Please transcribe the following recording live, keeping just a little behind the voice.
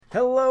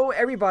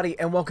everybody,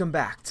 and welcome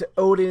back to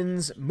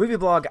Odin's Movie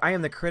Blog. I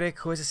am the critic,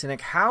 who is a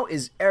cynic. How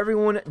is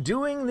everyone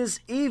doing this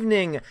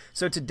evening?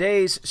 So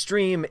today's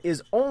stream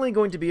is only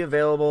going to be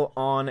available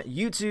on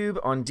YouTube,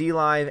 on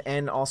DLive,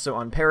 and also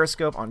on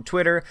Periscope, on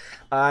Twitter.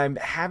 I'm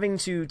having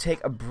to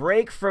take a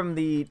break from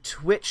the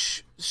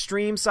Twitch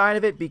stream side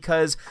of it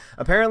because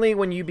apparently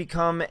when you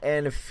become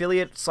an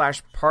affiliate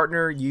slash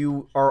partner,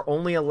 you are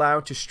only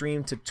allowed to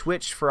stream to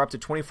Twitch for up to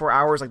 24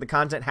 hours. Like, the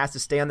content has to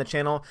stay on the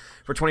channel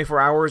for 24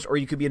 hours or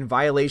you could be in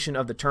violation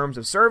of the terms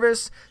of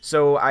service.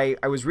 So I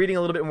was reading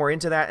a little bit more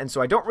into that, and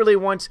so I don't really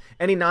want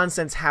any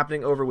nonsense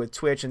happening over with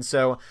Twitch, and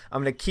so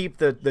I'm going to keep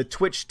the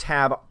Twitch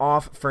tab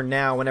off for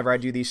now whenever I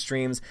do these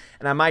streams,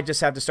 and I might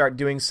just have to start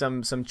doing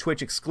some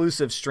Twitch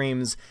exclusive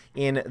streams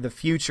in the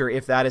future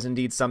if that is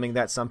indeed something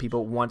that some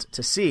people want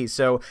to see.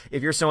 So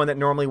if you're someone that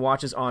normally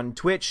watches on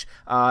Twitch,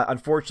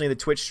 unfortunately the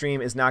Twitch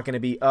stream is not going to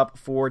be up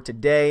for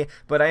today,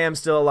 but I am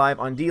still alive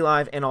on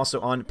DLive and also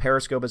on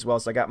Periscope as well.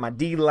 So I got my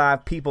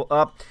DLive people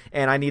up,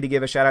 and I need to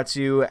give a shout out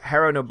to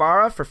Haro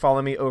Nobara for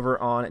following me over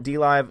on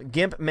DLive,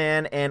 Gimp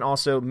Man, and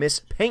also Miss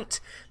Paint.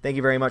 Thank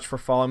you very much for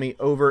following me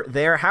over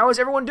there. How is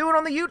everyone doing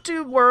on the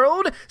YouTube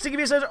world? Sticky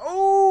V says,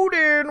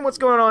 Odin, what's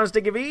going on,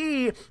 Sticky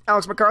V?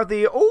 Alex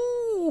McCarthy,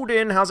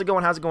 Odin, how's it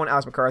going,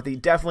 Alex McCarthy?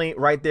 Definitely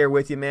right there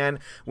with you, man,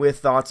 with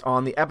thoughts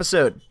on the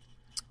episode.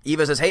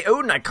 Eva says, hey,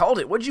 Odin, I called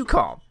it. What'd you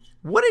call?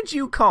 What did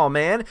you call,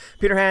 man?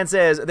 Peter Han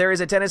says, there is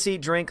a Tennessee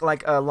drink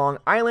like a Long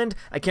Island.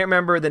 I can't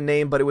remember the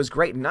name, but it was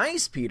great.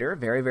 Nice, Peter.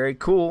 Very, very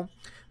cool.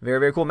 Very,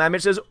 very cool. Matt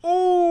Mitch says,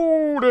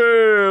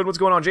 Odin! What's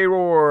going on,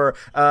 J-Roar?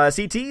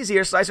 CT's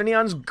here. Slicer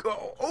Neon's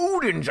go.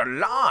 Odin's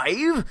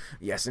alive!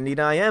 Yes, indeed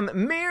I am.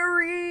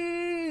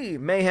 Mary!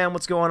 Mayhem,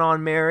 what's going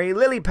on, Mary?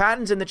 Lily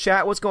Patton's in the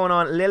chat. What's going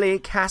on, Lily?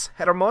 Cas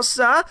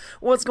Hermosa?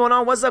 What's going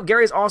on? What's up?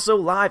 Gary's also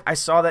live. I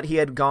saw that he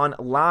had gone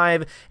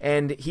live,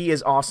 and he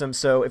is awesome.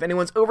 So if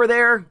anyone's over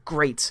there,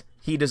 great.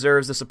 He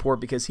deserves the support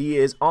because he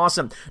is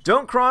awesome.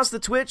 Don't cross the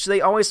Twitch.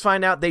 They always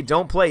find out they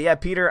don't play. Yeah,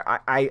 Peter,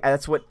 I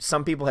that's what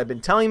some people have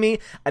been telling me.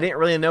 I didn't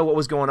really know what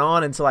was going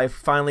on until I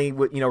finally,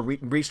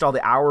 reached all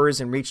the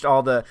hours and reached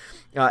all the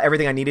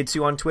everything I needed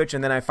to on Twitch,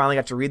 and then I finally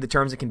got to read the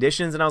terms and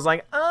conditions, and I was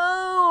like,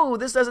 oh,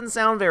 this doesn't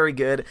sound very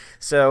good.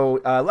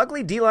 So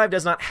luckily, DLive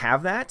does not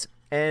have that,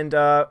 and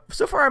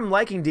so far I'm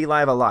liking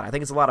DLive a lot. I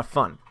think it's a lot of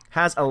fun.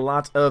 Has a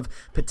lot of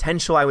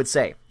potential, I would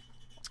say.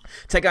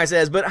 Tech Guy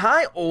says, but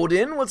hi,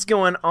 Odin, what's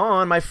going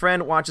on? My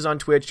friend watches on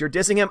Twitch. You're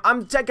dissing him.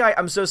 I'm Tech Guy.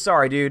 I'm so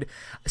sorry, dude.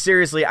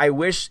 Seriously, I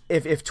wish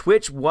if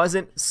Twitch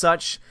wasn't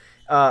such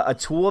a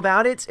tool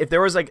about it, if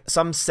there was like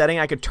some setting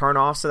I could turn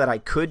off so that I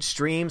could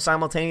stream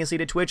simultaneously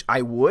to Twitch,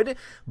 I would.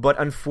 But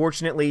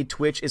unfortunately,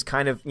 Twitch is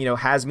kind of,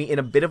 has me in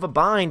a bit of a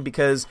bind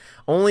because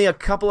only a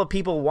couple of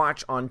people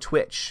watch on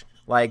Twitch.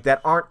 Like,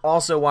 that aren't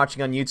also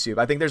watching on YouTube.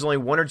 I think there's only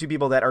one or two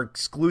people that are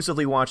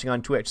exclusively watching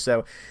on Twitch,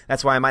 so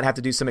that's why I might have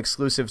to do some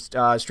exclusive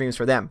streams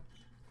for them.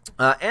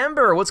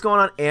 Amber, what's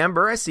going on,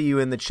 Amber? I see you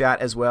in the chat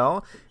as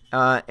well.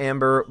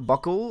 Amber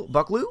Bucklew?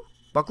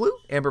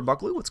 Amber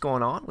Bucklew, what's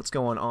going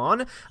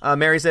on?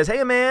 Mary says,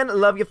 hey, man,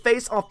 love your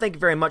face. Oh, thank you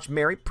very much,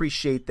 Mary.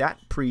 Appreciate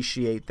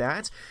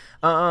that.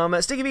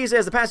 Sticky V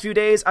says, the past few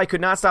days, I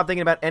could not stop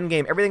thinking about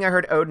Endgame. Everything I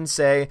heard Odin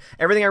say,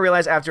 everything I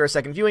realized after a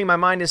second viewing, my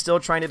mind is still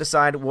trying to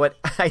decide what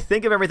I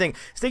think of everything.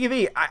 Sticky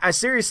V, I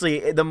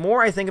seriously, the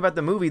more I think about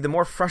the movie, the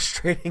more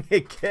frustrating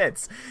it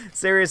gets.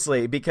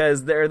 Seriously,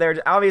 because they're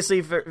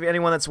obviously, for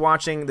anyone that's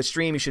watching the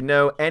stream, you should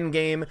know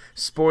Endgame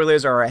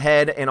spoilers are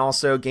ahead, and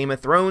also Game of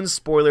Thrones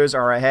spoilers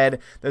are ahead.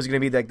 Those are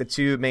going to be like the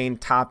two main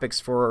topics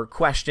for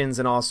questions,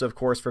 and also, of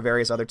course, for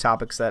various other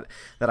topics that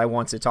I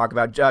want to talk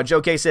about.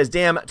 Joe K says,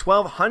 damn,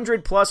 1,200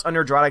 plus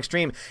under Droddick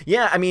stream.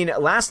 Yeah, I mean,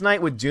 last night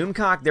with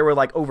Doomcock, there were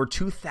like over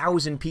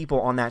 2,000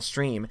 people on that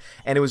stream,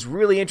 and it was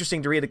really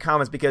interesting to read the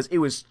comments because it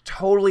was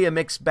totally a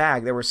mixed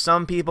bag. There were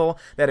some people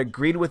that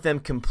agreed with them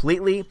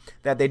completely,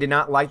 that they did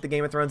not like the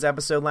Game of Thrones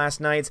episode last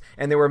night,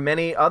 and there were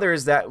many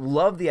others that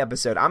loved the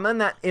episode. I'm in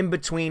that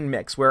in-between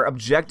mix, where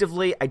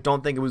objectively, I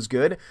don't think it was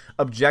good.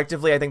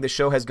 Objectively, I think the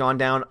show has gone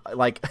down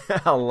like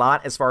a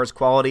lot as far as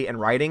quality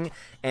and writing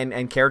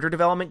and character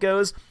development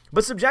goes.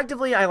 But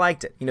subjectively, I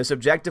liked it.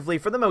 Subjectively,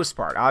 for the most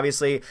part.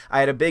 Obviously, I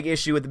had a big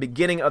issue at the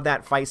beginning of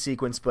that fight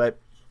sequence, but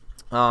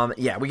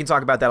yeah, we can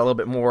talk about that a little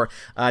bit more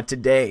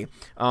today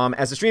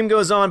as the stream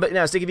goes on. But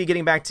now, Sticky V,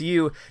 getting back to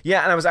you.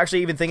 Yeah, and I was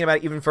actually even thinking about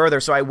it even further.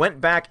 So I went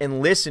back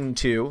and listened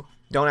to...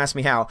 Don't ask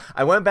me how.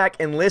 I went back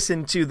and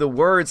listened to the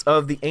words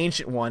of the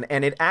Ancient One,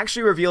 and it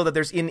actually revealed that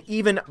there's an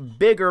even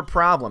bigger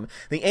problem.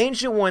 The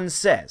Ancient One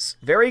says,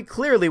 very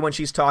clearly when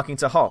she's talking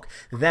to Hulk,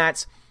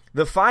 that...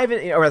 the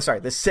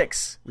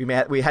six.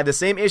 We had the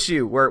same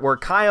issue where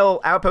Kyle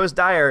Outpost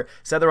Dyer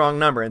said the wrong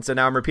number, and so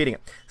now I'm repeating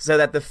it. So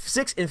that the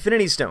 6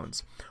 Infinity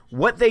Stones,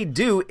 what they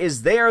do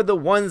is they are the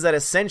ones that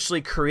essentially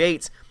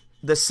create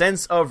the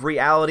sense of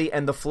reality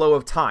and the flow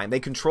of time. They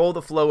control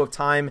the flow of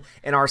time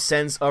and our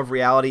sense of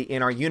reality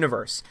in our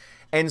universe.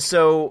 And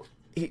so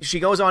she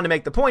goes on to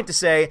make the point to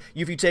say,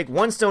 if you take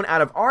one stone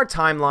out of our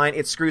timeline,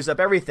 it screws up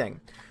everything.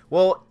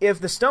 Well, if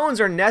the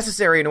stones are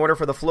necessary in order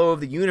for the flow of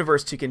the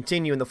universe to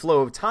continue and the flow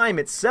of time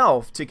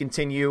itself to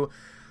continue,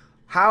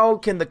 how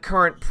can the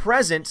current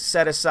present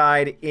set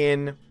aside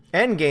in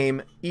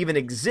Endgame even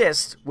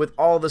exist with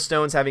all the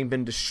stones having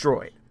been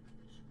destroyed?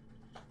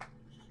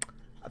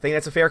 I think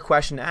that's a fair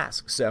question to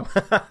ask. So,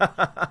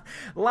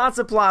 lots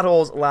of plot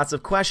holes, lots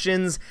of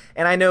questions,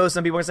 and I know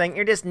some people are saying,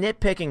 you're just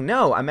nitpicking.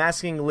 No, I'm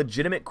asking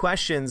legitimate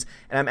questions,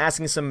 and I'm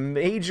asking some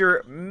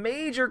major,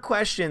 major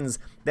questions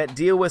that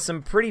deal with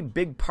some pretty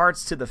big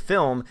parts to the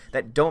film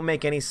that don't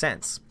make any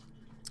sense.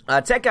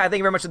 Tech Guy, thank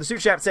you very much for the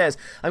super chat, says,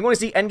 I'm going to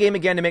see Endgame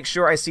again to make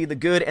sure I see the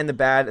good and the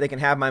bad. They can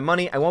have my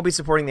money. I won't be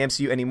supporting the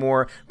MCU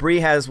anymore.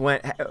 Bree has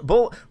went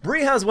full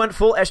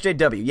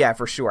SJW. Yeah,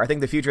 for sure. I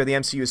think the future of the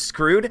MCU is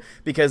screwed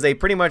because they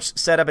pretty much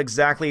set up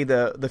exactly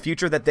the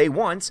future that they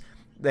want.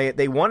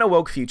 They want a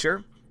woke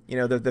future. You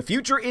know, the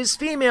future is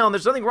female, and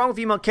there's nothing wrong with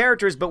female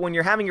characters, but when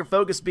you're having your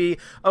focus be,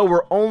 oh,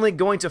 we're only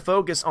going to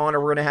focus on, or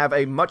we're going to have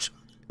a much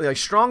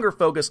stronger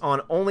focus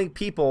on only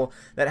people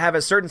that have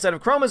a certain set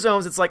of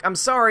chromosomes, it's like, I'm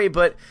sorry,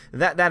 but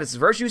that is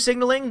virtue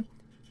signaling,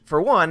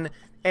 for one,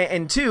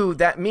 and two,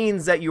 that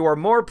means that you are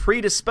more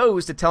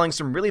predisposed to telling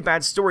some really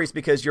bad stories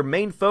because your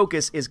main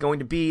focus is going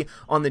to be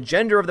on the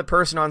gender of the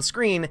person on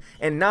screen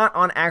and not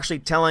on actually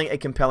telling a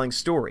compelling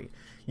story.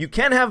 You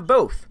can have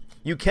both.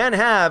 You can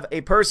have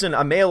a person,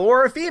 a male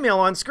or a female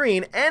on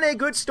screen, and a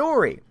good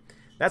story.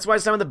 That's why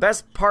some of the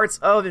best parts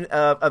of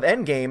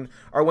Endgame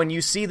are when you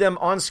see them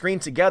on screen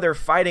together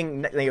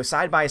fighting,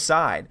 side by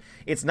side.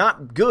 It's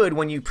not good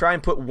when you try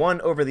and put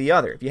one over the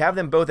other. If you have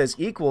them both as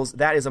equals,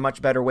 that is a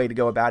much better way to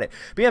go about it.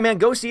 But yeah, man,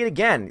 go see it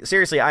again.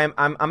 Seriously, I'm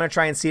going to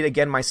try and see it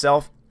again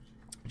myself,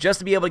 just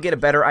to be able to get a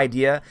better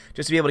idea,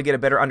 just to be able to get a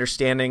better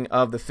understanding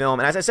of the film.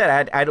 And as I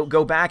said, I had to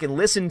go back and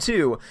listen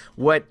to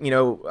what,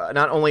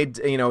 not only,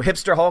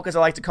 Hipster Hulk, as I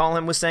like to call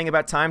him, was saying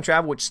about time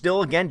travel, which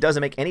still, again, doesn't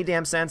make any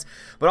damn sense,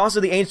 but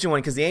also the Ancient One,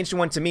 because the Ancient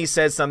One, to me,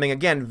 says something,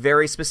 again,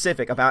 very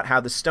specific about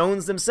how the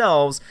stones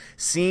themselves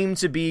seem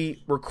to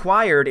be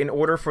required in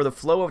order for the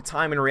flow of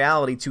time and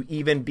reality to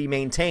even be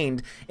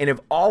maintained. And if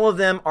all of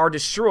them are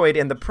destroyed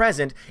in the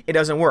present, it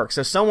doesn't work.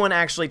 So someone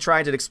actually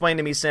tried to explain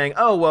to me saying,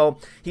 oh, well,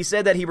 he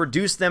said that he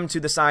reduced them to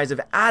the size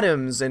of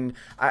atoms, and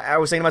I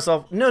was saying to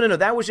myself, no,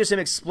 that was just him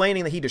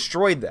explaining that he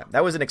destroyed them.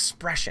 That was an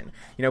expression.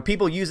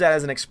 People use that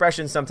as an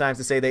expression sometimes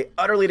to say they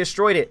utterly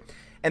destroyed it.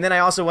 And then I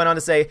also went on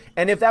to say,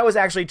 and if that was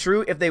actually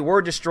true, if they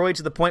were destroyed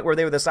to the point where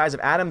they were the size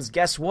of atoms,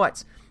 guess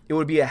what? It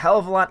would be a hell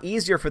of a lot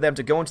easier for them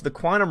to go into the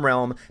quantum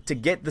realm to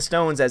get the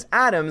stones as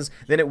atoms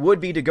than it would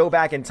be to go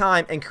back in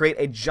time and create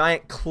a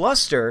giant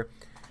cluster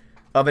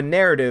of a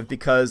narrative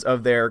because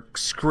of their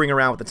screwing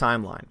around with the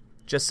timeline.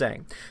 Just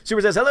saying. Super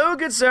says, hello,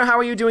 good sir. How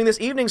are you doing this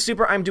evening?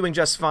 Super, I'm doing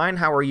just fine.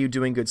 How are you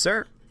doing, good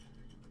sir?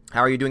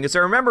 How are you doing, good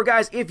sir? Remember,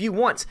 guys, if you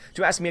want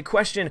to ask me a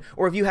question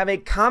or if you have a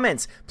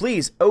comment,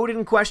 please,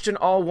 Odin question,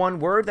 all one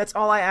word. That's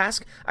all I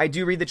ask. I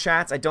do read the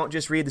chats. I don't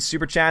just read the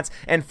super chats.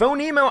 And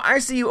Phonemo, I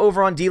see you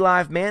over on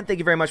DLive, man. Thank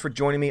you very much for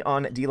joining me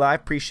on DLive.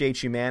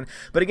 Appreciate you, man.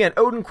 But again,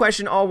 Odin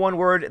question, all one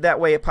word. That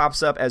way it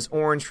pops up as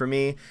orange for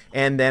me,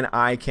 and then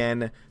I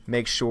can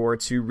make sure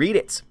to read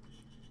it.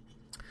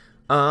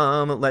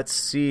 Let's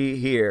see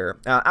here.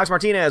 Alex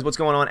Martinez, what's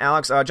going on,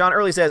 Alex? John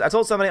Early says, I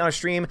told somebody on a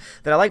stream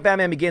that I like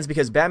Batman Begins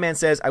because Batman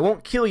says, I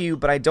won't kill you,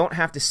 but I don't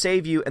have to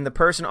save you. And the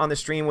person on the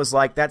stream was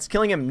like, that's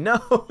killing him.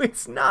 No,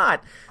 it's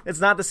not. It's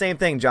not the same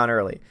thing, John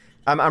Early.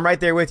 I'm right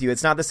there with you.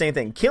 It's not the same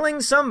thing.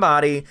 Killing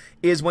somebody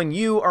is when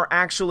you are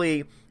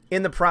actually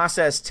in the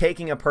process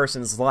taking a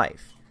person's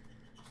life.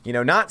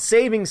 Not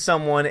saving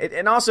someone,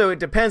 and also it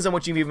depends on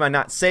what you mean by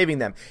not saving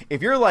them.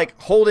 If you're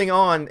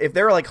if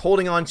they're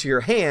holding on to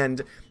your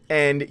hand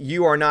and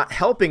you are not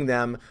helping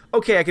them,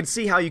 okay, I can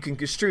see how you can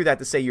construe that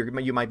to say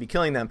you might be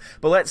killing them.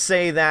 But let's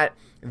say that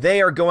they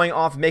are going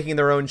off making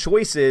their own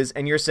choices,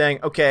 and you're saying,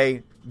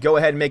 okay, go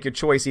ahead and make your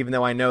choice, even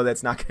though I know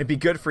that's not going to be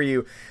good for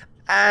you.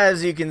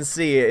 As you can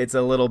see, it's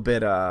a little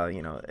bit,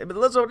 it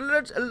looks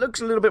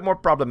a little bit more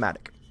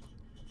problematic.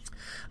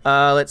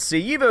 Let's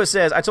see. Yivo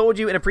says, I told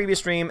you in a previous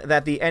stream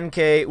that the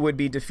NK would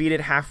be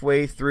defeated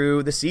halfway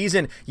through the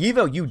season.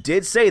 Yivo, you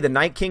did say the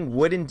Night King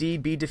would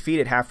indeed be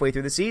defeated halfway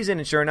through the season,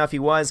 and sure enough, he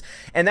was.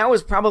 And that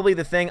was probably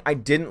the thing I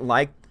didn't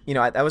like.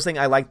 That was the thing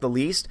I liked the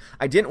least.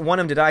 I didn't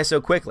want him to die so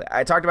quickly.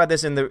 I talked about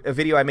this in the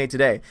video I made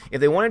today.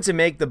 If they wanted to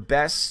make the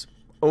best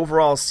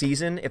overall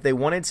season, if they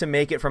wanted to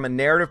make it from a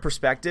narrative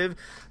perspective,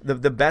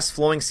 the best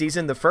flowing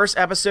season, the first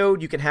episode,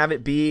 you can have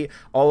it be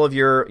all of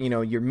your,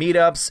 your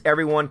meetups,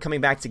 everyone coming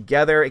back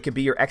together. It could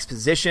be your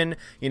exposition,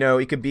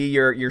 it could be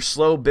your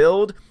slow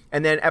build.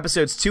 And then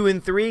episodes 2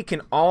 and 3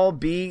 can all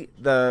be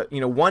the,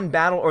 one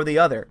battle or the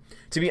other.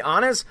 To be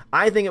honest,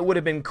 I think it would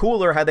have been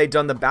cooler had they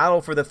done the battle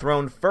for the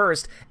throne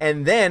first,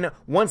 and then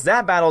once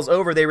that battle's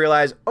over, they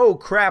realize, oh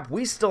crap,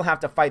 we still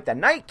have to fight the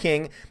Night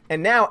King,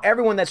 and now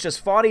everyone that's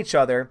just fought each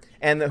other,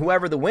 and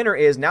whoever the winner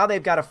is, now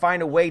they've got to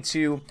find a way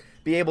to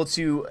be able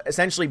to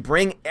essentially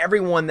bring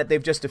everyone that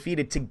they've just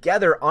defeated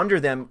together under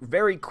them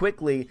very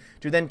quickly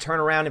to then turn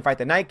around and fight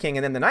the Night King,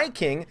 and then the Night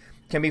King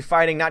can be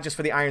fighting not just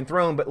for the Iron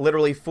Throne, but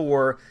literally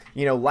for,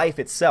 life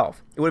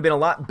itself. It would have been a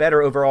lot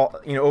better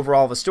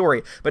overall of a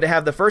story. But to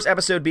have the first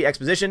episode be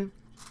exposition,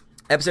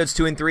 episodes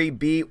 2 and 3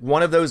 be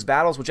one of those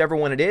battles, whichever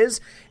one it is.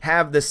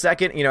 Have the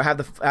second,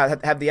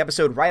 have the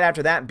episode right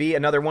after that be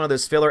another one of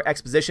those filler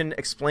exposition,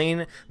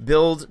 explain,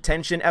 build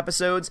tension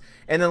episodes,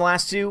 and then the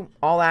last two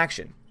all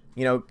action.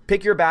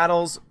 Pick your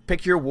battles,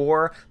 pick your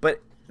war,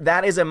 but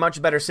that is a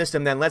much better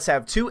system than let's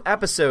have 2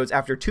 episodes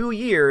after 2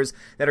 years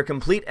that are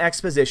complete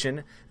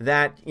exposition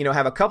that,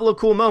 have a couple of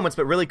cool moments,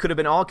 but really could have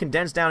been all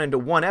condensed down into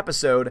one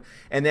episode,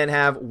 and then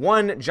have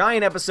one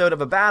giant episode of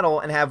a battle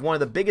and have one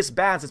of the biggest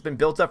bats that's been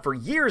built up for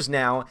years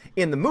now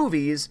in the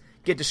movies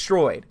get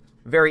destroyed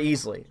very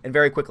easily and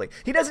very quickly.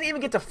 He doesn't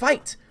even get to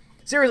fight.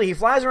 Seriously, he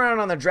flies around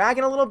on the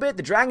dragon a little bit.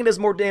 The dragon does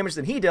more damage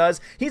than he does.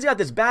 He's got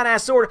this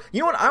badass sword. You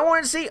know what I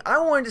wanted to see? I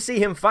wanted to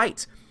see him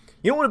fight.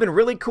 You know what would have been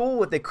really cool?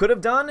 What they could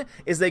have done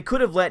is they could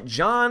have let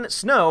Jon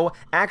Snow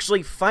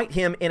actually fight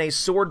him in a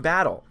sword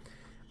battle.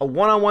 A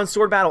one-on-one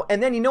sword battle.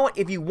 And then, you know what?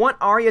 If you want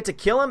Arya to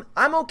kill him,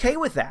 I'm okay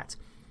with that.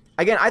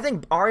 Again, I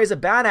think Arya's a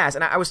badass.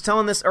 And I was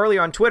telling this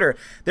earlier on Twitter.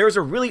 There was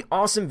a really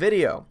awesome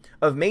video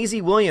of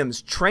Maisie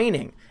Williams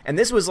training. And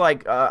this was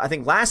like, I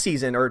think last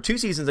season or 2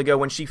 seasons ago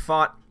when she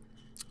fought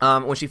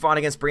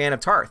against Brienne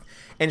of Tarth.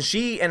 And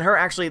she and her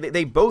actually,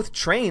 they both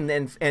trained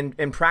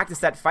and practiced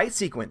that fight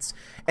sequence.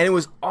 And it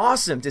was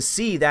awesome to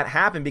see that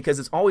happen because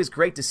it's always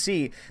great to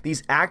see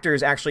these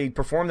actors actually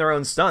perform their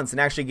own stunts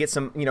and actually get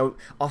some,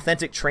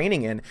 authentic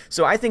training in.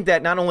 So I think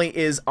that not only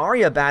is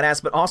Arya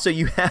badass, but also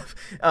you have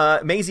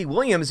Maisie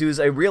Williams, who's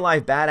a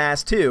real-life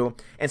badass too.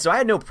 And so I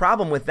had no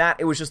problem with that.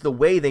 It was just the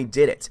way they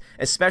did it,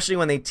 especially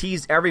when they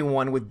teased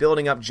everyone with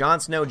building up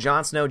Jon Snow,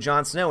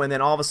 and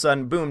then all of a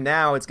sudden, boom,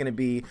 now it's going to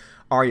be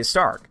Arya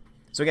Stark.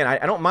 So again,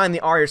 I don't mind the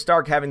Arya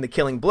Stark having the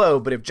killing blow,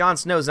 but if Jon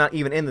Snow's not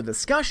even in the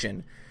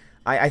discussion,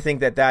 I think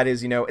that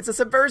is, it's a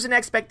subversion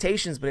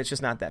expectations, but it's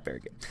just not that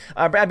very good.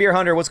 Brad Beer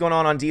Hunter, what's going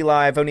on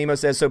D-Live? Onemo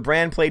says, so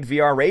Bran played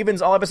VR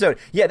Ravens all episode.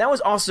 Yeah, that was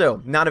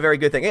also not a very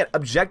good thing. Again,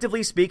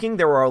 objectively speaking,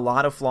 there were a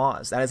lot of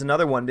flaws. That is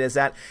another one, is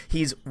that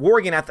he's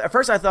warging. At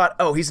first I thought,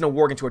 oh, he's going to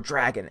warg into a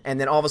dragon, and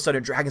then all of a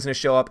sudden a dragon's going to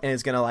show up and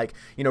it's going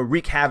to,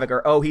 wreak havoc,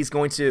 or, oh, he's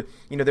going to,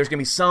 there's going to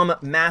be some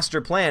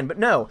master plan. But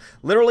no,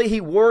 literally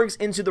he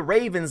wargs into the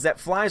ravens that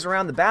flies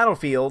around the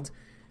battlefield.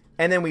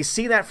 And then we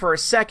see that for a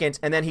second,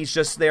 and then he's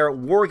just there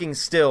warging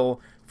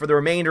still for the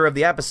remainder of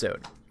the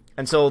episode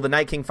until the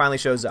Night King finally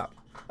shows up.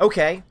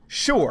 Okay,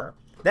 sure,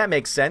 that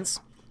makes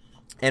sense.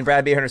 And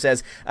Brad B. Hunter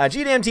says,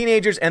 G-damn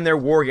teenagers and their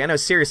warging. I know,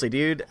 seriously,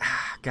 dude.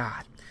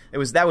 God.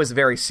 That was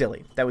very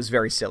silly.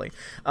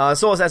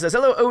 Soul says,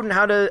 hello, Odin.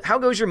 How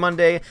goes your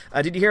Monday?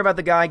 Did you hear about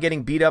the guy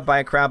getting beat up by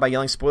a crowd by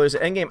yelling spoilers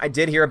at Endgame? I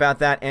did hear about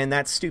that, and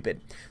that's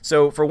stupid.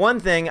 So for one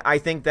thing, I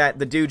think that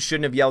the dude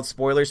shouldn't have yelled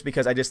spoilers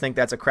because I just think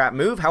that's a crap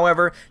move.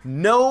 However,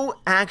 no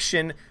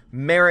action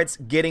merits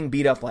getting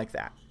beat up like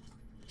that.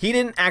 He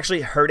didn't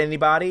actually hurt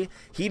anybody.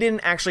 He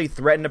didn't actually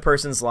threaten a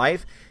person's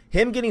life.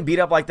 Him getting beat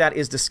up like that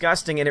is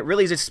disgusting, and it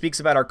really just speaks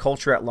about our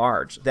culture at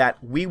large,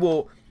 that we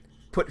will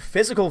put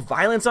physical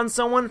violence on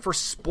someone for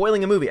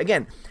spoiling a movie.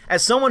 Again,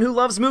 as someone who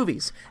loves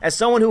movies, as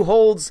someone who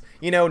holds,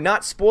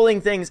 not spoiling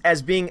things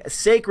as being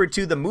sacred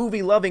to the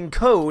movie-loving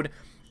code,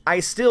 I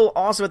still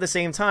also at the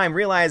same time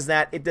realize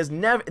that there's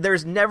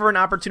never an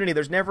opportunity,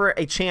 there's never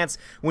a chance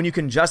when you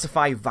can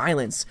justify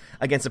violence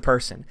against a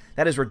person.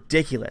 That is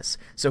ridiculous.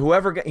 So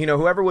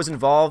whoever was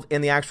involved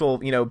in the actual,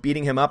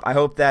 beating him up, I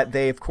hope that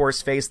they, of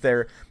course, face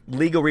their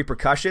legal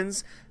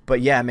repercussions.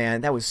 But yeah, man,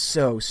 that was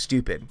so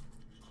stupid.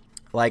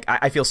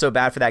 I feel so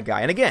bad for that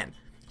guy. And again,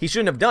 he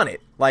shouldn't have done it.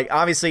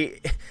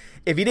 Obviously,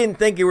 if he didn't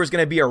think it was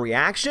going to be a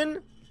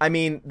reaction, I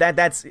mean,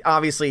 that's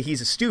obviously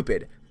he's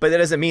stupid. But that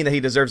doesn't mean that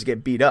he deserves to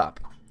get beat up.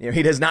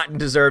 He does not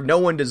deserve, no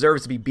one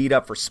deserves to be beat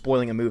up for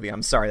spoiling a movie.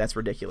 I'm sorry, that's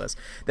ridiculous.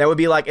 That would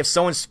be like if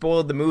someone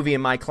spoiled the movie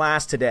in my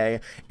class today,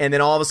 and then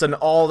all of a sudden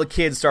all the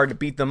kids started to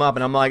beat them up,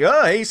 and I'm like,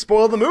 oh, he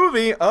spoiled the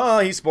movie. Oh,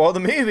 he spoiled the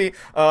movie.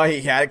 Oh,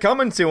 he had it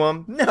coming to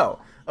him. No,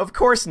 of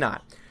course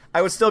not.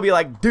 I would still be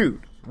like,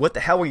 dude, what the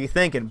hell were you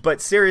thinking?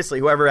 But seriously,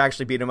 whoever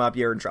actually beat him up,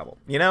 you're in trouble.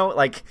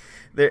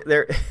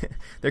 There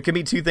can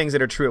be two things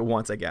that are true at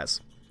once, I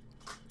guess.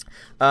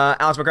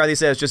 Alex McCarthy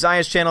says,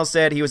 Josiah's channel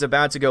said he was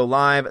about to go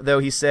live, though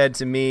he said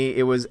to me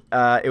it was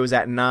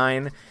at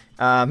 9.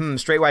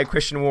 Straight White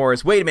Christian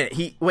Wars. Wait a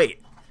minute.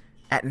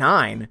 At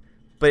 9?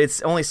 But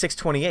it's only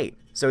 6:28.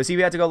 So is he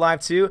about to go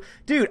live too?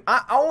 Dude,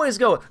 I always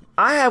go.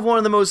 I have one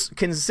of the most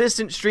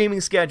consistent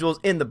streaming schedules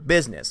in the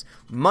business.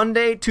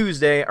 Monday,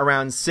 Tuesday,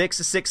 around 6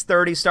 to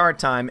 6:30 start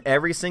time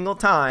every single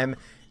time,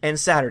 and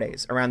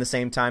Saturdays around the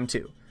same time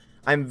too.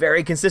 I'm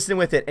very consistent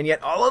with it, and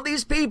yet all of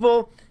these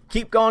people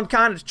keep going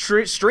kind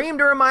of stream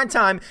during my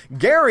time.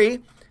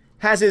 Gary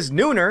has his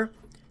nooner,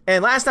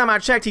 and last time I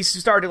checked, he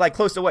started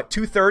close to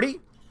 2:30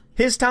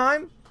 his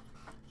time.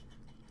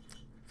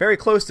 Very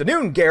close to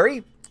noon,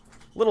 Gary.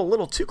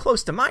 Little too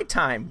close to my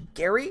time,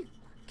 Gary.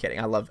 Kidding.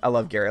 I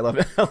love Gary. I love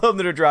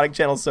the Nerdrotic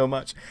channel so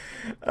much.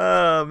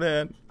 Oh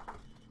man.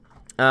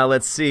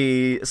 Let's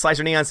see.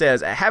 Slicer Neon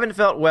says, I haven't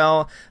felt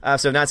well,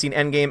 so I've not seen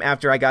Endgame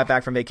after I got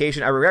back from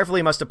vacation. I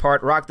regretfully must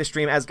depart. Rock the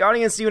stream as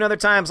Guardians. See you another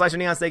time. Slicer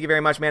Neon, thank you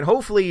very much, man.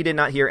 Hopefully you did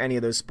not hear any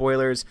of those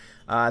spoilers.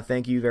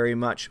 Thank you very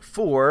much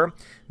for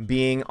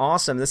being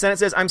awesome. The Senate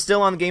says, I'm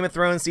still on Game of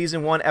Thrones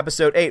Season 1,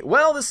 Episode 8.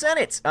 Well, the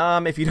Senate,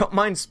 if you don't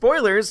mind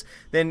spoilers,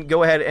 then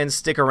go ahead and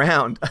stick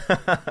around.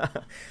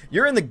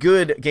 You're in the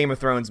good Game of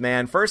Thrones,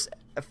 man. First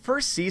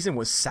season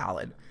was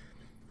solid.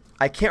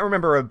 I can't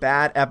remember a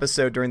bad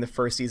episode during the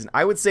first season.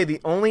 I would say the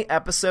only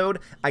episode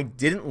I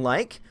didn't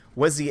like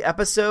was the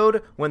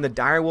episode when the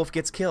direwolf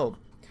gets killed.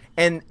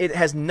 And it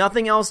has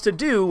nothing else to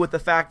do with the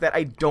fact that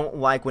I don't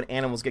like when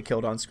animals get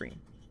killed on screen.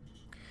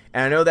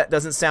 And I know that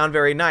doesn't sound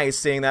very nice,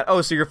 saying that,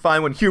 oh, so you're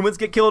fine when humans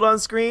get killed on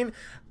screen?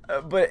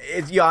 But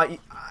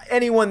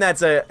anyone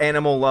that's an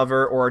animal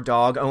lover or a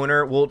dog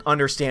owner will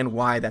understand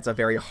why that's a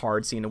very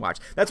hard scene to watch.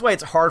 That's why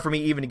it's hard for me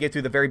even to get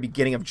through the very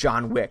beginning of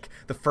John Wick,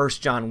 the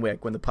first John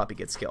Wick, when the puppy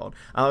gets killed.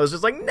 I was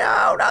just like,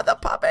 no, not the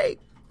puppy.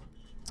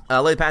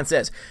 Lily Patton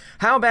says,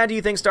 how bad do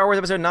you think Star Wars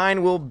Episode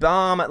 9 will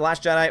bomb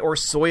Last Jedi or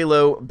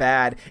Solo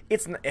bad?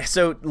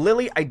 So,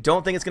 Lily, I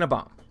don't think it's going to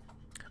bomb.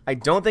 I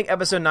don't think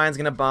Episode 9 is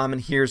going to bomb,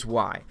 and here's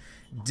why.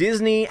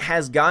 Disney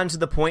has gotten to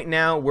the point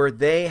now where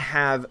they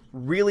have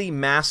really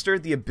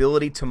mastered the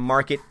ability to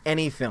market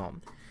any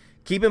film.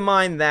 Keep in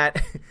mind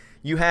that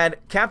you had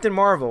Captain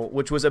Marvel,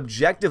 which was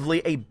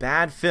objectively a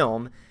bad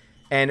film,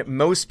 and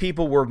most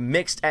people were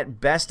mixed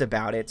at best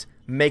about it,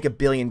 make $1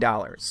 billion.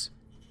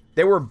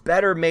 There were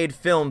better made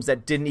films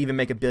that didn't even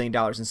make $1 billion.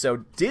 And so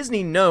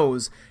Disney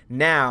knows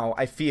now,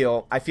 I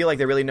feel like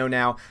they really know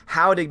now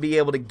how to be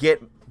able to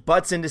get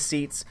butts into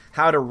seats,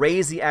 how to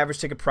raise the average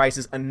ticket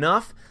prices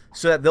enough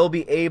so that they'll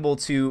be able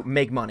to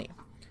make money.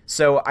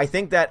 So I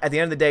think that at the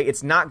end of the day,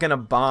 it's not going to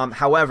bomb.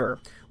 However,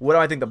 what do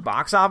I think the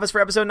box office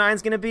for Episode 9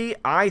 is going to be?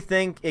 I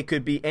think it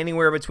could be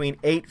anywhere between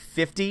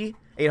 850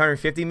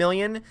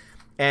 million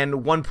and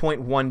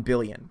 1.1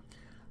 billion.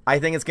 I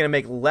think it's going to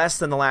make less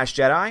than The Last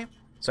Jedi.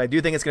 So I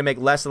do think it's going to make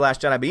less than The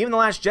Last Jedi. But even The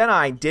Last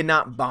Jedi did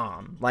not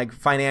bomb, like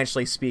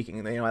financially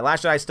speaking. The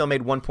Last Jedi still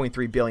made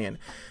 1.3 billion.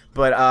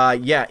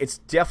 But yeah, it's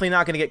definitely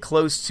not going to get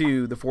close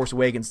to The Force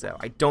Awakens, though.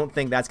 I don't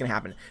think that's going to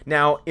happen.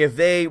 Now, if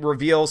they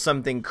reveal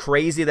something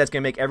crazy that's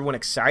going to make everyone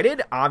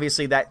excited,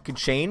 obviously that could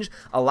change.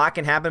 A lot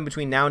can happen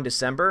between now and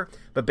December.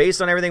 But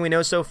based on everything we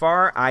know so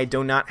far, I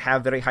do not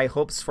have very high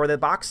hopes for the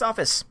box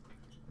office.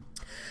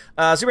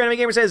 Super Anime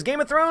Gamer says, Game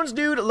of Thrones,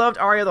 dude, loved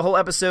Arya the whole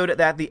episode.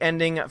 That the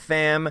ending,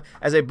 fam.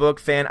 As a book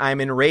fan,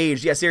 I'm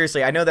enraged. Yeah,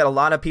 seriously, I know that a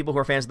lot of people who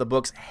are fans of the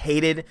books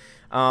hated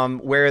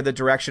where the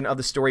direction of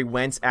the story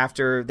went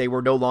after they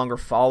were no longer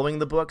following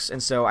the books,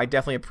 and so I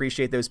definitely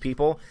appreciate those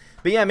people.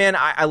 But yeah, man,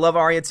 I love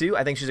Arya too.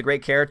 I think she's a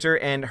great character,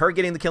 and her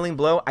getting the killing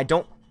blow, I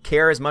don't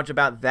care as much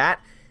about that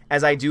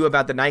as I do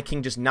about the Night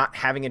King just not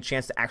having a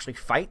chance to actually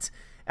fight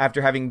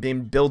after having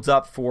been built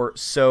up for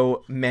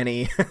so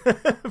many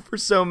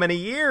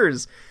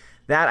years.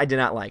 That I did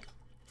not like.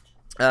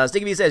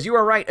 Sticky V says, you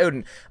are right,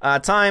 Odin.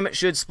 Time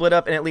should split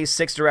up in at least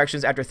 6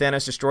 directions after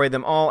Thanos destroyed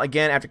them all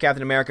again after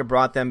Captain America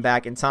brought them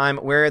back in time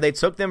where they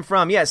took them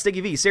from. Yeah,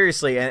 Sticky V,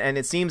 seriously, and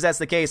it seems that's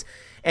the case.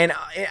 And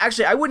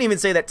actually, I wouldn't even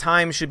say that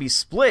time should be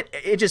split.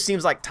 It just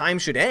seems like time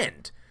should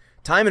end.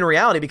 Time in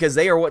reality, because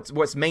they are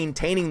what's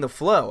maintaining the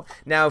flow.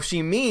 Now, if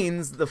she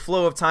means the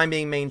flow of time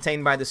being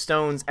maintained by the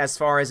stones as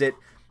far as it,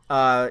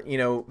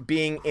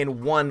 being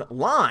in one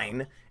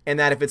line, and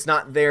that if it's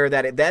not there,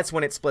 that's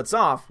when it splits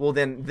off, well,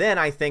 then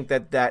I think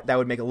that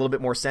would make a little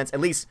bit more sense, at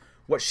least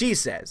what she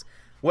says.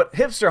 What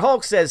Hipster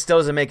Hulk says still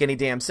doesn't make any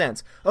damn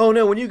sense. Oh,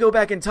 no, when you go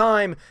back in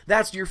time,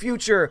 that's your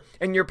future,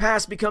 and your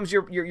past becomes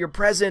your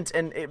present,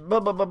 and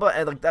blah, blah, blah, blah,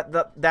 and like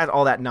that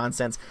all that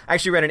nonsense. I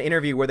actually read an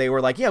interview where they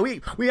were like, yeah,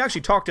 we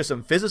actually talked to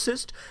some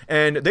physicists,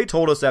 and they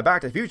told us that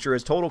Back to the Future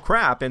is total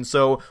crap, and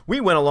so we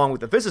went along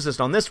with the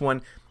physicist on this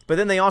one. But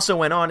then they also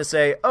went on to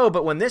say, oh,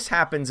 but when this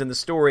happens in the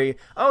story,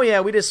 oh yeah,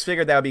 we just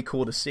figured that would be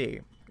cool to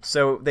see.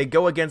 So they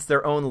go against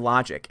their own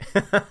logic.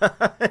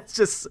 It's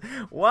just,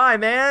 why,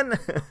 man?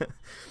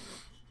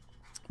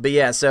 But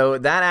yeah, so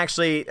that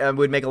actually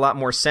would make a lot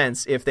more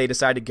sense if they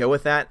decide to go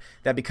with that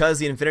because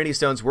the Infinity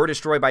Stones were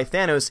destroyed by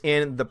Thanos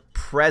in the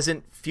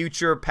present,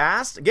 future,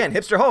 past. Again,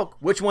 Hipster Hulk,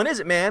 which one is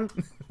it, man?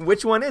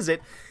 Which one is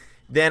it?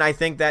 Then I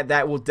think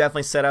that will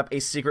definitely set up a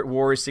Secret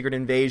Wars, Secret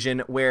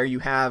Invasion, where you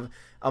have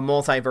a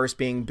multiverse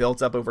being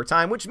built up over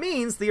time, which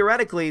means,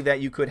 theoretically, that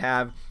you could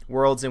have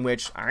worlds in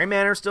which Iron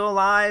Man are still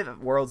alive,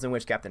 worlds in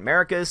which Captain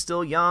America is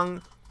still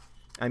young.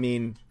 I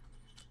mean,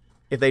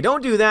 if they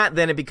don't do that,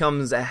 then it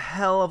becomes a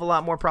hell of a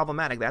lot more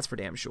problematic, that's for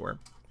damn sure.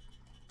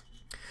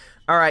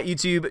 Alright,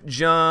 YouTube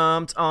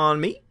jumped on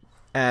me,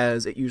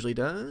 as it usually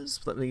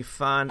does. Let me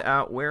find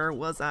out, where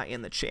was I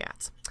in the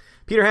chat?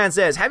 Peter Han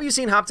says, have you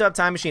seen Hop Top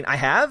Time Machine? I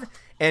have,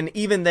 and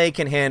even they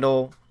can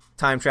handle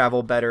time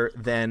travel better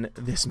than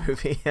this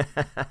movie.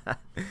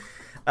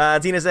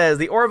 Tina says,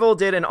 the Orville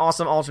did an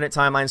awesome alternate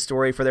timeline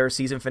story for their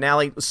season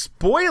finale.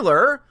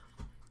 Spoiler!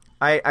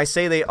 I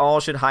say they all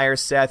should hire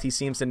Seth. He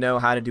seems to know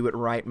how to do it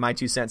right. My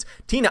 2 cents.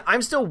 Tina,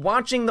 I'm still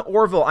watching the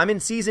Orville. I'm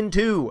in season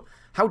 2.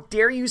 How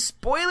dare you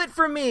spoil it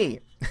for me?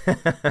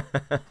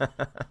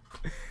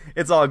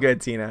 It's all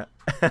good, Tina.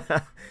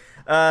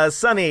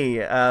 Sunny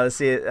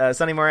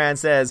Moran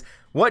says,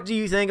 what do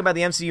you think about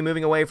the MCU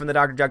moving away from the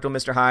Dr. Jekyll,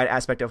 Mr. Hyde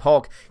aspect of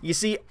Hulk? You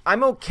see,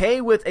 I'm okay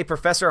with a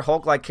Professor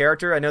Hulk-like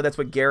character. I know that's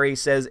what Gary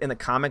says in the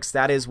comics.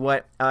 That is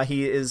what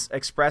he is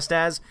expressed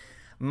as.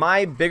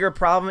 My bigger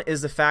problem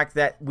is the fact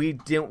that we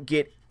don't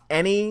get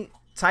any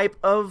type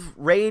of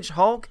Rage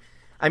Hulk.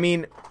 I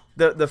mean,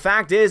 the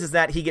fact is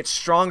that he gets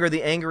stronger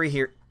the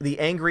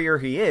angrier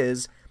he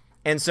is.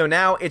 And so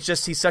now it's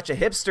just he's such a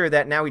hipster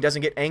that now he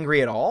doesn't get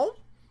angry at all.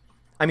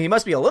 I mean, he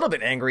must be a little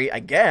bit angry, I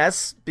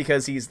guess,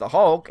 because he's the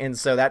Hulk, and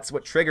so that's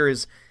what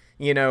triggers,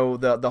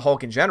 the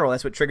Hulk in general.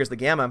 That's what triggers the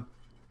Gamma.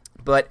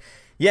 But,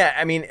 yeah,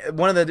 I mean,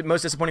 one of the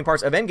most disappointing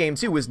parts of Endgame,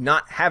 too, was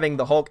not having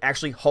the Hulk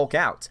actually Hulk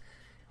out.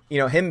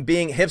 Him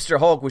being hipster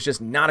Hulk was just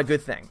not a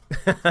good thing.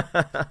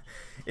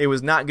 It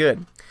was not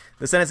good.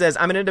 The Senate says,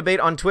 I'm in a debate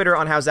on Twitter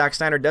on how Zack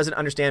Snyder doesn't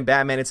understand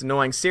Batman. It's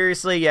annoying.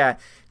 Seriously, yeah.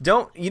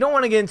 You don't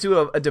want to get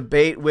into a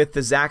debate with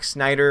the Zack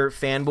Snyder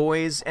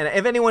fanboys. And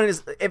if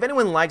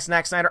anyone likes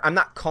Zack Snyder, I'm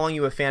not calling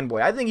you a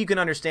fanboy. I think you can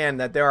understand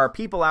that there are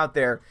people out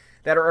there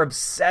that are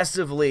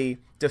obsessively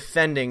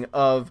defending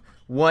of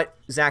what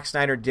Zack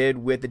Snyder did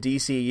with the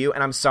DCU.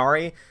 And I'm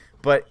sorry,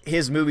 but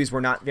his movies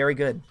were not very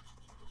good.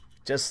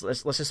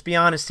 Let's just be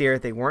honest here.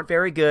 They weren't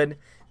very good.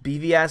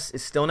 BVS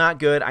is still not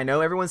good. I know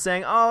everyone's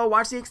saying, oh,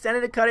 watch the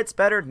extended cut, it's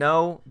better.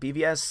 No,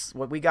 BVS,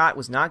 what we got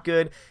was not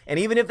good. And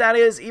even if the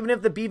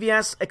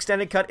BVS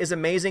extended cut is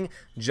amazing,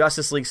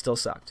 Justice League still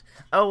sucked.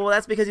 Oh, well,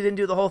 that's because he didn't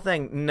do the whole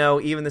thing.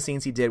 No, even the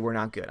scenes he did were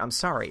not good. I'm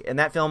sorry. And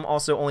that film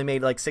also only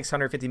made like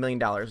 $650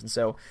 million. And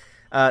so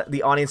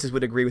the audiences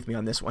would agree with me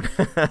on this one.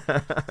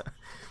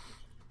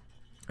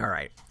 All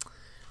right.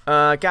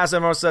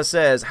 Casamosa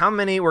says, how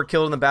many were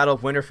killed in the Battle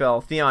of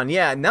Winterfell? Theon,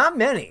 yeah, not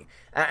many.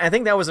 I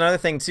think that was another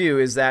thing, too,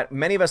 is that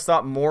many of us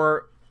thought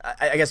more,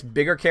 I guess,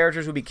 bigger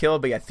characters would be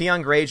killed. But yeah,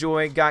 Theon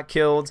Greyjoy got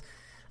killed.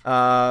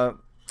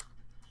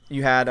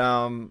 You had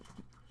the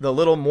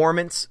Little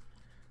Mormont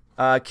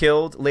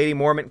killed. Lady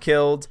Mormont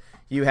killed.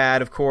 You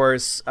had, of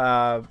course,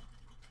 oh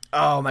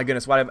my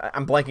goodness,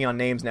 I'm blanking on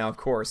names now, of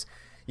course.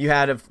 You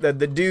had the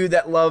dude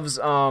that loves,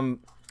 not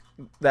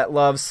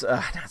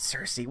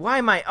Cersei. Why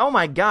am I, oh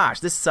my gosh,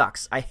 this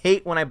sucks. I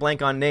hate when I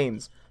blank on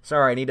names.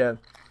 Sorry, I need a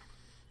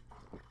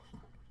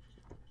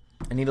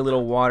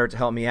little water to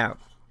help me out.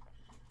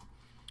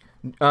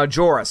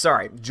 Jorah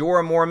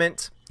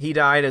Mormont, he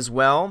died as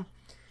well.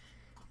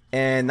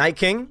 And Night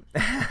King,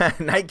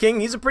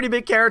 he's a pretty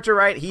big character,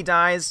 right? He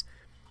dies.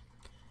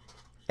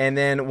 And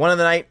then one of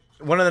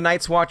the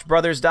Night's Watch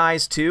brothers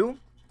dies too.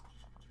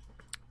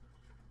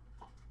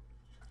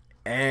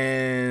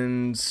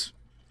 And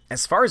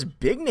as far as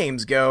big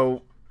names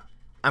go,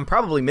 I'm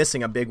probably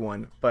missing a big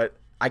one, but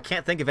I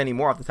can't think of any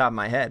more off the top of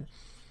my head.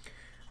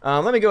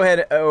 Let me go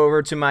ahead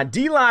over to my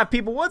D-Live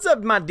people. What's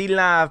up, my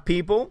D-Live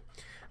people?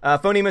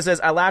 Phonemo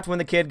says, I laughed when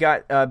the kid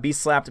got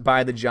be-slapped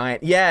by the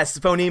giant. Yes,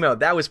 Phonemo,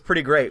 that was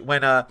pretty great.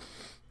 When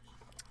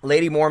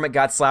Lady Mormont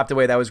got slapped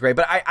away, that was great.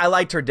 But I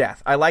liked her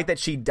death. I liked that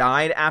she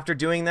died after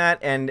doing that,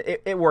 and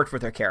it worked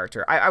with her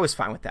character. I was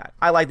fine with that.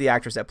 I like the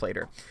actress that played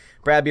her.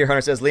 Brad Beer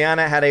Hunter says,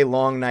 Liana had a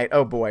long night.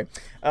 Oh, boy.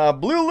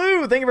 Blue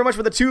Lou, thank you very much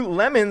for the 2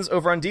 lemons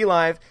over on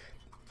D-Live.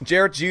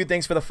 Jarrett Jude,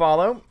 thanks for the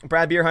follow.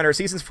 Brad Beer Hunter,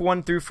 seasons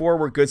 1 through 4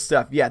 were good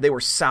stuff. Yeah, they were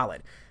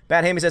solid.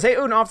 Bad Hammy says, hey,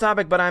 Odin, off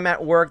topic, but I'm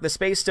at work. The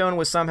Space Stone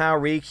was somehow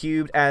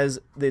recubed as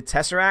the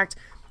Tesseract.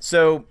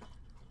 So,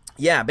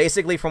 yeah,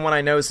 basically from what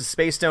I know, the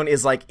Space Stone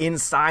is like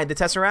inside the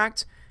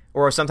Tesseract,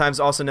 or sometimes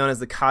also known as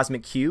the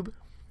Cosmic Cube.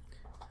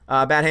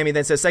 Bad Hammy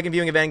then says, second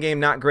viewing of Endgame,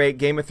 not great.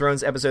 Game of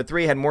Thrones Episode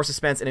 3 had more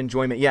suspense and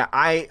enjoyment. Yeah,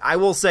 I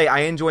will say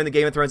I enjoyed the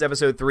Game of Thrones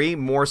Episode 3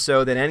 more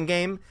so than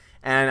Endgame,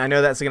 and I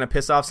know that's going to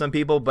piss off some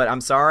people, but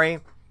I'm sorry.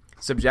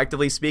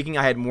 Subjectively speaking,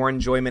 I had more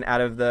enjoyment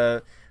out of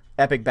the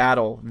epic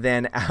battle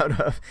than out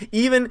of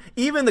even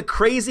the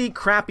crazy,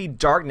 crappy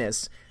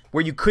darkness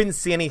where you couldn't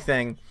see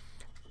anything.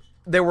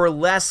 There were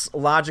less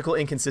logical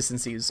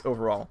inconsistencies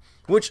overall,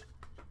 which,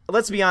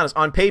 let's be honest,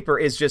 on paper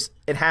is just,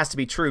 it has to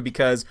be true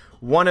because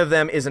one of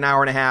them is an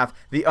hour and a half,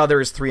 the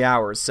other is 3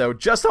 hours. So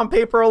just on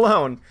paper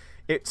alone,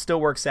 it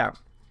still works out.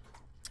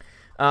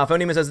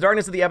 Phonemo says, the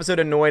darkness of the episode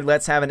annoyed.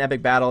 Let's have an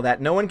epic battle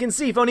that no one can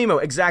see. Phonemo,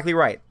 exactly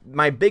right.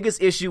 My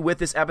biggest issue with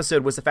this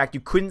episode was the fact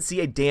you couldn't see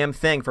a damn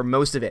thing for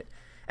most of it.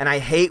 And I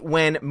hate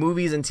when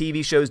movies and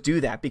TV shows do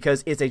that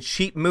because it's a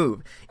cheap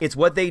move. It's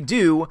what they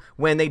do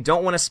when they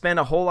don't want to spend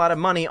a whole lot of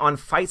money on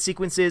fight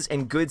sequences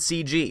and good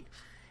CG.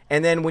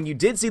 And then when you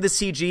did see the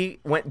CG,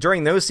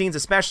 during those scenes,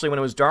 especially when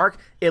it was dark,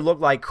 it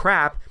looked like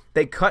crap.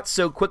 They cut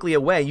so quickly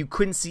away, you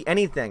couldn't see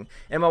anything.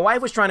 And my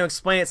wife was trying to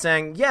explain it,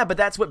 saying, yeah, but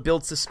that's what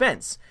builds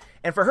suspense.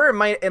 And for her,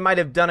 it might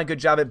have done a good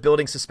job at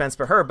building suspense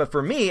for her. But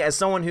for me, as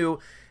someone who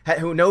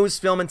knows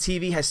film and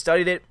TV, has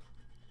studied it,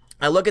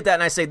 I look at that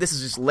and I say, this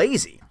is just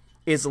lazy.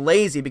 It's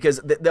lazy because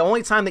the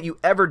only time that you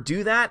ever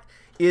do that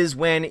is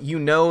when you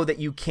know that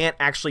you can't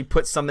actually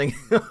put something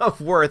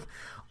of worth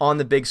on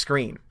the big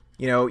screen.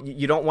 You know,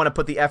 you don't want to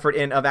put the effort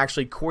in of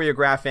actually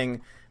choreographing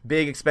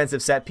big,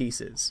 expensive set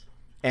pieces.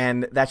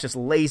 And that's just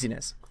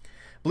laziness.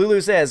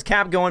 Blue says,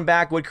 Cap going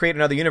back would create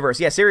another universe.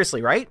 Yeah,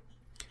 seriously, right?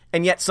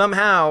 And yet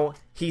somehow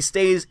he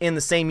stays in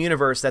the same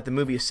universe that the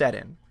movie is set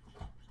in.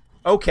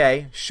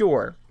 Okay,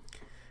 sure.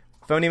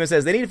 Phonema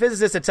says, they need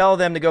physicists to tell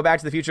them to go back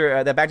to the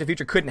future, that Back to the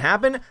Future couldn't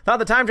happen. Thought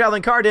the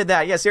time-traveling car did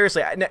that. Yeah,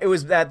 seriously. It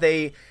was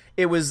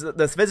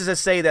the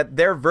physicists say that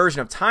their version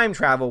of time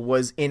travel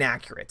was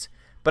inaccurate.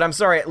 But I'm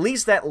sorry, at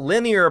least that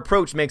linear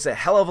approach makes a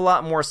hell of a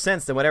lot more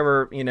sense than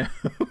whatever,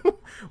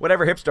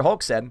 whatever Hipster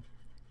Hulk said.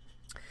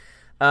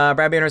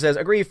 Brad Beer says,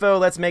 agree, foe,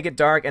 let's make it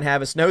dark and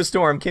have a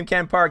snowstorm. Kim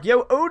Can Park.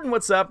 Yo, Odin,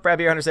 what's up? Brad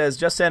Beer says,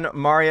 just send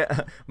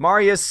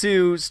Maria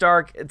Sue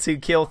Stark to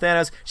kill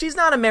Thanos. She's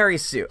not a Mary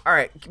Sue. All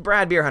right,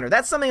 Brad Beer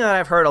that's something that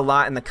I've heard a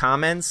lot in the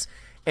comments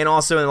and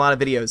also in a lot of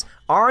videos.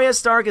 Arya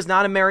Stark is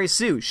not a Mary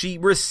Sue. She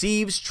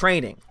receives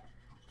training.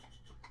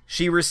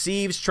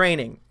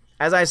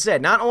 As I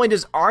said, not only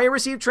does Arya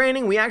receive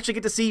training, we actually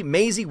get to see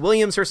Maisie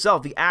Williams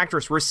herself, the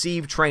actress,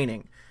 receive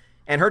training.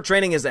 And her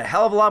training is a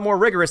hell of a lot more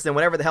rigorous than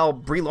whatever the hell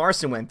Brie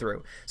Larson went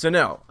through. So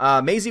no,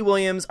 Maisie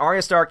Williams,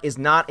 Arya Stark is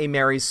not a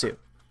Mary Sue.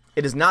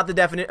 It is not the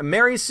definite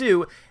Mary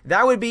Sue.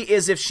 That would be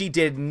as if she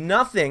did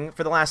nothing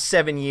for the last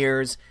 7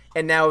 years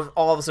and now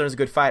all of a sudden is a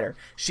good fighter.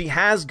 She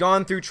has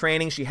gone through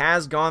training. She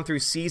has gone through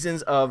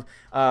seasons of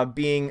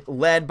being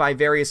led by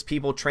various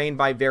people, trained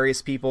by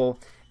various people.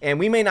 And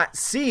we may not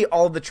see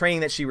all of the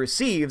training that she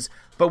receives,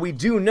 but we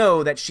do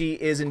know that she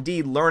is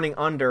indeed learning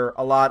under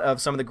a lot of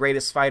some of the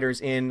greatest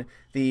fighters in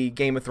the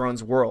Game of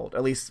Thrones world,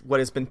 at least what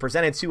has been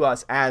presented to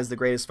us as the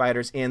greatest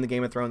fighters in the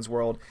Game of Thrones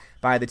world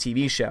by the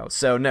TV show.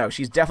 So no,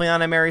 she's definitely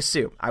not a Mary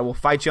Sue. I will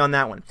fight you on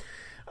that one.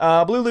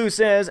 Blue Lou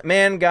says,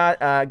 man,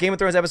 Game of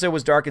Thrones episode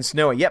was dark and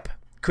snowy. Yep,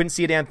 couldn't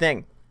see a damn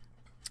thing.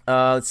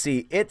 Let's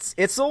see.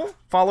 Itzel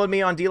followed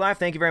me on DLive.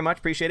 Thank you very much.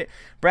 Appreciate it.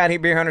 Brad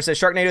Beer Hunter says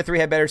Sharknado 3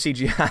 had better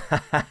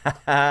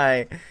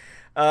CGI.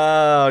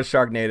 Oh,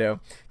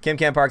 Sharknado. Kim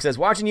Cam Park says,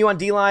 watching you on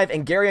DLive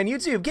and Gary on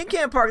YouTube. Kim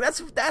Cam Park,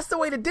 that's the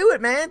way to do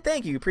it, man.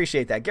 Thank you.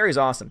 Appreciate that. Gary's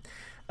awesome.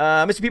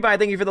 Mr. Peabody,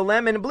 thank you for the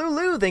lemon. Blue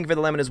Lou, thank you for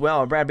the lemon as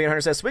well. Brad Beer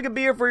Hunter says, swig a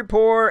beer for your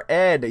poor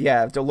Ed.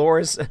 Yeah,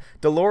 Dolores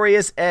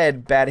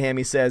Ed, Bad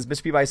Hammy says.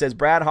 Mr. Peabody says,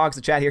 Brad hogs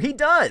the chat here. He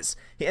does.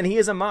 And he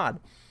is a mod.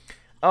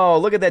 Oh,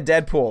 look at that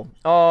Deadpool.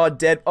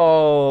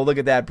 Oh, look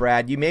at that,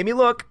 Brad. You made me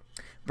look.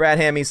 Brad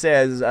Hammy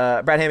says,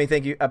 Brad Hammy,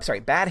 thank you.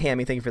 Bad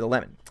Hammy, thank you for the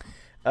lemon.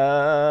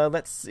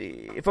 Let's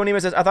see.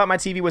 Phonema says, I thought my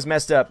TV was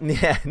messed up.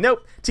 Yeah,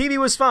 nope. TV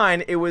was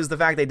fine. It was the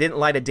fact they didn't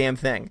light a damn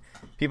thing.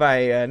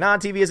 Peabody,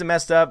 TV isn't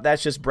messed up.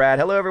 That's just Brad.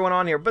 Hello, everyone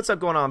on here. What's up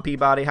going on,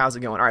 Peabody? How's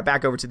it going? All right,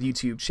 back over to the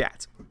YouTube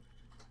chat.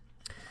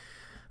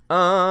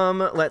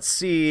 Let's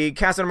see.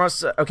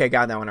 Okay,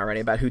 got that one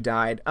already about who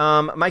died.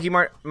 Mikey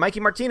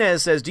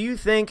Martinez says, do you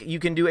think you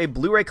can do a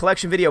Blu-ray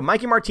collection video?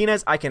 Mikey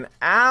Martinez, I can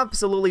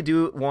absolutely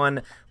do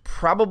one.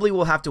 Probably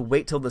will have to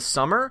wait till the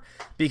summer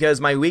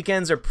because my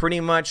weekends are pretty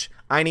much,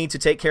 I need to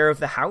take care of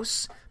the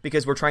house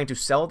because we're trying to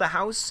sell the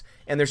house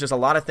and there's just a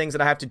lot of things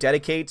that I have to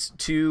dedicate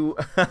to,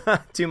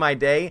 to my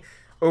day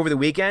over the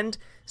weekend.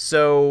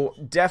 So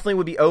definitely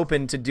would be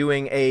open to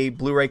doing a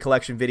Blu-ray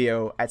collection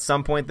video at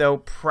some point, though.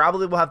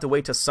 Probably will have to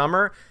wait till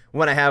summer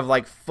when I have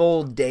like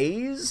full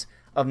days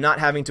of not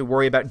having to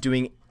worry about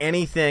doing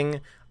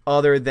anything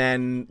other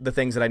than the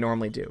things that I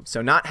normally do.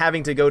 So not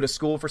having to go to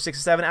school for 6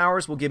 to 7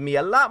 hours will give me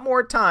a lot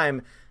more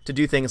time to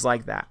do things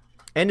like that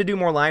and to do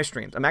more live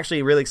streams. I'm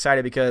actually really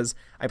excited because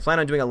I plan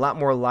on doing a lot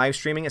more live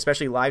streaming,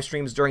 especially live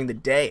streams during the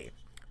day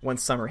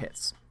once summer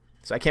hits.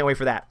 So I can't wait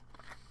for that.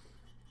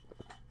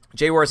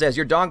 Jay War says,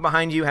 your dog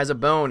behind you has a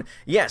bone.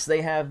 Yes,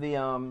 they have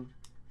the,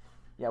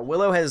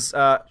 Willow has,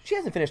 she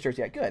hasn't finished hers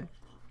yet. Good.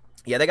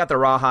 Yeah, they got the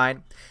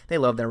rawhide. They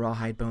love their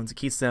rawhide bones. It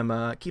keeps them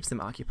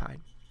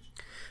occupied.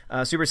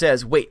 Super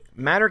says, wait,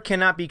 matter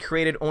cannot be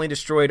created, only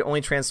destroyed,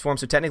 only transformed.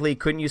 So technically,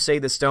 couldn't you say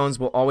the stones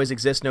will always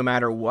exist no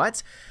matter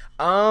what?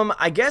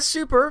 I guess,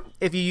 Super,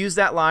 if you use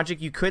that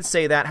logic, you could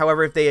say that.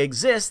 However, if they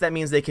exist, that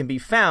means they can be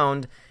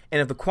found.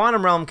 And if the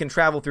quantum realm can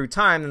travel through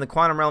time, then the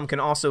quantum realm can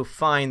also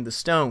find the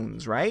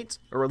stones, right?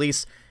 Or at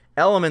least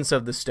elements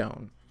of the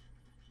stone.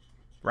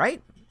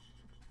 Right?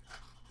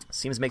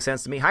 Seems to make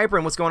sense to me.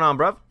 Hyperin, what's going on,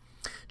 bruv?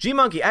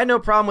 G-Monkey, I had no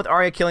problem with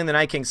Arya killing the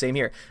Night King. Same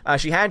here.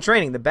 She had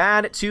training. The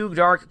bad, too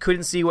dark,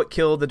 couldn't see what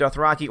killed the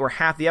Dothraki or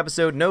half the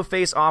episode. No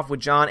face off with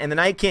Jon and the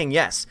Night King.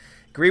 Yes,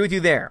 agree with you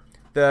there.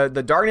 The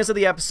darkness of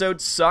the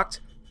episode sucked.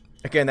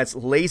 Again, that's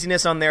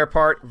laziness on their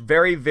part.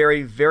 Very,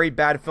 very, very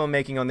bad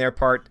filmmaking on their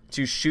part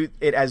to shoot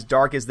it as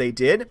dark as they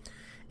did.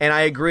 And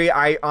I agree.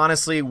 I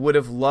honestly would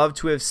have loved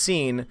to have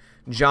seen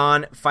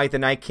Jon fight the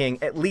Night King,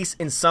 at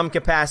least in some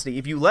capacity.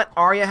 If you let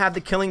Arya have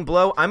the killing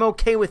blow, I'm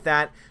okay with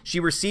that. She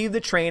received the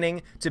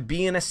training to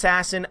be an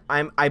assassin.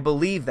 I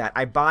believe that.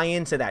 I buy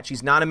into that.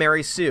 She's not a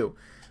Mary Sue.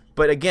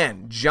 But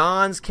again,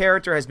 Jon's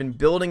character has been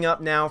building up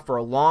now for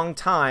a long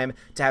time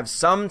to have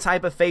some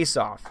type of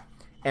face-off.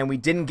 And we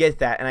didn't get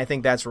that, and I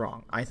think that's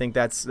wrong. I think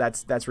that's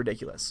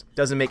ridiculous.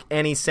 Doesn't make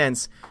any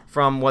sense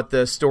from what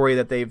the story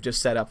that they've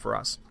just set up for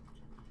us.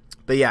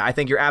 But yeah, I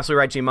think you're absolutely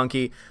right,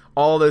 G-Monkey.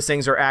 All those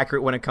things are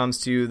accurate when it comes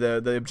to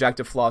the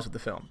objective flaws with the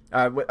film.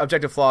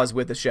 Objective flaws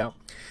with the show.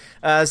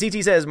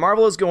 CT says,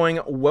 Marvel is going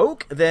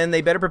woke, then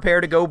they better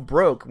prepare to go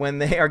broke.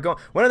 When are they going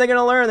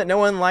to learn that no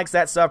one likes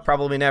that stuff?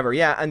 Probably never.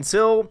 Yeah,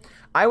 until,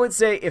 I would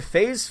say, if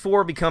Phase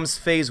 4 becomes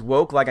Phase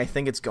woke, like I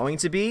think it's going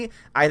to be,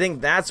 I think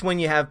that's when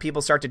you have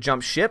people start to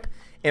jump ship.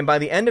 And by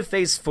the end of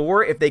Phase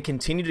 4, if they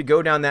continue to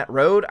go down that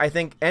road, I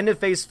think end of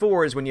Phase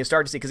 4 is when you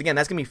start to see, because again,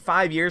 that's going to be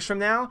 5 years from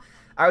now.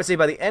 I would say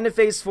by the end of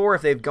Phase 4,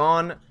 if they've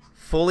gone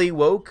fully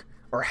woke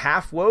or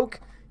half woke,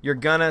 you're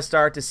going to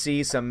start to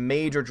see some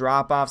major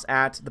drop-offs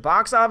at the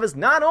box office,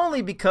 not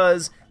only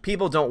because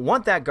people don't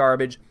want that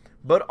garbage,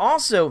 but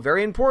also,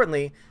 very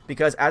importantly,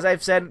 because, as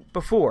I've said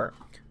before,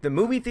 the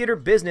movie theater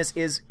business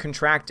is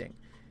contracting.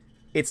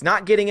 It's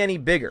not getting any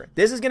bigger.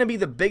 This is going to be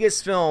the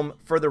biggest film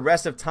for the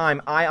rest of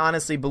time, I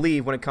honestly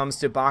believe, when it comes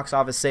to box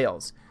office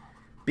sales,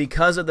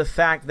 because of the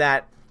fact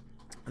that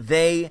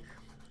the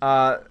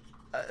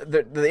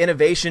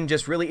innovation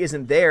just really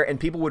isn't there, and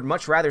people would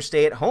much rather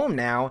stay at home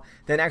now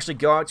than actually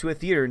go out to a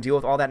theater and deal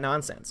with all that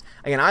nonsense.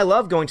 Again, I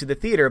love going to the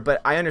theater, but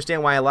I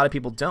understand why a lot of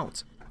people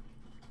don't.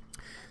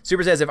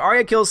 Super says, if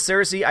Arya kills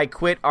Cersei, I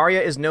quit.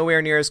 Arya is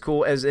nowhere near as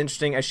cool, as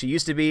interesting as she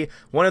used to be.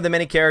 One of the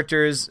many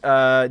characters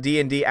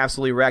D&D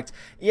absolutely wrecked.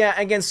 Yeah,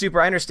 again,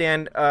 Super, I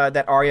understand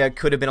that Arya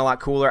could have been a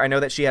lot cooler. I know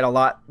that she had a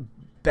lot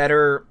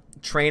better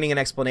training and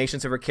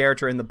explanations of her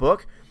character in the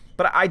book,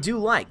 but I do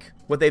like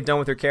what they've done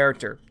with her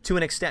character to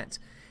an extent.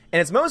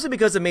 And it's mostly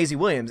because of Maisie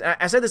Williams.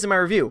 I said this in my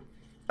review.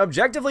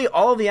 Objectively,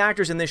 all of the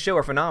actors in this show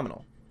are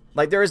phenomenal.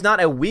 Like, there is not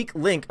a weak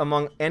link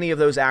among any of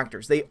those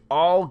actors. They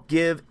all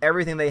give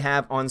everything they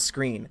have on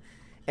screen.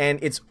 And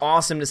it's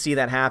awesome to see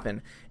that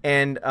happen.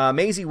 And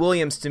Maisie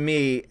Williams, to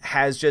me,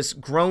 has just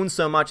grown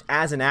so much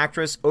as an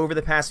actress over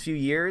the past few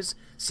years,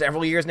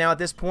 several years now at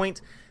this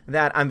point,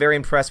 that I'm very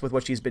impressed with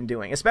what she's been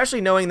doing.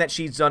 Especially knowing that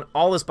she's done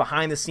all this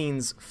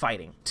behind-the-scenes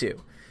fighting,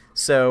 too.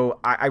 So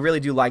I really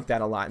do like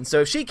that a lot. And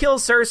so if she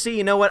kills Cersei,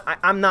 you know what?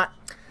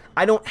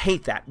 I don't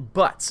hate that.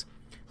 But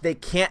they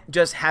can't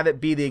just have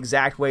it be the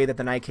exact way that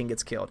the Night King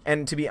gets killed.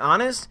 And to be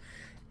honest,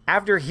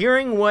 after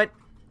hearing what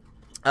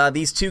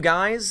these two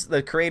guys,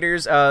 the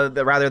creators,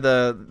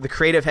 the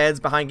creative heads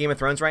behind Game of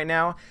Thrones right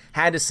now,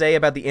 had to say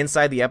about the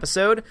inside the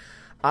episode,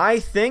 I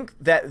think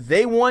that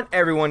they want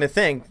everyone to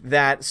think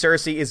that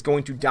Cersei is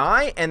going to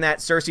die and that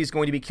Cersei is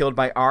going to be killed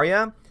by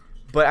Arya.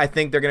 But I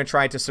think they're going to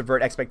try to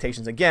subvert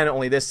expectations again,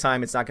 only this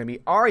time it's not going to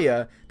be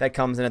Arya that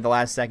comes in at the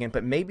last second,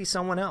 but maybe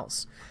someone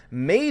else.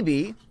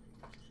 Maybe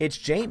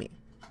it's Jaime.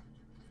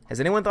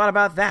 Has anyone thought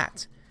about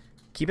that?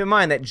 Keep in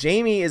mind that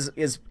Jaime has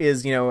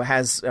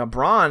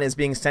Bronn is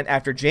being sent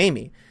after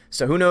Jaime.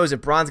 So who knows if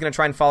Bronn's going to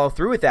try and follow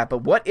through with that. But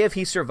what if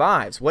he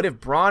survives? What if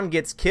Bronn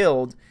gets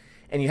killed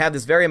and you have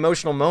this very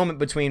emotional moment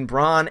between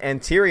Bronn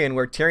and Tyrion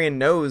where Tyrion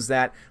knows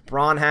that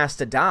Bronn has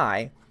to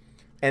die,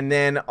 and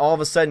then all of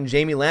a sudden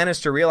Jaime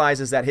Lannister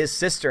realizes that his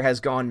sister has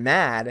gone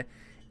mad,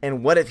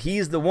 and what if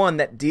he's the one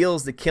that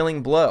deals the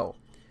killing blow?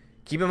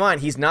 Keep in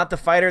mind, he's not the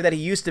fighter that he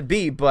used to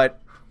be,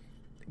 but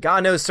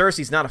God knows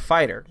Cersei's not a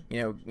fighter.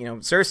 You know,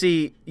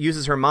 Cersei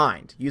uses her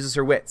mind, uses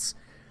her wits.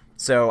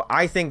 So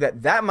I think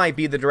that might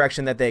be the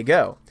direction that they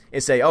go.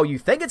 Is say, oh, you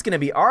think it's going to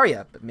be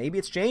Arya, but maybe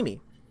it's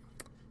Jaime.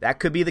 That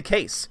could be the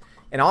case.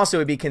 And also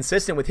it'd be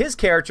consistent with his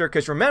character,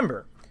 because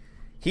remember,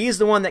 he's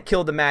the one that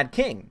killed the Mad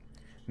King.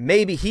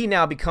 Maybe he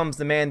now becomes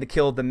the man to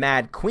kill the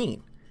Mad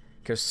Queen.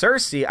 Because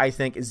Cersei, I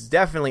think, is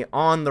definitely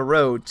on the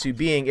road to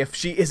being, if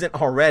she isn't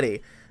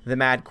already, the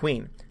Mad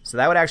Queen. So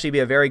that would actually be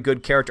a very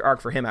good character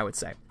arc for him, I would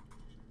say.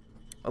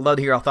 I'd love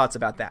to hear your thoughts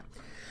about that.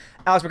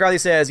 Alex McCarthy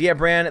says, yeah,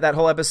 Bran, that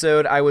whole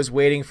episode, I was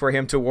waiting for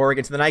him to war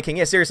against the Night King.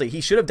 Yeah, seriously,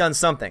 he should have done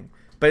something.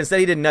 But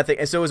instead he did nothing,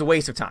 and so it was a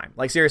waste of time.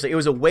 Like, seriously, it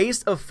was a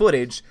waste of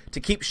footage to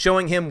keep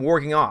showing him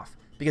warging off,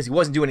 because he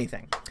wasn't doing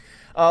anything.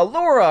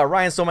 Laura,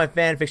 Ryan stole my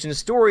fan fiction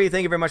story.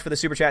 Thank you very much for the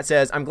super chat.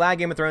 Says, I'm glad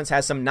Game of Thrones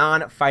has some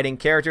non-fighting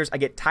characters. I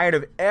get tired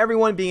of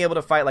everyone being able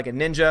to fight like a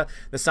ninja.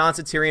 The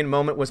Sansa Tyrion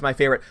moment was my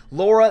favorite.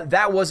 Laura,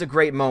 that was a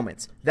great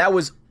moment. That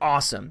was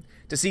awesome.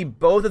 To see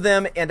both of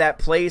them in that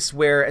place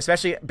where,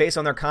 especially based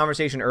on their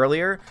conversation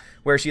earlier,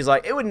 where she's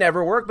like, it would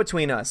never work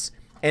between us.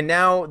 And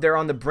now they're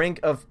on the brink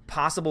of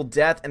possible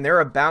death, and they're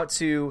about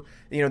to,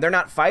 they're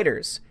not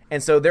fighters.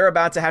 And so they're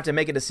about to have to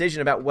make a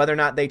decision about whether or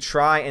not they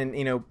try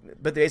and,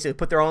 but they basically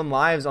put their own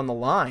lives on the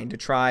line to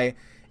try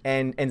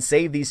and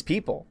save these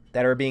people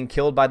that are being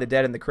killed by the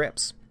dead in the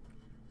crypts.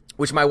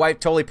 Which my wife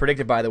totally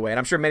predicted, by the way, and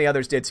I'm sure many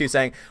others did too,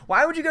 saying,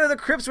 "Why would you go to the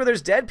crypts where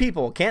there's dead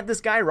people? Can't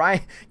this guy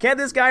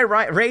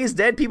raise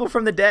dead people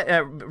from the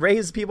dead?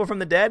 Raise people from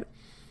the dead?"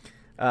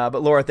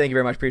 But Laura, thank you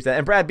very much, appreciate that.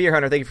 And Brad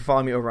Beerhunter, thank you for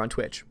following me over on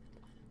Twitch.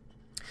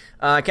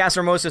 Casa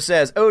Hermosa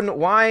says, Odin,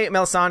 why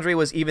Melisandre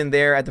was even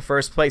there at the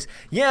first place?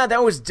 Yeah,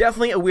 that was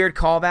definitely a weird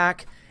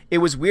callback. It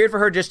was weird for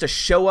her just to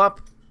show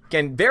up.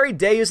 Again, very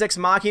Deus Ex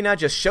Machina,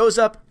 just shows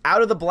up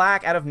out of the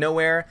black, out of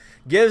nowhere,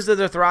 gives the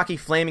Dothraki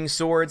flaming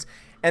swords.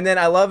 And then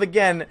I love,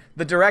 again,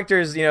 the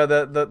directors,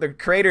 the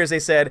creators, they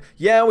said,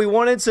 yeah, we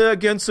wanted to,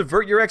 again,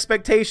 subvert your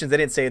expectations. They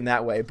didn't say it in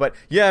that way. But,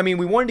 yeah, I mean,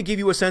 we wanted to give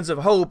you a sense of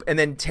hope and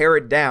then tear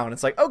it down.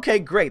 It's like, okay,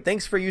 great.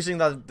 Thanks for using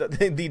the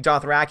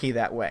Dothraki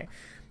that way.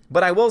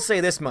 But I will say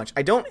this much.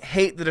 I don't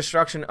hate the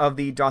destruction of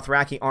the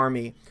Dothraki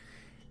army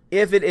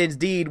if it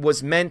indeed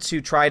was meant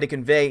to try to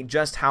convey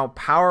just how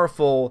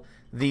powerful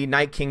the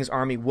Night King's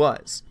army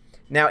was.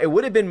 Now, it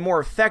would have been more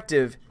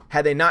effective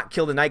had they not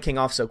killed the Night King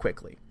off so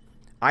quickly.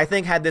 I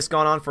think had this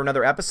gone on for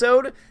another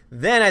episode,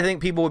 then I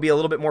think people would be a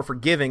little bit more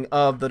forgiving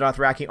of the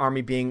Dothraki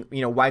army being,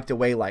 wiped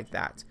away like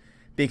that.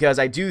 Because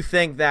I do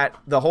think that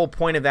the whole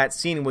point of that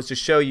scene was to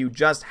show you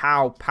just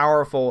how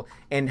powerful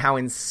and how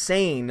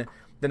insane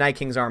the Night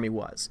King's army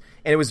was.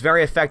 And it was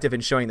very effective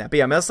in showing that. But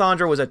yeah,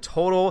 Melisandre was a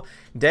total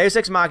Deus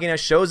Ex Machina,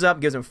 shows up,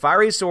 gives him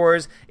fiery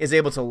swords, is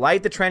able to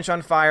light the trench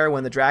on fire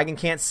when the dragon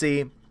can't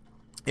see,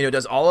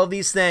 does all of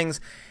these things.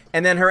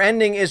 And then her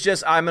ending is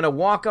just, I'm going to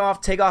walk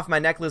off, take off my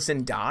necklace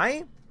and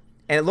die.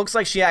 And it looks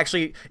like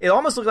it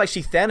almost looked like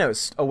she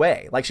Thanos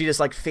away. Like she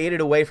just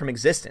faded away from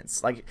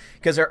existence.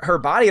 Because her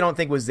body I don't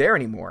think was there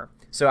anymore.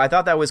 So I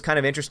thought that was kind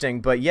of interesting.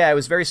 But yeah, it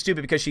was very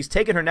stupid because she's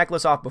taken her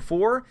necklace off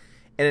before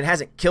and it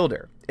hasn't killed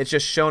her. It's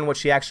just shown what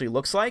she actually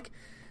looks like.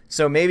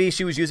 So maybe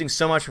she was using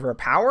so much of her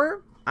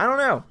power? I don't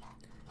know.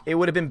 It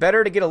would have been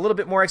better to get a little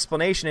bit more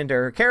explanation into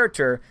her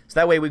character, so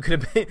that way we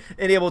could have been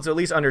able to at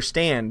least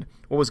understand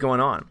what was going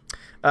on.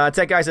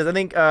 Tech Guy says, I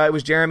think it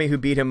was Jeremy who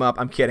beat him up.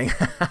 I'm kidding.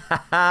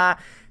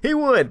 He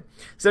would.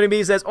 Sonny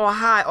B says, oh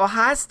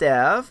hi,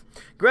 Steph.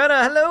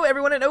 Greta, hello,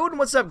 everyone at Odin.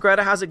 What's up,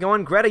 Greta? How's it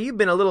going? Greta, you've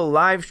been a little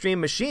live stream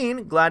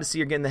machine. Glad to see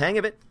you're getting the hang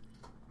of it.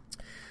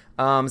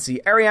 See,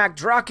 Ariak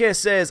Draka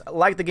says,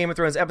 like the Game of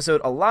Thrones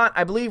episode a lot.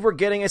 I believe we're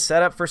getting a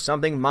setup for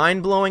something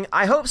mind-blowing.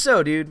 I hope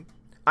so, dude.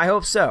 I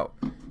hope so.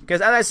 Because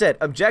as I said,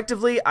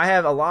 objectively, I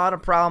have a lot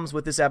of problems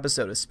with this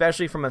episode,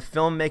 especially from a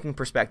filmmaking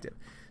perspective.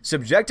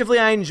 Subjectively,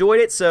 I enjoyed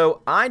it,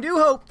 so I do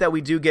hope that we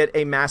do get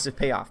a massive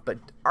payoff. But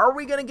are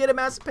we going to get a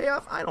massive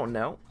payoff? I don't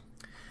know.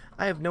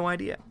 I have no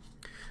idea.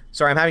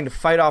 Sorry, I'm having to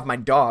fight off my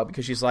dog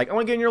because she's like, I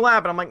want to get in your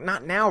lap. And I'm like,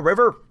 not now,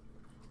 River.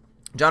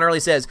 John Early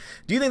says,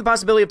 do you think the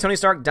possibility of Tony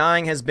Stark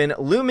dying has been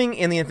looming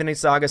in the Infinity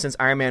Saga since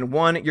Iron Man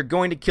 1? You're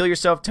going to kill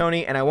yourself,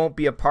 Tony, and I won't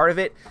be a part of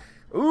it.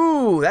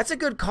 Ooh, that's a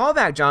good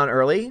callback, John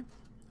Early.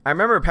 I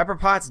remember Pepper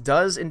Potts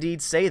does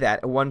indeed say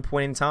that at one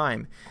point in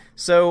time.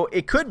 So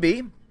it could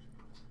be.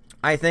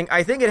 I think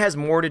it has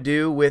more to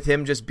do with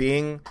him just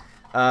being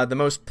the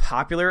most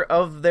popular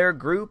of their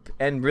group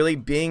and really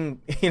being,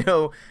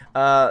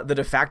 the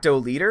de facto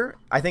leader.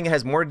 I think it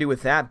has more to do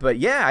with that. But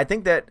yeah, I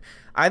think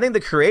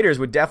the creators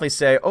would definitely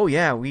say, oh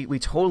yeah, we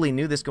totally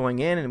knew this going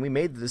in and we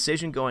made the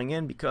decision going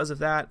in because of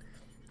that.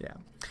 Yeah.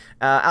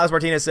 Alex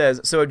Martinez says,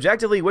 so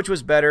objectively, which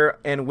was better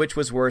and which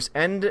was worse,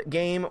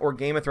 Endgame or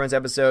Game of Thrones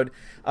episode?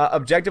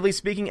 Objectively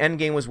speaking,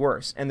 Endgame was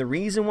worse. And the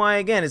reason why,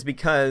 again, is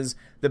because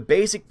the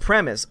basic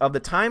premise of the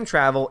time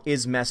travel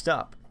is messed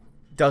up.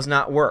 Does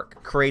not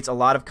work. Creates a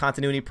lot of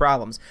continuity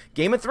problems.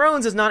 Game of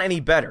Thrones is not any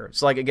better.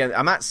 So, again,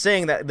 I'm not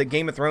saying that the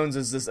Game of Thrones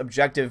is this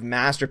objective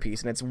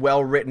masterpiece and it's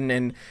well written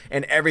and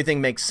everything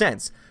makes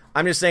sense.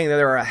 I'm just saying that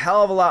there are a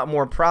hell of a lot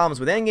more problems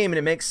with Endgame, and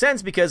it makes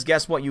sense because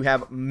guess what? You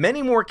have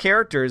many more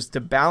characters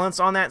to balance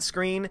on that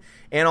screen,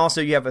 and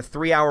also you have a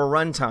 3-hour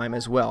runtime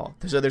as well.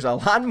 So there's a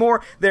lot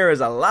more. There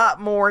is a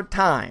lot more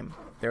time.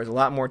 There's a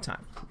lot more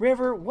time.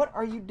 River, what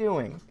are you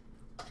doing?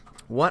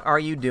 What are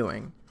you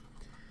doing?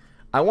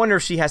 I wonder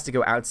if she has to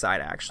go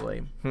outside,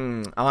 actually.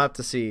 I'll have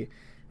to see.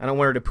 I don't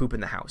want her to poop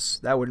in the house.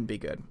 That wouldn't be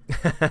good.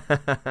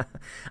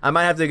 I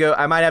might have to go.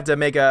 I might have to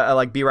make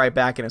a be right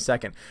back in a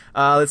second.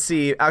 Let's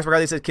see. Alex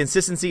McCarthy says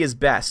consistency is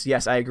best.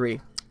 Yes, I agree.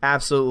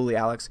 Absolutely,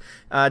 Alex.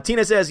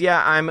 Tina says,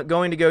 yeah, I'm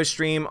going to go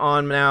stream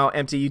on now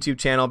empty YouTube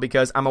channel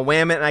because I'm a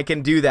whammit and I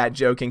can do that.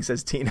 Joking,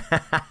 says Tina.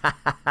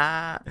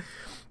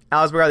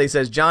 Alex McCarthy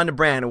says, John to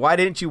Bran, why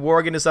didn't you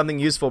warg into something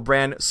useful,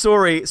 Bran?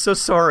 Sorry, so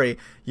sorry.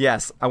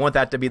 Yes, I want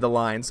that to be the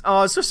lines.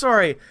 Oh, so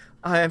sorry.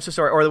 I am so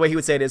sorry. Or the way he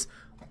would say it is,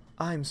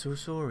 I'm so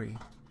sorry.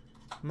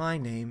 My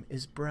name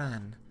is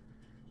Bran.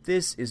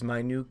 This is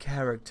my new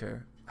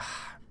character.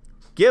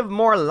 Give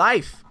more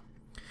life.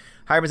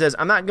 Hyman says,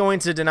 I'm not going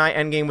to deny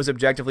Endgame was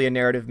objectively a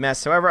narrative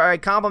mess. However, I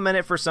compliment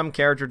it for some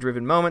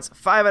character-driven moments.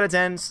 5 out of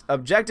 10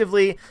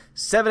 objectively,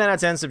 7 out of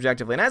 10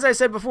 subjectively. And as I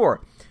said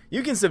before,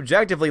 you can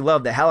subjectively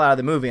love the hell out of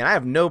the movie, and I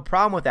have no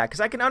problem with that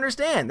because I can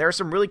understand. There are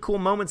some really cool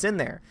moments in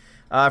there.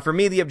 For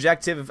me, the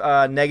objective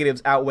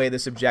negatives outweigh the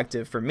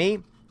subjective for me.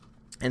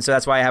 And so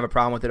that's why I have a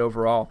problem with it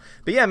overall.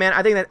 But yeah, man,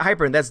 I think that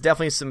Hyper, that's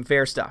definitely some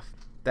fair stuff.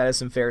 That is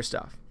some fair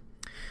stuff.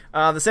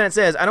 The Senate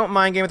says, I don't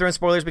mind Game of Thrones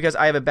spoilers because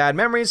I have a bad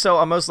memory, so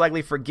I'll most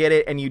likely forget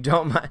it, and you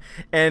don't mind.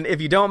 And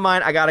if you don't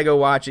mind, I gotta go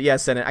watch it.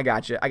 Yes, Senate, I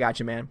got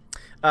you, man.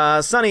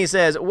 Sonny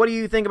says, what do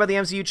you think about the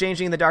MCU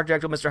changing the Dr.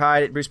 Jekyll, Mr.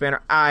 Hyde, Bruce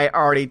Banner? I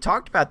already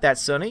talked about that,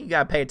 Sonny. You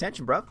gotta pay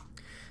attention, bro.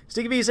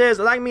 Sticky B says,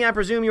 like me, I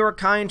presume you are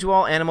kind to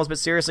all animals, but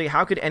seriously,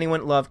 how could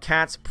anyone love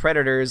cats,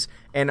 predators,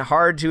 and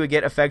hard to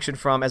get affection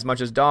from as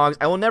much as dogs?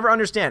 I will never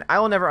understand. I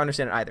will never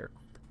understand it either.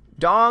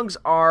 Dogs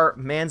are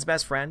man's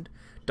best friend.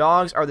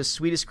 Dogs are the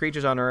sweetest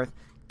creatures on earth.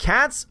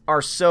 Cats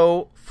are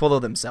so full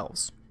of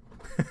themselves.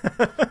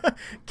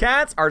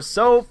 Cats are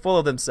so full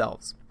of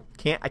themselves.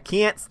 I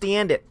can't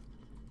stand it.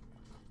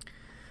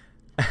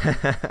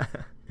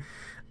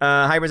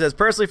 Hyper says,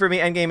 personally for me,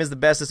 Endgame is the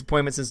best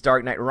disappointment since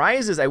Dark Knight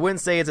Rises. I wouldn't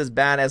say it's as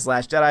bad as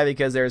Last Jedi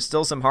because there is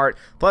still some heart.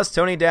 Plus,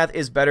 Tony death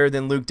is better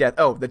than Luke death.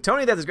 Oh, the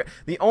Tony death is great.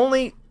 The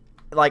only,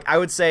 I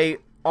would say,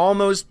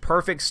 almost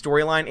perfect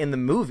storyline in the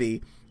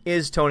movie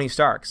is Tony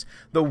Stark's.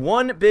 The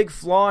one big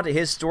flaw to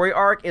his story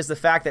arc is the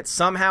fact that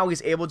somehow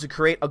he's able to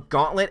create a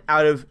gauntlet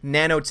out of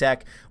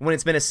nanotech when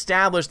it's been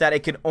established that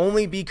it can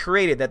only be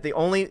created, that the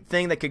only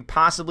thing that could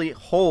possibly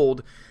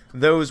hold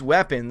those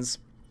weapons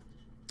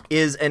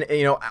is,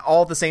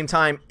 all at the same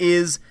time,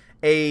 is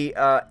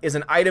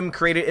an item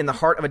created in the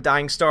heart of a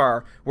dying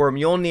star where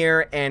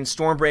Mjolnir and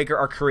Stormbreaker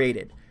are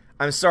created.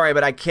 I'm sorry,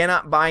 but I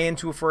cannot buy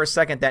into it for a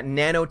second that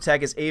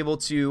nanotech is able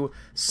to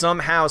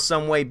somehow,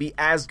 some way be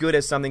as good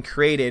as something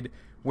created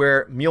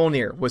where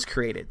Mjolnir was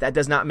created. That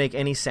does not make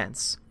any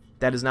sense.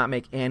 That does not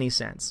make any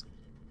sense.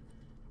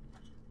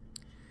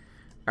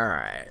 All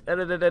right.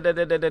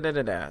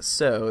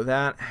 So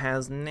that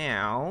has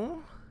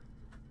now...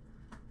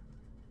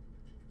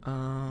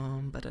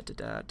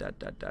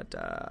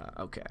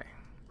 Okay.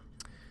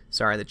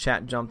 Sorry, the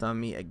chat jumped on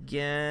me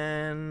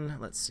again.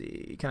 Let's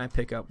see. Can I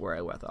pick up where I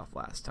left off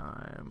last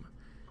time?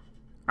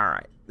 All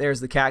right.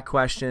 There's the cat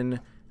question.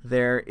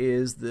 There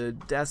is the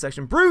death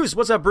section. Bruce,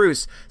 what's up,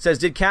 Bruce? Says,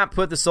 did Cap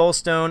put the soul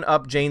stone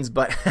up Jane's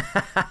butt?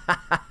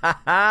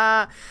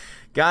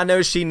 God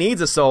knows she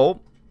needs a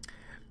soul.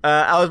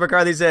 Alex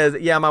McCarthy says,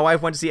 yeah, my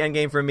wife went to see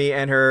Endgame for me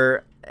and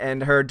her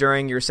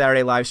during your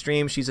Saturday live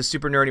stream. She's a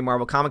super nerdy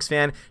Marvel Comics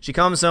fan. She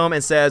comes home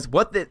and says,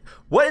 what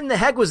in the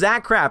heck was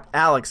that crap?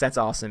 Alex, that's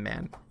awesome,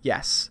 man.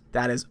 Yes,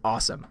 that is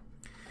awesome.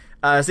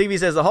 Stevie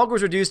says, the Hulk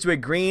was reduced to a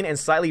green and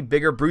slightly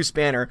bigger Bruce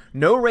Banner.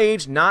 No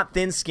rage, not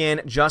thin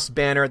skin, just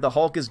Banner. The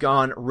Hulk is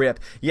gone. Rip.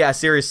 Yeah,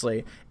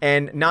 seriously.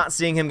 And not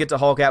seeing him get to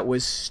Hulk out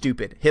was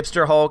stupid.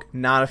 Hipster Hulk,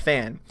 not a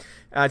fan.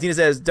 Tina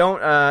says, don't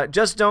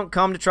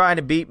come to try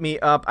to beat me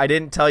up. I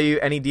didn't tell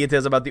you any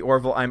details about the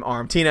Orville. I'm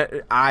armed. Tina,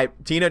 I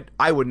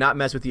would not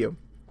mess with you.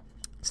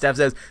 Steph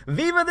says,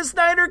 Viva the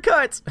Snyder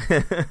Cut!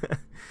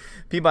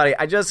 Peabody,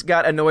 I just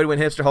got annoyed when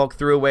Hipster Hulk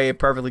threw away a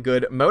perfectly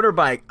good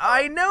motorbike.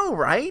 I know,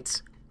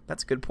 right?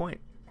 That's a good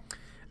point.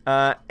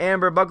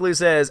 Amber Buckley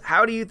says,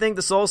 how do you think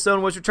the Soul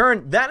Stone was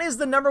returned? That is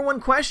the number one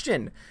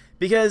question.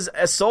 Because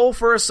a soul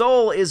for a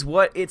soul is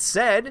what it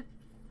said.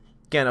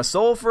 Again, a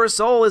soul for a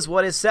soul is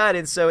what is said,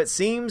 and so it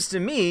seems to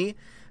me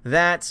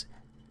that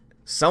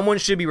someone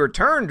should be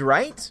returned,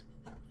 right?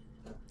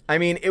 I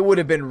mean, it would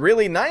have been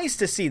really nice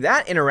to see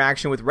that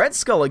interaction with Red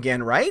Skull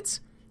again, right?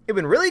 It would have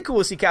been really cool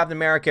to see Captain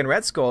America and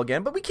Red Skull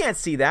again, but we can't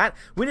see that.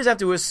 We just have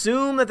to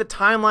assume that the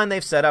timeline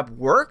they've set up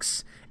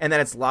works, and that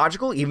it's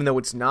logical, even though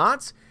it's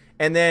not,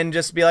 and then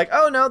just be like,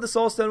 oh no, the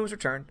Soul Stone was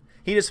returned.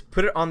 He just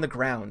put it on the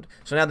ground.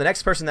 So now the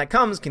next person that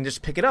comes can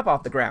just pick it up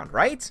off the ground,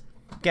 right?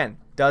 Again,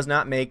 does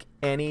not make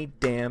any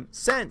damn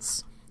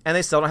sense. And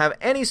they still don't have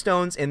any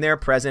stones in their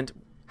present.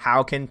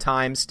 How can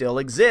time still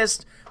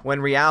exist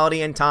when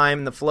reality and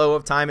time, the flow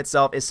of time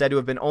itself, is said to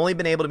have only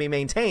been able to be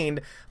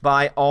maintained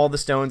by all the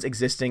stones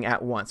existing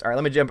at once? All right,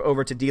 let me jump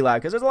over to DLive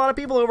because there's a lot of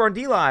people over on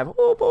DLive.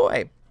 Oh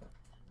boy.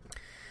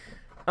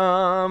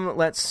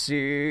 Let's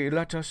see.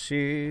 Let us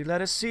see.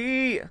 Let's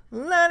see.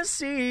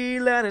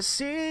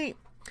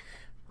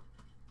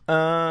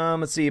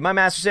 My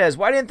master says,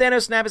 why didn't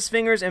Thanos snap his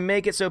fingers and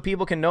make it so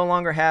people can no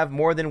longer have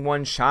more than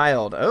one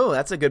child? Oh,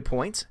 that's a good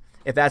point,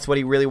 if that's what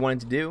he really wanted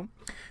to do.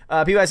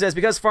 P.Y. says,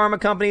 because pharma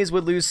companies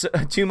would lose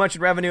too much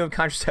revenue of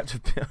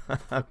contraceptive pills.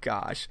 Oh,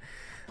 gosh.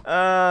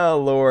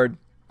 Oh, Lord.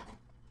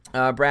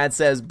 Brad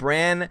says,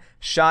 Bran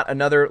shot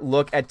another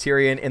look at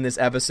Tyrion in this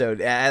episode.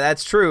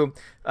 That's true.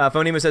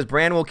 Phonema says,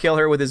 Bran will kill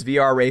her with his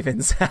VR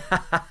Ravens.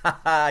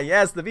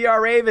 Yes, the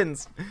VR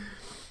Ravens.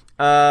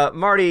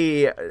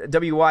 Marty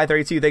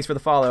WY32, thanks for the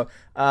follow.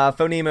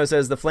 Phonemo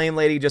says the Flame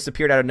Lady just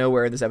appeared out of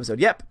nowhere in this episode.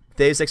 Yep,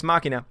 Deus Ex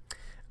Machina.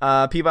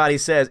 Peabody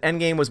says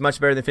Endgame was much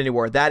better than Infinity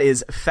War. That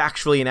is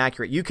factually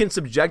inaccurate. You can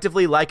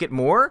subjectively like it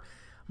more,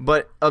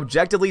 but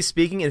objectively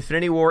speaking,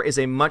 Infinity War is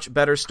a much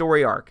better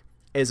story arc.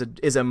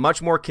 Is a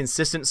much more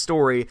consistent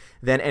story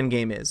than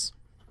Endgame is.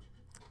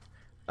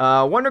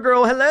 Wonder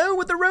Girl, hello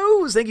with the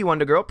rose. Thank you,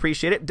 Wonder Girl.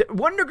 Appreciate it.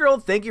 Wonder Girl,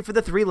 thank you for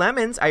the 3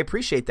 lemons. I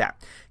appreciate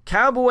that.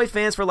 Cowboy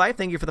Fans for Life,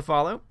 thank you for the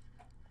follow.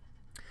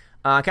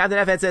 Captain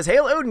F-Head says,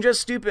 Hail Odin,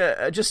 just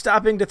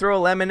stopping to throw a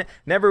lemon.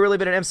 Never really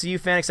been an MCU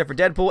fan except for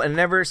Deadpool and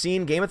never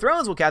seen Game of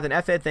Thrones. Well, Captain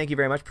F-Head, thank you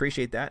very much.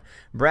 Appreciate that.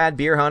 Brad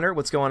Beer Hunter,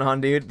 what's going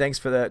on, dude? Thanks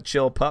for the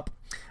chill pup.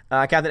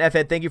 Captain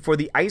F-Head, thank you for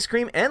the ice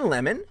cream and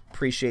lemon.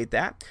 Appreciate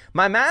that.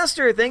 My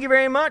master, thank you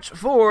very much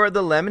for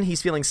the lemon.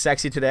 He's feeling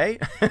sexy today.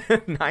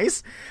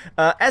 Nice.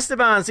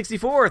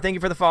 Esteban64, thank you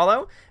for the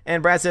follow.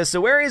 And Brad says,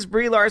 so where is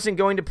Brie Larson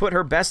going to put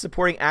her Best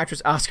Supporting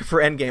Actress Oscar for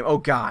Endgame? Oh,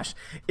 gosh.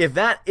 If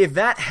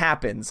that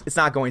happens, it's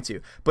not going to.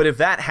 But if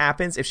that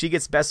happens, if she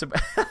gets Best...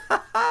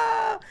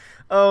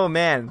 Oh,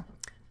 man.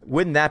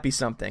 Wouldn't that be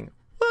something?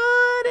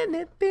 Wouldn't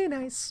it be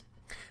nice?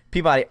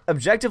 Peabody,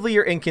 objectively,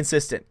 you're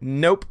inconsistent.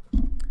 Nope.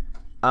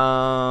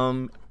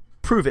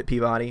 Prove it,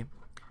 Peabody.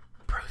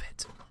 Prove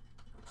it.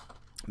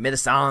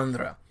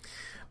 Melisandre.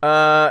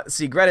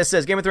 See, Greta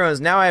says, Game of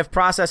Thrones, now I have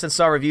processed and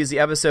saw reviews. The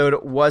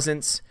episode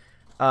wasn't...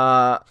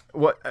 now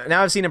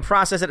I've seen and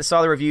processed it and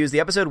saw the reviews. The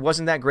episode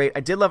wasn't that great.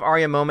 I did love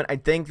Arya moment. I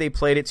think they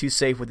played it too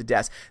safe with the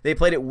deaths. They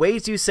played it way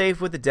too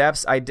safe with the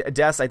deaths. I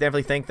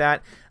definitely think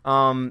that.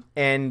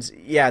 And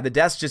yeah, the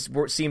deaths just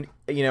seemed,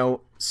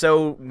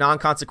 so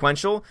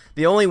non-consequential.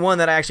 The only one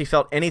that I actually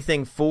felt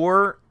anything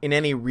for in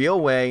any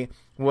real way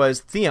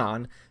was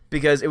Theon,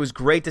 because it was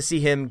great to see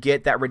him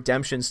get that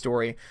redemption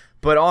story.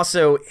 But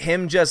also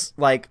him just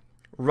like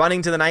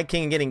running to the Night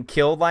King and getting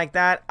killed like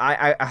that,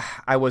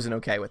 I wasn't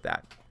okay with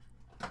that.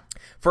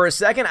 For a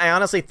second, I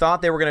honestly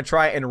thought they were going to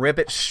try and rip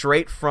it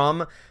straight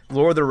from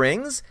Lord of the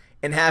Rings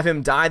and have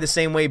him die the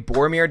same way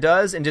Boromir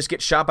does and just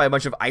get shot by a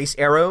bunch of ice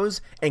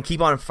arrows and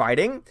keep on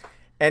fighting.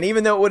 And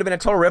even though it would have been a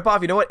total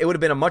ripoff, you know what? It would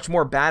have been a much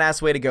more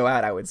badass way to go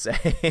out, I would say.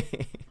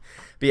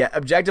 But yeah,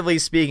 objectively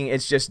speaking,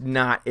 it's just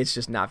not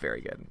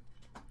very good.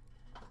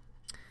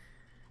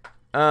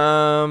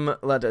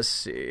 Let us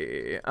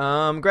see.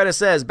 Greta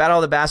says, Battle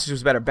of the Bastards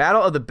was better.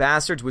 Battle of the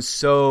Bastards was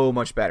so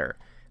much better.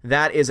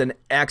 That is an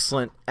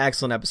excellent,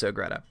 excellent episode,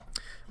 Greta.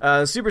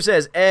 Super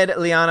says, Ed,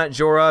 Lyanna,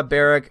 Jorah,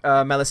 Beric,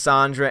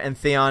 Melisandre, and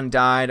Theon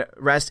died.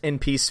 Rest in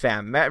peace,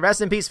 fam.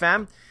 Rest in peace,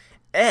 fam.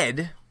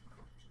 Ed?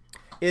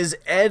 Is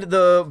Ed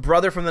the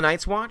brother from the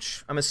Night's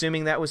Watch? I'm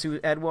assuming that was who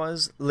Ed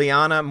was.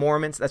 Lyanna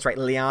Mormont. That's right,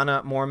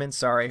 Lyanna Mormont,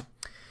 sorry.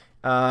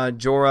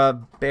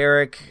 Jorah,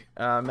 Beric,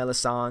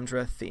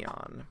 Melisandre,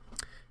 Theon.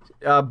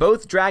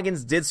 Both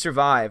dragons did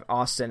survive,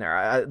 Austin.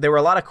 There were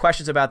a lot of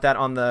questions about that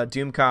on the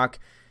Doomcock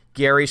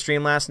Gary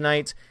stream last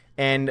night,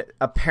 and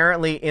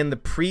apparently in the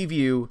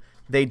preview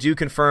they do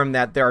confirm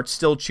that there are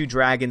still 2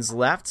 dragons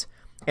left,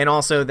 and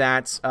also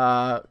that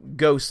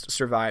Ghost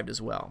survived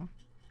as well.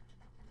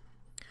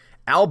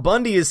 Al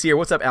Bundy is here.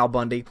 What's up, Al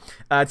Bundy?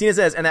 Tina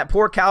says, and that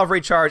poor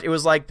cavalry charge, it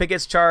was like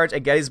Pickett's charge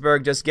at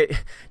Gettysburg. Just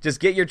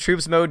get your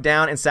troops mowed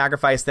down and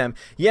sacrifice them.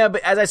 Yeah,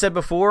 but as I said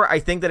before, I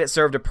think that it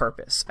served a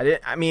purpose.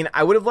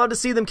 I would have loved to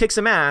see them kick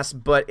some ass,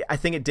 but I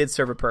think it did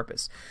serve a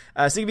purpose.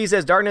 CB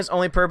says, darkness'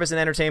 only purpose in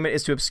entertainment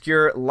is to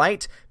obscure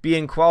light, be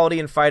in quality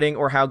in fighting,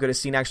 or how good a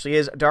scene actually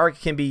is. Dark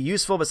can be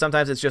useful, but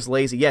sometimes it's just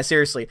lazy. Yeah,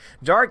 seriously.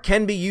 Dark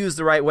can be used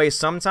the right way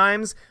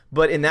sometimes,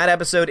 but in that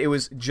episode, it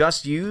was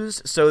just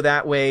used so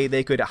that way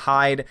they could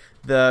hide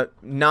the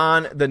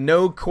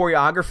no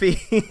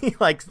choreography,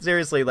 like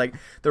seriously, like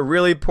the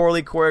really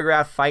poorly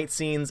choreographed fight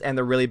scenes and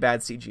the really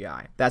bad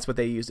CGI. That's what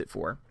they used it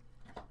for.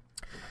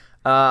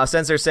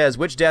 Censor says,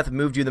 which death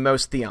moved you the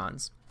most?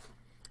 Theon's.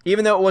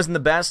 Even though it wasn't the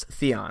best,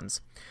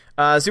 Theon's.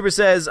 Super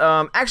says,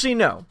 actually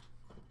no,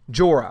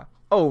 Jorah.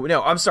 Oh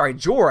no, I'm sorry,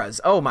 Jorah's.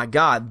 Oh my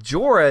God,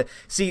 Jorah.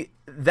 See,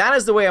 that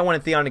is the way I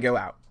wanted Theon to go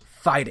out,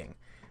 fighting.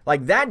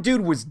 Like, that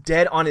dude was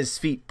dead on his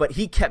feet, but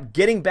he kept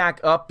getting back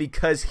up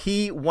because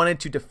he wanted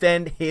to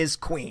defend his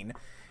queen.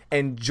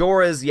 And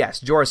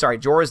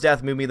Jorah's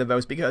death moved me the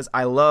most because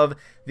I love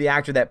the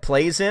actor that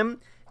plays him.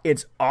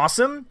 It's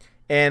awesome,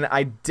 and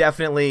I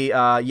definitely,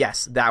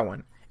 yes, that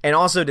one. And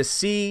also to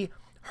see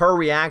her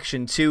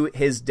reaction to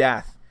his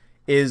death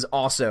is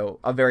also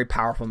a very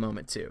powerful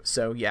moment, too.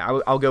 So, yeah,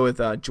 I'll go with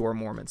Jorah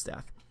Mormont's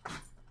death.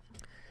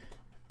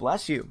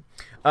 Bless you.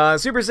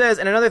 Super says,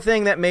 and another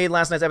thing that made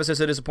last night's episode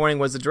so disappointing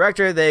was the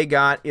director they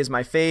got is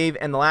my fave,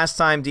 and the last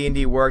time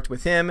D&D worked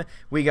with him,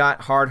 we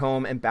got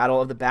Hardhome and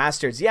Battle of the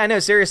Bastards. Yeah, no,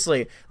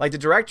 seriously. Like, the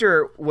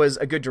director was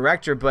a good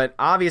director, but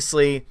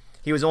obviously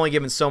he was only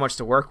given so much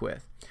to work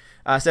with.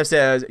 Steph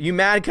says, you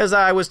mad because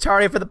I was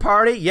tardy for the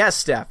party? Yes,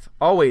 Steph.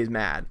 Always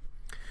mad.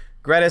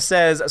 Greta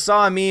says,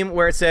 saw a meme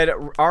where it said,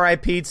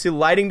 R.I.P. to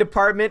lighting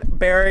department,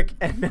 Beric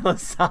and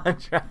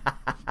Melisandre.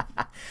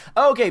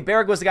 Okay,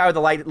 Beric was the guy with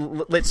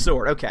the lit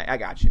sword. Okay, I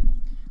got you.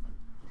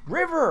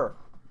 River,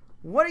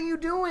 what are you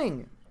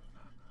doing?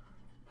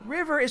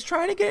 River is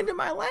trying to get into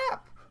my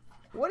lap.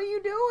 What are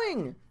you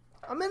doing?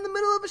 I'm in the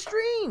middle of a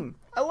stream.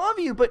 I love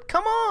you, but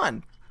come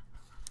on.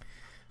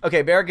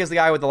 Okay, Beric is the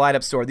guy with the light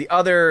up sword. The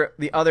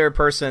other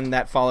person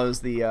that follows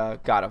the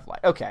God of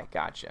Light. Okay,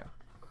 gotcha.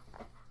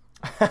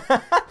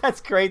 That's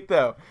great,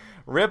 though.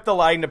 Rip the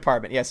lighting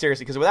department. Yeah,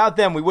 seriously, because without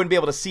them, we wouldn't be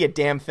able to see a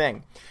damn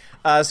thing.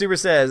 Super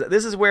says,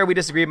 this is where we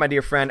disagree, my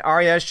dear friend.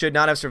 Arya should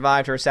not have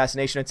survived her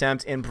assassination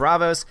attempt in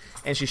Braavos,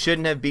 and she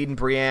shouldn't have beaten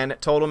Brienne.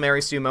 Total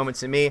Mary Sue moment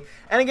to me.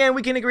 And again,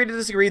 we can agree to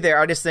disagree there.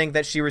 I just think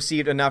that she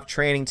received enough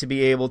training to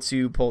be able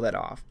to pull that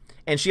off.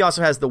 And she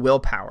also has the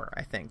willpower,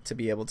 I think, to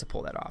be able to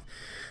pull that off.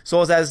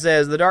 Souls as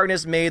says, the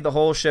darkness made the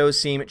whole show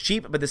seem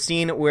cheap, but the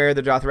scene where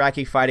the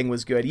Dothraki fighting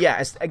was good.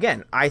 Yeah,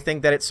 again, I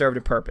think that it served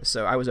a purpose,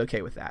 so I was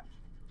okay with that.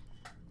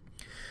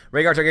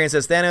 Rhaegar Targaryen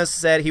says, Thanos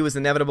said he was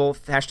inevitable.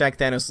 Hashtag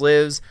Thanos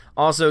lives.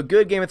 Also,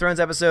 good Game of Thrones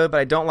episode,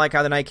 but I don't like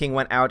how the Night King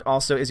went out.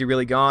 Also, is he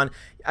really gone?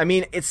 I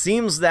mean, it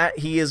seems that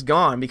he is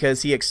gone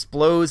because he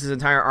explodes. His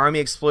entire army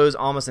explodes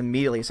almost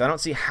immediately, so I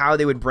don't see how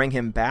they would bring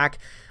him back.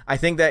 I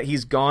think that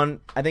he's gone.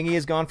 I think he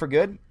is gone for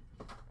good.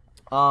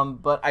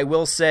 But I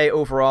will say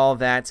overall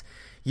that,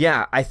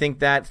 yeah, I think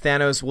that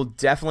Thanos will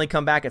definitely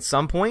come back at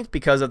some point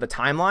because of the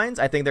timelines.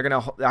 I think they're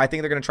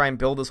gonna try and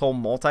build this whole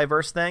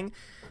multiverse thing.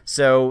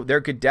 So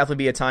there could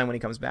definitely be a time when he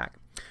comes back.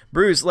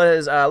 Bruce,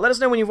 let us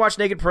know when you've watched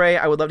Naked Prey.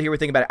 I would love to hear what you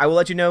think about it. I will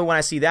let you know when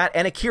I see that.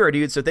 And Akira,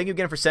 dude. So thank you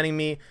again for sending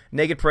me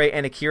Naked Prey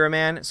and Akira,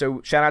 man.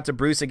 So shout out to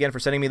Bruce again for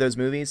sending me those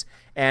movies.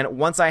 And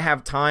once I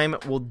have time,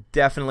 we'll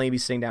definitely be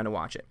sitting down to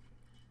watch it.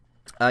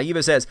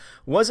 Yuba says,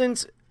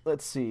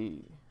 let's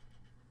see.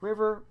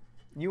 River,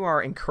 you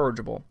are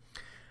incorrigible.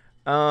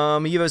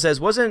 Yuva says,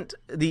 wasn't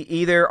the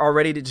Ether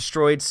already a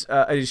destroyed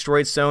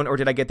stone, or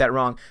did I get that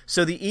wrong?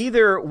 So the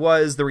Ether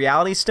was the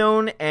reality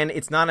stone, and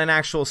it's not an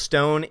actual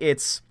stone.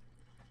 It's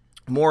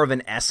more of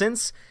an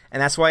essence,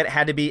 and that's why it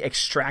had to be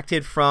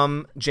extracted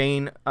from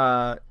Jane.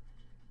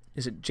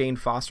 Is it Jane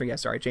Foster? Yeah,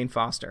 sorry, Jane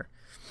Foster.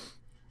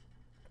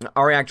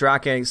 Ariak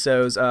Drake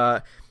says,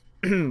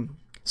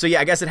 so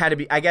yeah, I guess it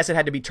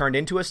had to be turned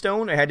into a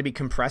stone. It had to be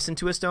compressed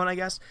into a stone, I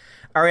guess.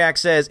 Ariak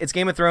says, it's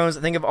Game of Thrones.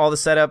 Think of all the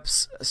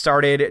setups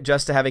started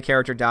just to have a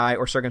character die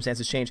or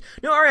circumstances change.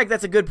 No, Ariak,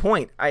 that's a good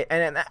point.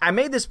 I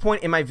made this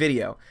point in my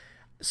video.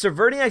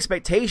 Subverting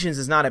expectations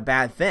is not a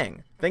bad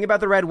thing. Think about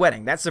the Red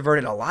Wedding. That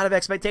subverted a lot of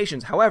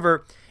expectations.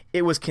 However,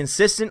 it was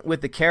consistent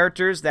with the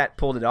characters that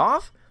pulled it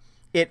off.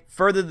 It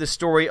furthered the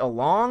story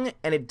along,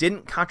 and it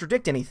didn't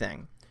contradict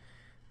anything.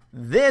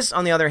 This,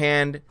 on the other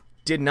hand,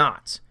 did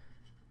not.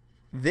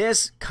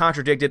 This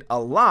contradicted a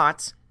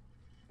lot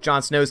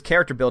Jon Snow's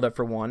character buildup,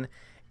 for one,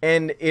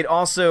 and it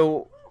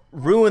also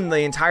ruined the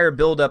entire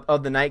buildup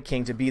of the Night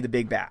King to be the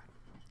big bad,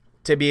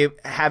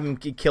 have him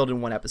get killed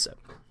in one episode.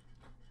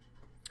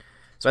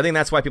 So I think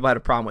that's why people had a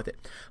problem with it.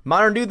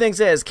 Modern Dude Thing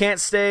says, can't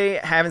stay,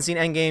 haven't seen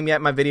Endgame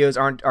yet, my videos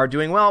are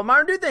doing well.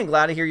 Modern Dude Thing,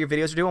 glad to hear your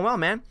videos are doing well,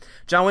 man.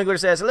 John Winkler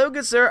says, hello,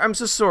 good sir, I'm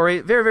so sorry,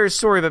 very, very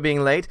sorry about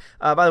being late.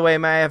 By the way,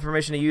 may I have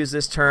permission to use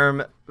this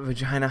term,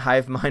 vagina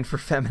hive mind, for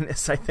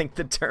feminists? I think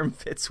the term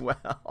fits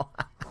well.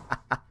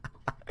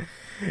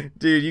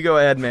 Dude, you go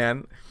ahead,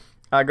 man.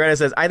 Greta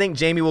says, I think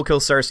Jaime will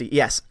kill Cersei.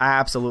 Yes,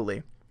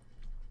 absolutely.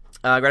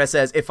 Greta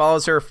says, it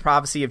follows her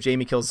prophecy of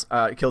Jaime kills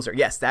her.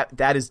 Yes,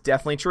 that is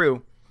definitely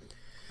true.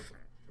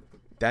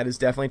 That is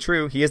definitely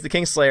true. He is the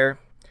Kingslayer.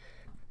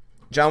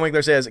 John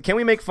Winkler says, can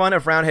we make fun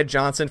of Roundhead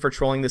Johnson for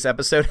trolling this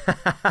episode?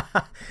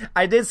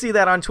 I did see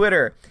that on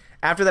Twitter.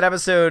 After that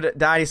episode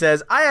died, he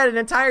says, I had an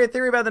entire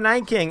theory about the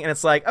Night King. And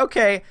it's like,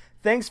 okay,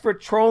 thanks for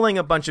trolling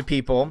a bunch of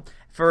people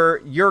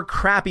for your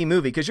crappy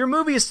movie. Because your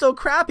movie is still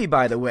crappy,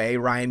 by the way,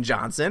 Ryan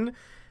Johnson.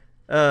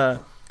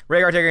 Rhaegar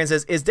Targaryen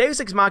says, is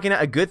Deus Ex Machina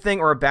a good thing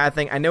or a bad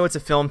thing? I know it's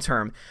a film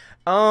term.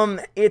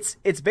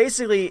 It's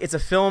basically, it's a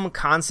film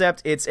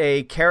concept. It's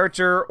a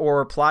character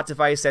or plot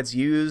device that's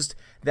used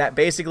that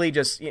basically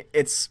just,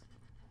 it's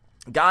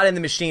God in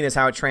the machine is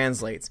how it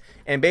translates.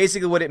 And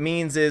basically what it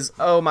means is,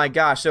 oh my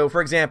gosh. So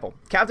for example,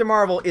 Captain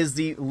Marvel is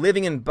the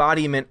living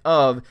embodiment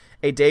of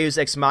a Deus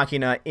Ex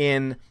Machina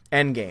in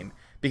Endgame,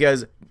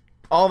 because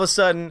all of a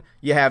sudden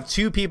you have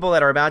two people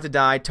that are about to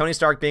die, Tony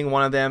Stark being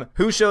one of them.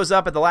 Who shows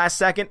up at the last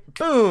second?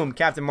 Boom,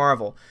 Captain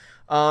Marvel.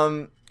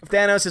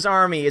 Thanos'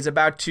 army is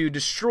about to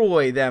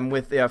destroy them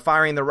with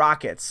firing the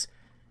rockets.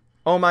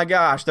 Oh my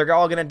gosh, they're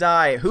all going to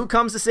die. Who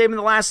comes to save them in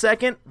the last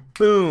second?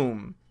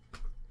 Boom.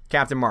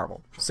 Captain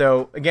Marvel.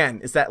 So again,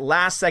 it's that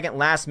last second,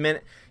 last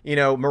minute,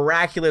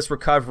 miraculous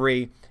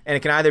recovery, and it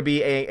can either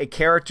be a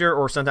character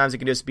or sometimes it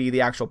can just be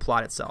the actual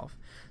plot itself.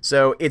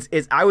 So it's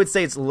I would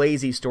say it's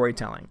lazy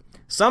storytelling.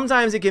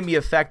 Sometimes it can be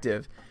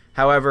effective.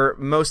 However,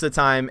 most of the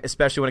time,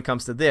 especially when it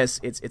comes to this,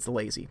 it's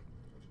lazy.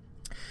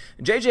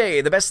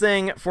 JJ, the best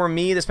thing for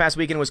me this past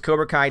weekend was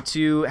Cobra Kai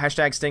 2,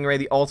 #Stingray,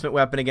 the ultimate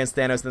weapon against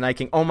Thanos, the Night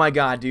King. Oh my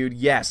god, dude,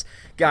 yes.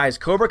 Guys,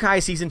 Cobra Kai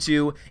Season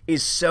 2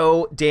 is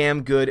so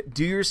damn good.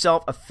 Do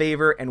yourself a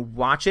favor and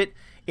watch it.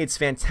 It's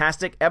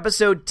fantastic.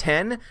 Episode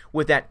 10,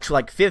 with that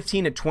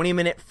 15 to 20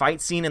 minute fight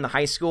scene in the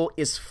high school,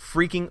 is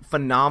freaking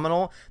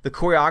phenomenal. The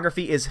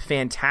choreography is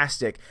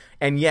fantastic.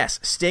 And yes,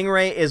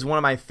 Stingray is one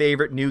of my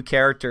favorite new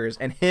characters,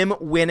 and him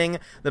winning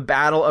the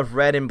Battle of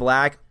Red and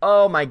Black,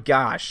 oh my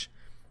gosh.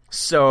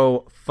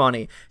 So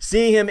funny.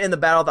 Seeing him in the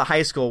battle at the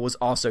high school was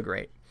also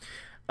great.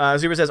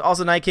 Zuber says,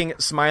 also Night King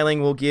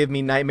smiling will give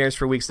me nightmares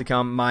for weeks to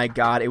come. My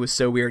god, it was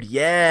so weird.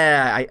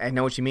 Yeah, I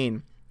know what you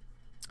mean.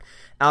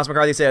 Alice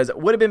McCarthy says,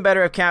 would have been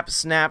better if Cap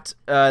snapped,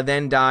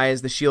 then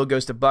dies, the shield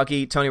goes to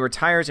Bucky, Tony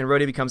retires, and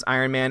Rhodey becomes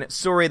Iron Man.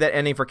 Sorry, that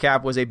ending for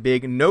Cap was a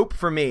big nope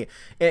for me.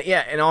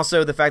 And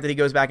also the fact that he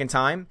goes back in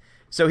time.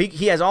 So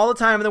he has all the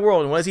time in the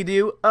world, and what does he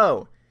do?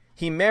 Oh,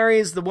 he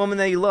marries the woman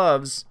that he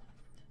loves,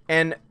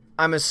 and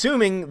I'm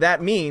assuming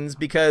that means,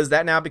 because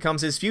that now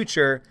becomes his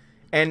future,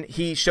 and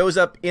he shows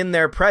up in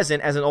their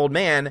present as an old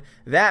man,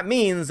 that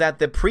means that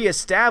the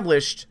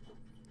pre-established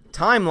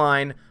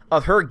timeline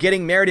of her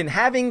getting married and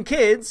having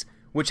kids,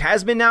 which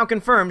has been now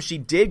confirmed, she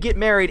did get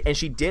married and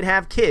she did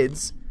have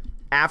kids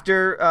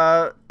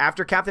after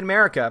Captain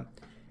America.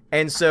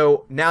 And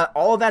so now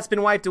all of that's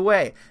been wiped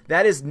away.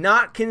 That is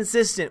not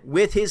consistent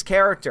with his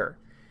character.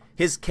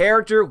 His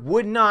character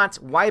would not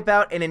wipe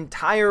out an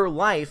entire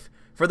life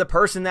for the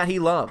person that he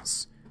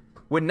loves.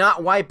 Would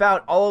not wipe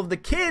out all of the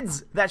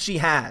kids that she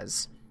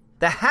has.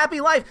 The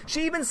happy life.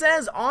 She even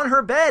says on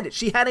her bed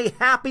she had a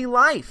happy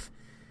life.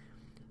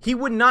 He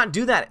would not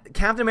do that.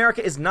 Captain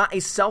America is not a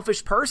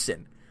selfish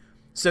person.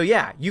 So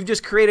yeah, you've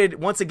just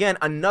created, once again,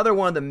 another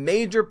one of the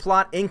major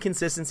plot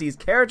inconsistencies,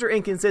 character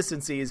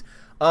inconsistencies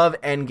of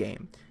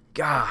Endgame.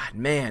 God,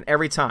 man,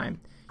 every time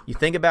you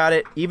think about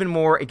it, even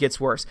more, it gets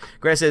worse.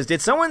 Greta says,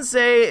 did someone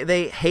say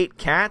they hate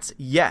cats?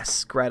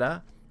 Yes,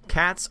 Greta.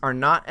 Cats are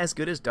not as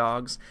good as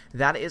dogs.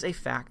 That is a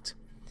fact.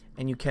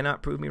 And you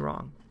cannot prove me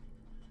wrong.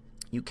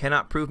 You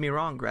cannot prove me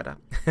wrong, Greta.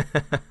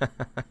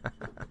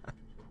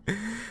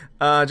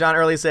 John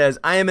Early says,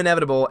 I am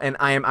inevitable and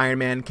I am Iron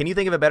Man. Can you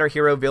think of a better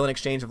hero-villain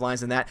exchange of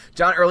lines than that?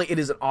 John Early, it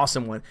is an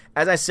awesome one.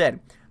 As I said,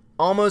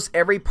 almost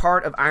every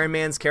part of Iron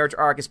Man's character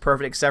arc is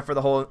perfect except for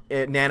the whole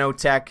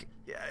nanotech.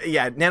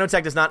 Yeah,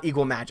 nanotech does not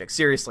equal magic.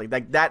 Seriously,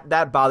 like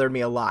that bothered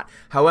me a lot.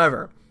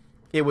 However,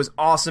 it was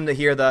awesome to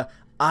hear the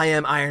I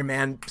am Iron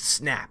Man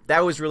snap.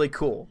 That was really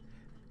cool.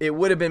 It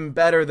would have been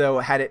better, though,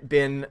 had it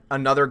been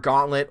another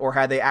gauntlet or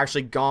had they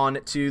actually gone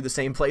to the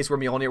same place where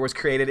Mjolnir was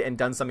created and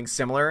done something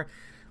similar.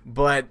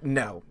 But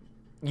no.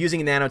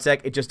 Using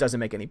nanotech, it just doesn't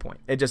make any point.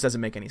 It just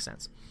doesn't make any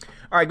sense.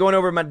 All right, going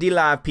over to my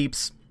D-Live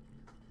peeps.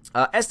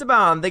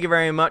 Esteban, thank you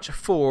very much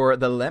for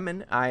the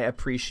lemon. I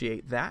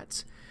appreciate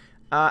that.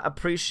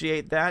 Let's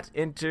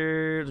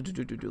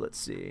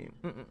see.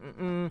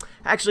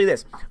 Actually,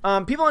 this.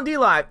 People on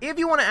D-Live, if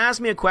you want to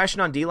ask me a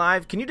question on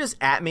D-Live, can you just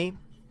at me?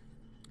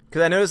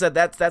 Because I noticed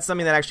that's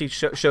something that actually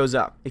shows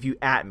up if you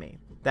at me.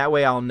 That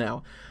way I'll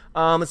know.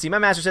 Let's see. My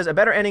master says, a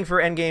better ending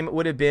for Endgame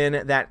would have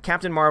been that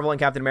Captain Marvel and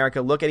Captain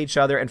America look at each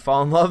other and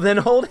fall in love, then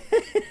hold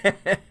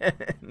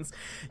hands.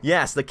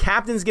 Yes, the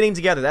captains getting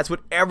together. That's what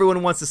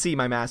everyone wants to see,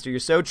 my master. You're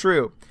so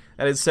true.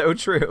 That is so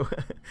true.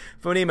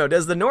 Phonemo,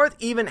 does the North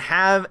even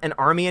have an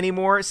army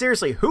anymore?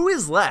 Seriously, who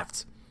is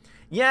left?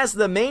 Yes,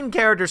 the main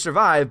characters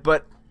survive,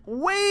 but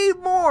way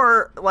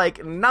more,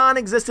 like,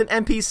 non-existent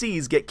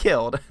NPCs get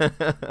killed.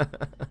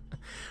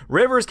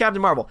 River is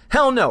Captain Marvel.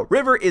 Hell no.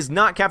 River is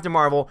not Captain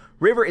Marvel.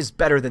 River is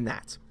better than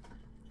that.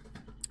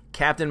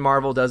 Captain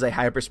Marvel does a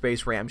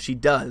hyperspace ram. She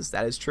does.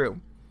 That is true.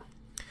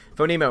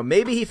 Phonemo,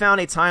 maybe he found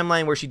a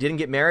timeline where she didn't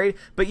get married,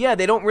 but yeah,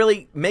 they don't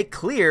really make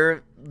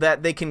clear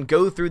that they can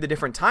go through the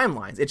different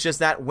timelines. It's just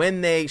that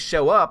when they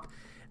show up,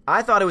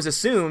 I thought it was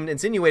assumed,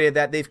 insinuated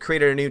that they've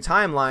created a new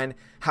timeline.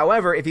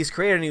 However, if he's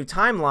created a new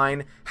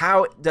timeline,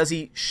 how does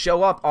he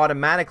show up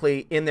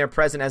automatically in their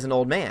present as an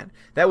old man?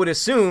 That would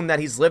assume that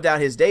he's lived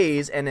out his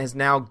days and has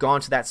now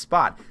gone to that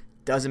spot.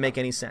 Doesn't make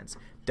any sense.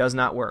 Does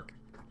not work.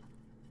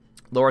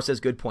 Laura says,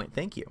 good point.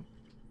 Thank you.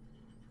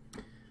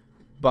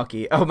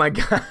 Bucky. Oh my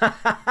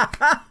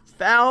God.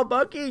 Foul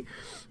Bucky.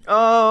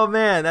 Oh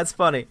man, that's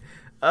funny.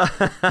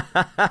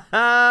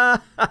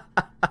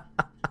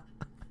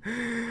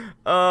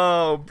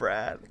 Oh,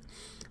 Brad.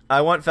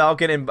 I want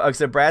Falcon and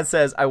so Brad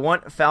says, I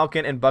want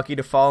Falcon and Bucky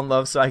to fall in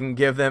love so I can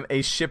give them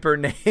a shipper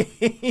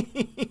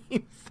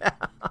name.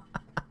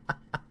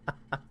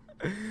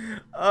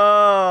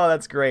 Oh,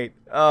 that's great.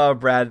 Oh,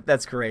 Brad,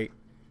 that's great.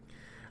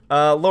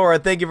 Laura,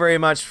 thank you very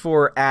much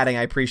for adding.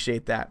 I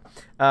appreciate that.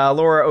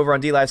 Laura over on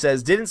D-Live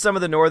says, didn't some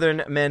of the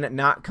Northern men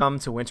not come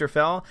to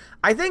Winterfell?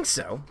 I think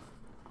so.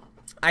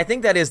 I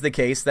think that is the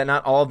case, that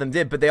not all of them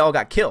did, but they all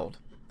got killed.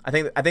 I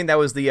think that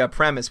was the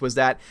premise, was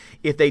that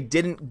if they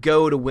didn't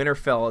go to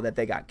Winterfell, that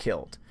they got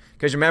killed.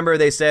 Because remember,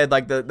 they said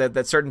like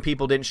that certain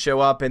people didn't show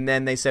up, and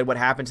then they said what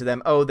happened to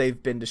them. Oh,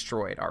 they've been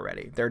destroyed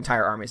already. Their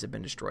entire armies have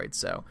been destroyed.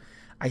 So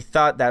I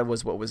thought that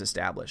was what was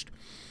established.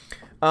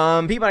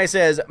 Peabody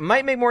says,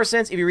 might make more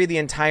sense if you read the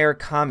entire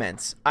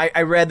comments.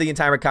 I read the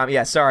entire comment.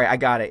 Yeah, sorry, I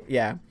got it.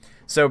 Yeah.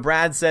 So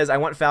Brad says, I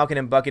want Falcon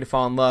and Bucky to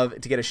fall in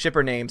love to get a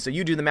shipper name. So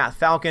you do the math.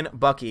 Falcon,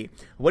 Bucky.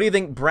 What do you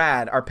think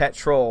Brad, our pet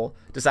troll,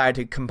 decided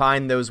to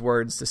combine those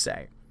words to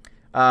say?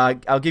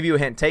 I'll give you a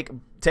hint.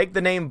 Take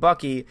the name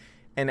Bucky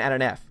and add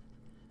an F.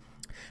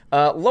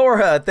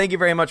 Laura, thank you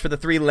very much for the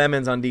 3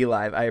 lemons on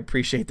D-Live. I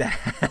appreciate that.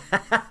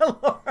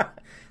 Laura.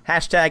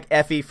 Hashtag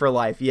Effie for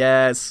life.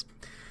 Yes.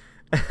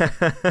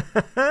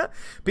 But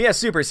yeah,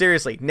 super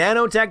seriously.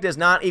 Nanotech does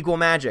not equal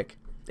magic.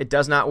 It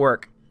does not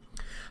work.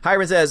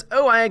 Hiram says,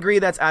 oh, I agree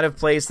that's out of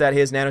place that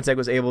his nanotech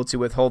was able to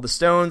withhold the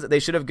stones. They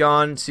should have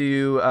gone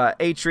to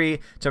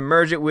Atri to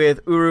merge it with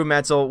Uru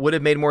Metal. Would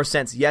have made more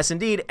sense. Yes,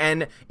 indeed.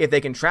 And if they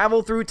can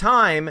travel through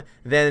time,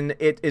 then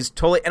it is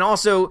totally... And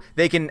also,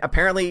 they can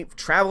apparently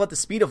travel at the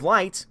speed of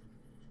light.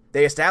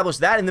 They established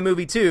that in the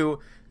movie, too.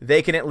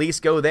 They can at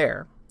least go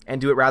there and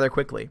do it rather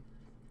quickly.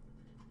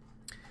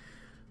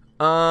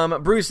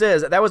 Bruce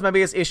says, that was my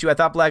biggest issue. I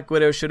thought Black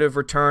Widow should have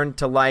returned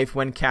to life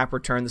when Cap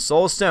returned the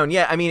Soul Stone.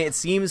 Yeah, I mean, it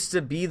seems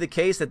to be the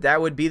case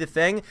that would be the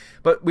thing.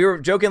 But we were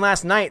joking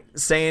last night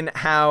saying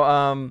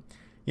how,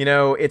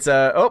 it's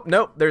a, oh,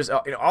 nope, there's,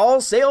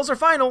 all sales are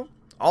final.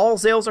 All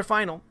sales are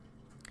final.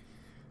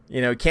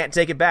 Can't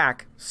take it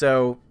back.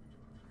 So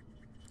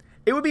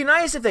it would be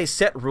nice if they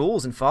set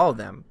rules and followed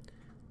them.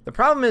 The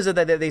problem is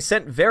that they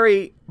set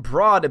very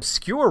broad,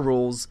 obscure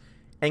rules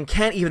and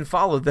can't even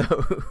follow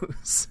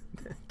those.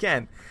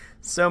 Again,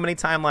 so many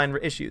timeline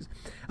issues.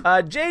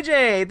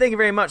 JJ, thank you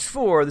very much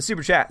for the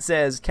super chat.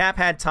 Says, Cap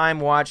had time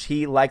watch.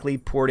 He likely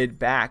ported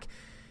back.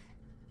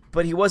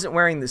 but he wasn't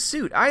wearing the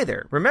suit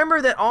either.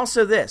 Remember that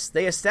also this.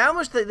 They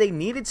established that they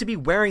needed to be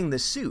wearing the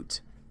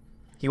suit.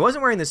 He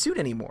wasn't wearing the suit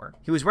anymore.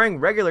 He was wearing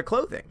regular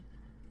clothing.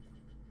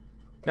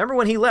 Remember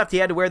when he left, he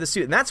had to wear the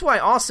suit. And that's why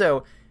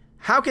also,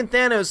 how can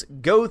Thanos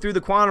go through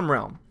the quantum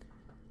realm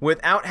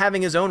without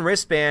having his own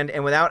wristband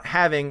and without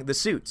having the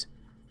suit?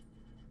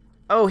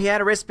 Oh, he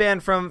had a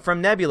wristband from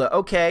Nebula.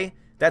 Okay,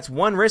 that's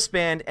one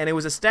wristband, and it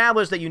was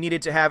established that you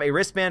needed to have a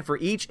wristband for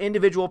each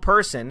individual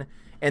person,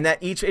 and that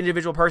each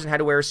individual person had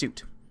to wear a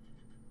suit.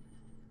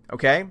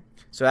 Okay?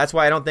 So that's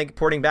why I don't think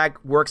porting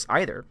back works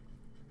either.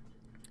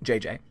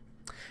 JJ.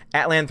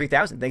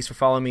 Atlan3000, thanks for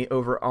following me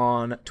over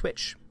on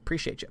Twitch.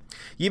 Appreciate you.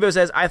 Yivo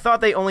says, I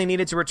thought they only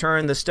needed to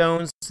return the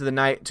stones to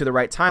the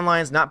right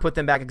timelines, not put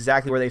them back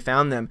exactly where they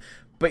found them.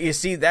 But you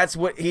see, that's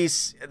what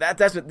he's...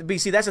 That's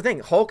the thing.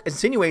 Hulk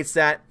insinuates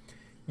that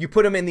you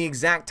put them in the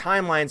exact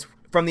timelines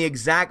from the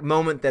exact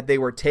moment that they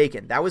were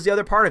taken. That was the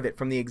other part of it,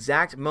 from the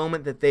exact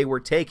moment that they were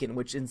taken,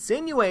 which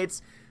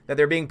insinuates that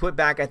they're being put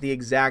back at the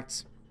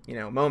exact,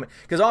 moment.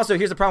 Because also,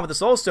 here's the problem with the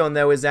Soul Stone,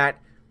 though, is that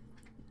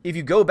if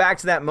you go back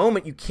to that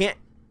moment, you can't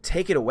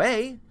take it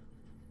away.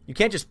 You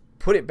can't just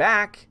put it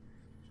back.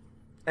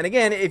 And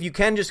again, if you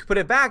can just put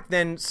it back,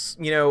 then,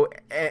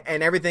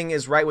 and everything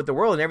is right with the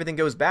world and everything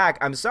goes back,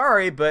 I'm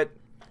sorry, but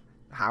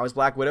how is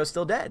Black Widow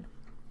still dead?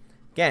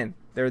 Again,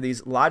 there are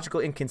these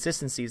logical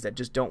inconsistencies that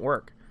just don't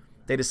work.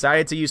 They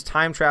decided to use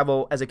time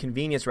travel as a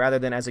convenience rather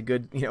than as a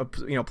good,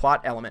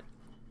 plot element.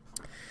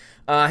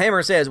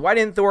 Hammer says, why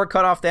didn't Thor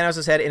cut off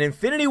Thanos' head in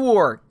Infinity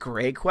War?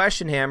 Great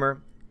question,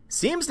 Hammer.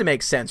 Seems to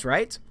make sense,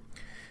 right?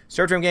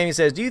 Searchroom Gaming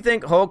says, do you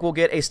think Hulk will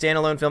get a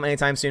standalone film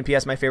anytime soon?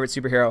 P.S. My favorite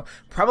superhero.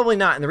 Probably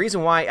not. And the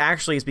reason why,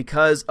 actually, is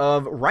because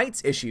of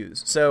rights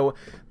issues. So,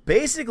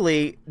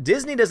 basically,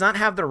 Disney does not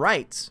have the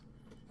rights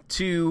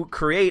to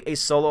create a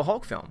solo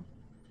Hulk film.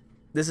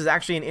 This is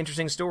actually an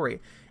interesting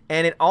story.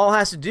 And it all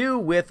has to do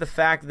with the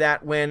fact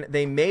that when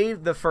they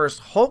made the first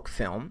Hulk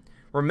film,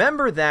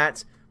 remember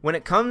that when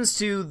it comes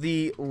to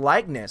the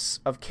likeness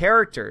of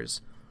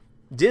characters,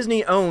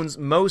 Disney owns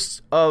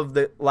most of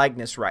the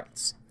likeness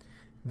rights.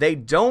 They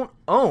don't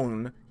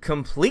own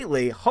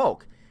completely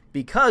Hulk.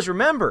 Because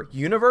remember,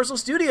 Universal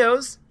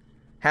Studios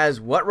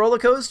has what roller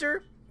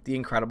coaster? The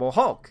Incredible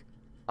Hulk,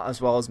 as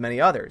well as many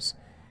others.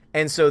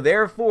 And so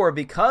therefore,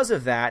 because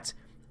of that,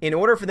 in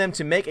order for them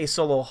to make a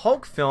solo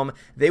Hulk film,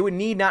 they would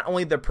need not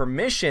only the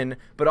permission,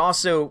 but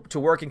also to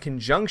work in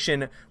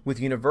conjunction with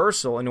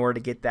Universal in order to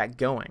get that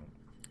going.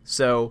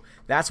 So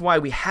that's why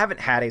we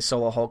haven't had a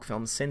solo Hulk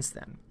film since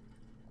then.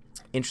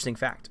 Interesting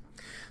fact.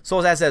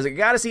 Soulsat says, I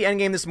gotta see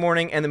Endgame this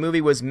morning, and the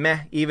movie was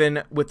meh,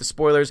 even with the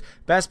spoilers.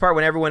 Best part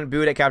when everyone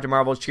booed at Captain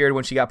Marvel, cheered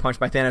when she got punched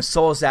by Thanos.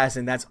 Soul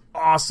Assassin, that's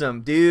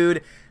awesome,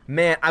 dude.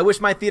 Man, I wish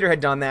my theater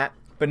had done that.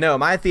 But no,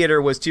 my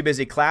theater was too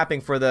busy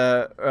clapping for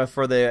the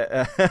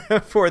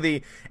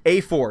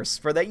A-Force,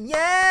 for the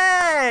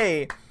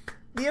yay!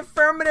 The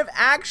affirmative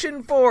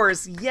action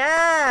force,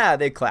 yeah!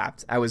 They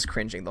clapped. I was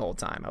cringing the whole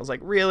time. I was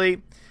like,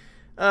 really?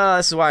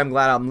 This is why I'm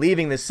glad I'm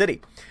leaving this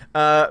city.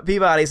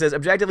 Peabody says,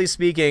 objectively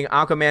speaking,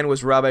 Aquaman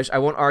was rubbish. I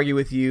won't argue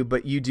with you,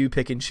 but you do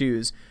pick and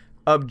choose.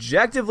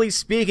 Objectively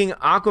speaking,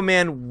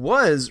 Aquaman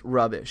was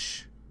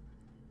rubbish.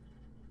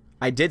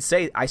 I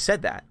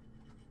said that.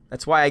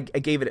 That's why I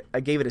gave it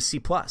a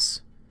C+.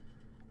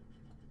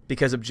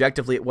 Because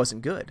objectively it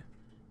wasn't good.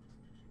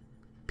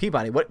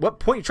 Peabody, what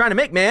point you trying to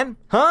make, man?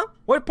 Huh?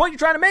 What point you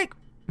trying to make?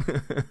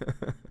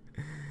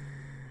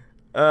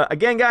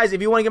 Again, guys,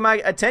 if you want to get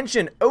my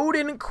attention,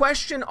 Odin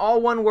question,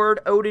 all one word,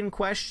 Odin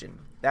question.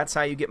 That's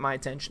how you get my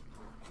attention.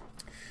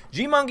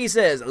 G-Monkey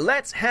says,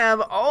 let's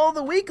have all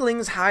the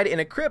weaklings hide in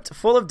a crypt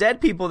full of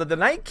dead people that the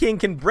Night King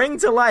can bring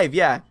to life.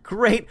 Yeah,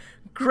 great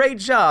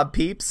job,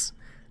 peeps.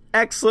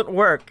 Excellent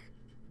work.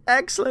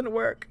 Excellent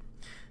work.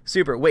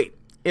 Super. Wait,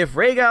 if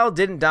Rhaegal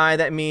didn't die,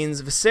 that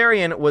means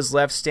Viserion was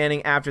left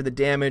standing after the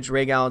damage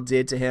Rhaegal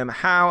did to him.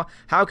 How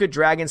could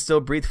dragon still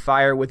breathe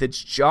fire with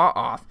its jaw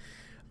off?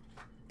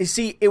 You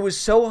see, it was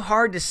so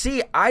hard to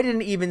see. I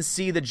didn't even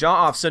see the jaw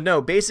off. So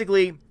no,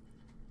 basically,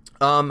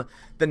 the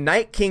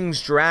Night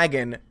King's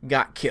dragon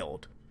got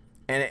killed.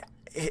 And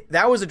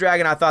that was the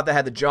dragon I thought that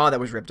had the jaw that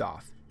was ripped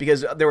off.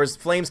 Because there was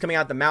flames coming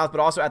out the mouth, but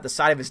also at the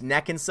side of his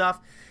neck and stuff.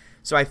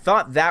 So I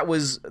thought that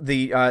was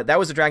the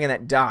dragon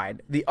that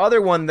died. The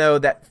other one, though,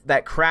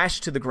 that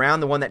crashed to the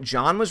ground, the one that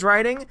John was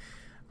riding,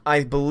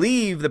 I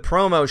believe the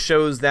promo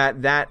shows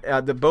that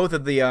both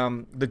of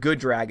the good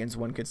dragons,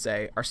 one could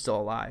say, are still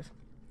alive.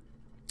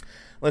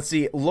 Let's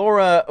see.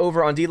 Laura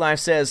over on DLive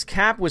says,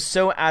 Cap was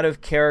so out of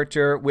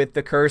character with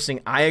the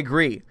cursing. I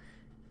agree.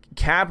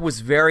 Cap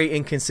was very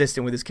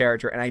inconsistent with his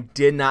character, and I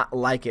did not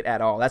like it at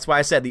all. That's why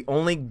I said the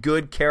only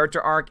good character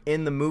arc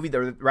in the movie,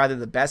 rather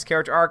the best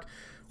character arc,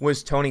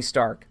 was Tony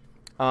Stark.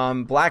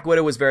 Black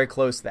Widow was very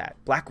close to that.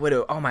 Black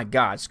Widow, oh my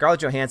God. Scarlett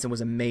Johansson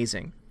was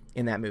amazing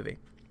in that movie.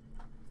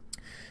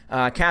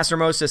 Cass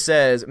Hermosa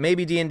says,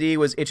 maybe D&D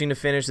was itching to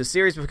finish the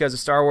series because of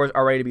Star Wars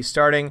are ready to be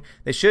starting.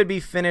 They should be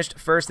finished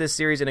first this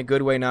series in a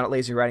good way, not at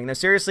lazy writing. No,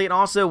 seriously, and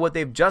also what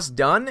they've just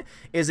done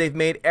is they've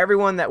made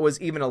everyone that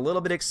was even a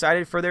little bit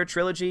excited for their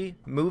trilogy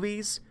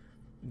movies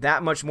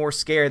that much more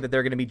scared that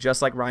they're going to be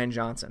just like Rian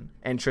Johnson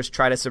and just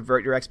try to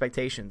subvert your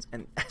expectations.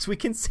 And as we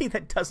can see,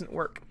 that doesn't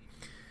work.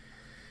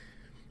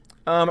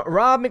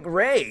 Rob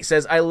McRae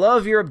says, I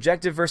love your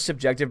objective versus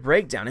subjective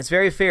breakdown. It's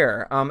very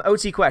fair.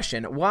 OT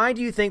question. Why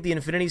do you think the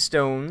Infinity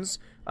Stones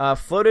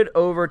floated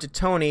over to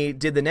Tony?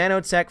 Did the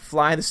nanotech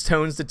fly the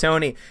stones to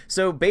Tony?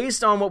 So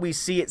based on what we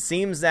see, it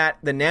seems that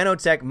the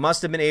nanotech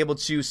must have been able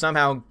to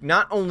somehow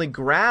not only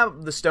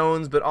grab the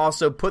stones, but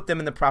also put them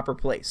in the proper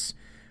place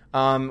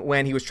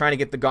when he was trying to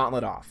get the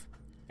gauntlet off.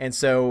 And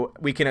so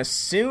we can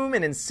assume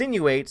and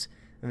insinuate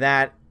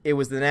that it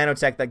was the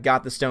nanotech that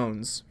got the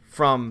stones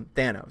from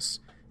Thanos.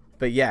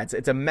 But yeah,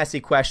 it's a messy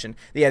question.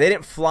 Yeah, they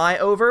didn't fly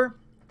over.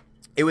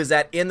 It was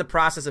that in the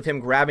process of him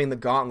grabbing the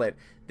gauntlet,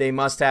 they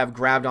must have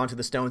grabbed onto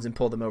the stones and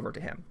pulled them over to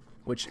him.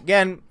 Which,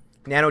 again,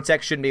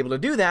 nanotech shouldn't be able to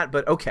do that,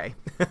 but okay.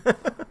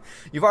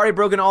 You've already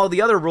broken all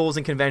the other rules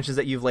and conventions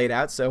that you've laid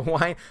out, so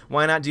why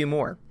not do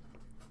more?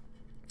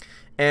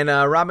 And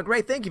Rob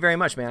McRae, thank you very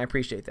much, man. I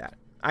appreciate that.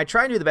 I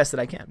try and do the best that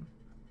I can.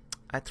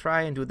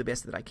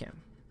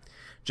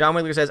 John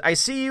Winkler says, I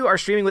see you are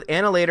streaming with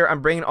Anna later.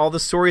 I'm bringing all the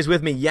stories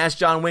with me. Yes,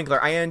 John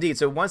Winkler, I am indeed.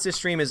 So once this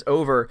stream is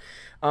over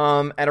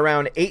at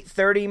around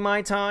 8:30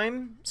 my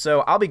time, so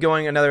I'll be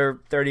going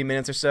another 30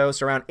 minutes or so.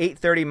 So around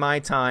 8:30 my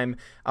time,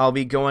 I'll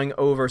be going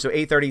over. So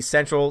 8:30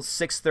 Central,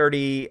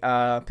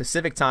 6:30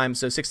 Pacific time,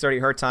 so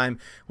 6:30 her time.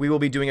 We will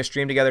be doing a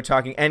stream together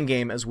talking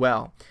Endgame as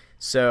well.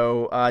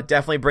 So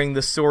definitely bring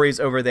the stories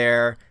over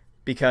there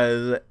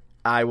because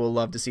I will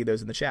love to see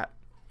those in the chat.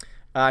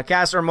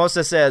 Cass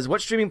Hermosa says,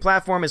 what streaming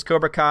platform is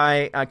Cobra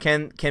Kai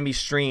can be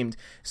streamed?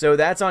 So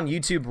that's on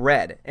YouTube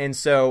Red. And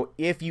so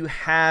if you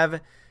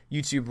have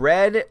YouTube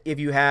Red, if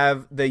you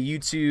have the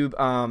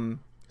YouTube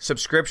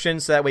subscription,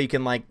 so that way you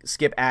can like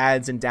skip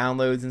ads and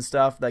downloads and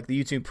stuff, like the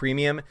YouTube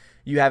Premium,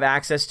 you have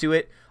access to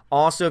it.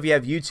 Also, if you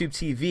have YouTube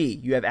TV,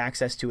 you have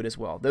access to it as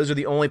well. Those are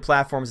the only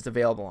platforms it's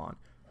available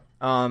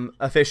on,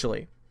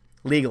 officially,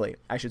 legally,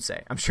 I should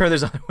say. I'm sure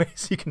there's other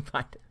ways you can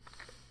find it.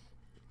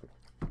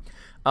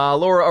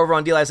 Laura over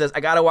on D-Live says, I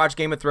gotta watch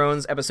Game of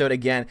Thrones episode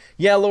again.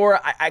 Yeah, Laura,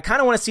 I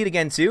kind of want to see it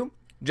again too,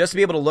 just to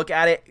be able to look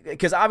at it,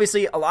 because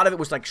obviously a lot of it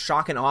was like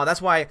shock and awe.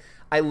 That's why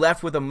I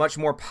left with a much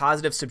more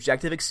positive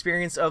subjective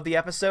experience of the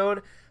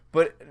episode,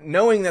 but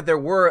knowing that there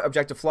were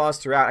objective flaws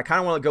throughout, I kind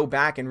of want to go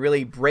back and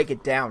really break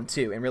it down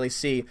too, and really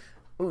see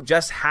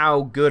just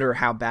how good or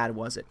how bad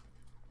was it.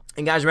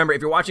 And guys, remember,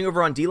 if you're watching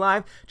over on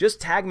D-Live, just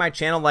tag my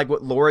channel like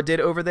what Laura did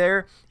over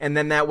there, and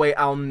then that way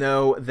I'll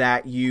know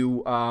that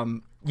you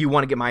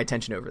want to get my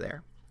attention over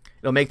there.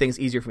 It'll make things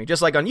easier for me.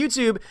 Just like on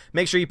YouTube,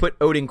 make sure you put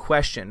Odin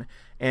question,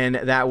 and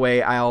that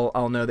way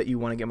I'll know that you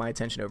want to get my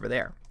attention over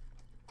there.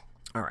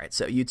 All right,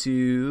 so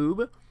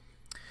YouTube.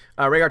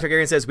 Rhaegar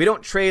Targaryen says, we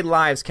don't trade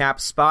lives,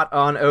 Cap. Spot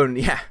on, Odin.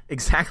 Yeah,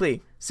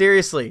 exactly.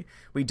 Seriously.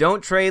 We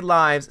don't trade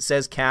lives,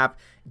 says Cap.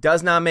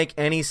 Does not make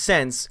any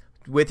sense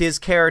with his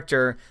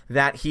character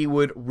that he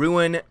would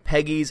ruin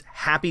Peggy's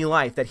happy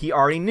life that he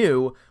already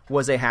knew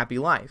was a happy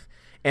life.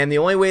 And the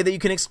only way that you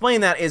can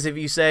explain that is if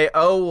you say,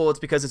 oh, well, it's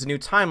because it's a new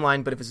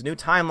timeline. But if it's a new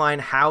timeline,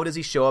 how does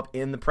he show up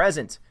in the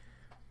present?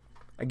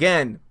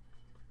 Again,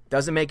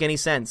 doesn't make any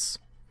sense.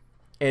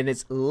 And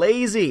it's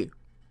lazy.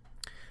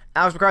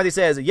 Alex McCarthy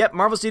says, yep,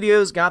 Marvel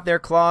Studios got their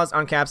claws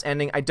on Cap's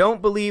ending. I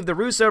don't believe the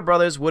Russo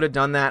brothers would have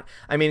done that.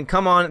 I mean,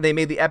 come on, they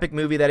made the epic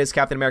movie that is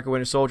Captain America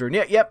Winter Soldier.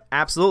 Yep,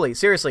 absolutely.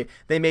 Seriously,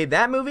 they made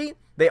that movie.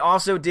 They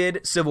also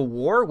did Civil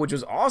War, which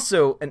was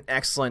also an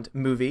excellent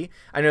movie.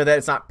 I know that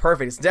it's not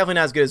perfect. It's definitely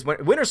not as good as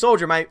Winter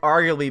Soldier might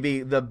arguably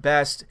be the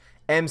best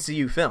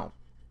MCU film.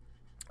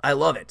 I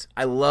love it.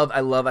 I love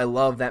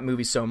that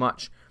movie so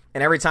much.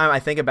 And every time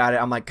I think about it,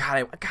 I'm like,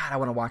 God, I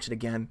want to watch it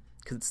again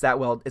because it's that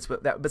well.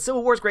 But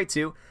Civil War is great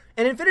too.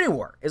 And Infinity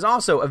War is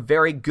also a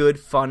very good,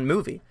 fun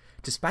movie,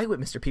 despite what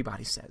Mr.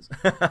 Peabody says.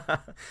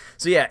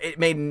 So yeah, it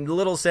made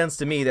little sense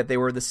to me that they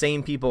were the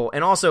same people.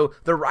 And also,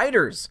 the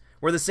writers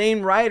were the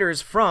same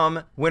writers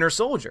from Winter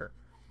Soldier.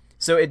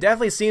 So it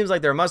definitely seems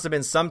like there must have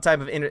been some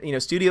type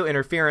of studio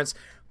interference.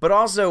 But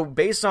also,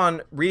 based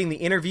on reading the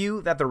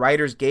interview that the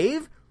writers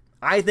gave,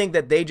 I think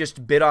that they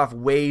just bit off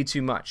way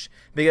too much.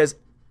 Because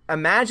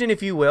imagine,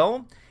 if you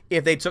will,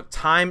 if they took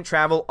time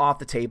travel off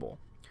the table.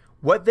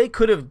 What they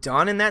could have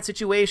done in that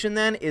situation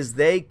then is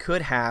they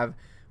could have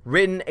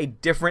written a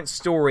different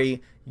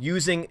story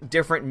using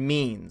different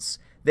means.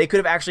 They could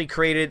have actually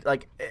created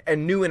like a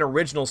new and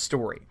original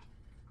story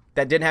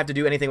that didn't have to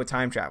do anything with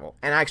time travel.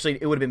 And actually,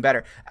 it would have been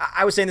better.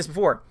 I was saying this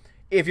before.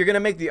 If you're going to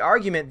make the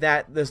argument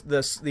that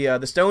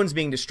the stones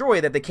being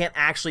destroyed, that they can't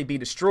actually be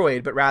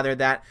destroyed, but rather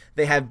that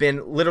they have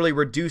been literally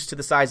reduced to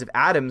the size of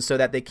atoms so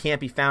that they can't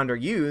be found or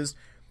used,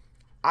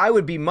 I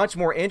would be much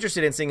more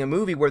interested in seeing a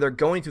movie where they're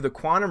going through the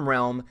quantum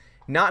realm,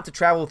 not to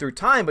travel through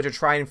time, but to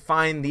try and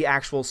find the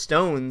actual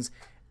stones,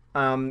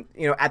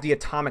 at the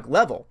atomic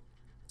level.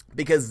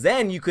 because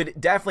then you could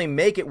definitely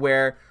make it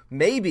where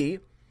maybe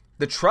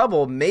the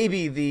trouble,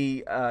 maybe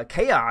the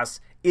chaos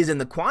is in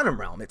the quantum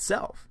realm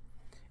itself.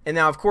 And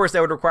now, of course,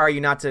 that would require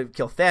you not to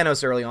kill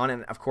Thanos early on.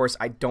 And of course,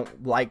 I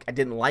didn't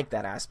like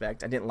that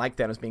aspect. I didn't like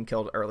Thanos being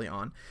killed early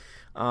on.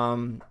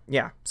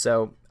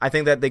 So I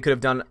think that they could have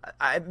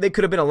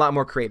been a lot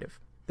more creative.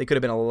 They could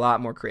have been a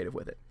lot more creative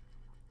with it.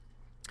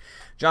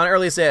 John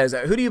Early says,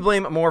 who do you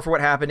blame more for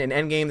what happened in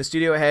Endgame? The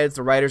studio heads,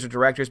 the writers, or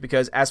directors?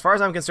 Because as far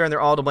as I'm concerned, they're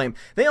all to blame.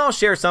 They all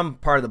share some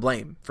part of the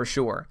blame, for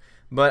sure.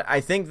 But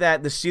I think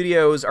that the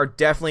studios are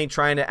definitely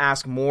trying to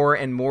ask more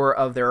and more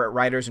of their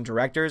writers and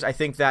directors. I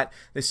think that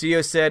the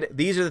studio said,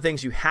 these are the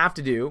things you have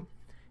to do.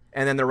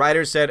 And then the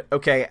writers said,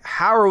 okay,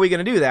 how are we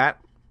going to do that?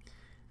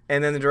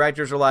 And then the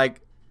directors were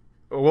like,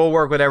 we'll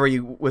work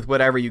with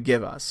whatever you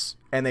give us.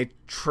 And they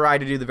tried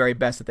to do the very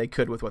best that they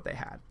could with what they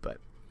had. But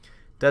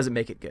doesn't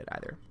make it good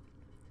either.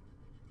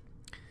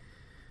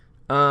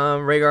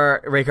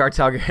 Rhaegar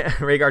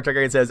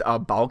Targaryen says,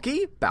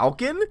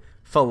 Balkan?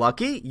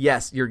 Falucky?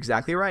 Yes, you're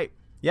exactly right.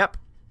 Yep.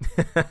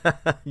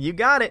 You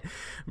got it.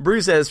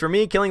 Bruce says, for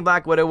me, killing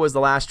Black Widow was the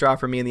last straw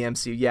for me in the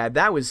MCU. Yeah,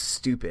 that was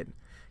stupid.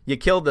 You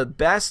killed the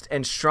best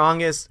and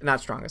strongest,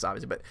 not strongest,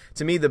 obviously, but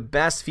to me, the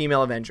best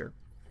female Avenger.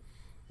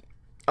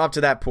 Up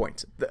to that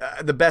point.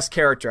 The best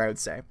character, I would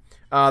say.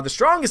 The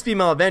strongest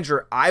female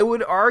Avenger, I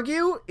would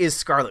argue, is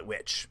Scarlet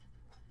Witch.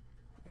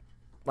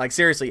 Like,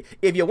 seriously,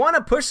 if you want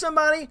to push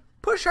somebody,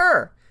 push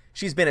her.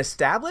 She's been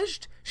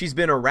established. She's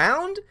been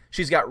around.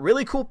 She's got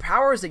really cool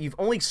powers that you've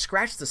only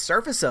scratched the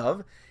surface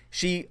of.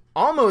 She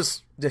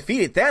almost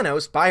defeated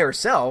Thanos by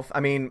herself.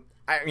 I mean,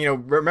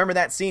 remember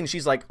that scene?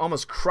 She's like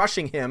almost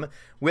crushing him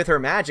with her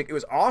magic. It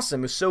was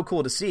awesome. It was so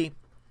cool to see.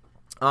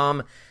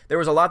 There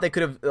was a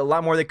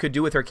lot more they could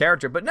do with her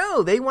character, but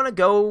no, they want to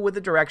go with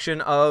the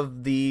direction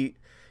of the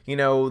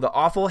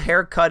awful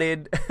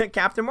haircutted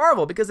Captain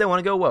Marvel because they want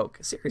to go woke.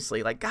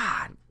 Seriously, like,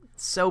 God,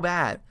 it's so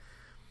bad.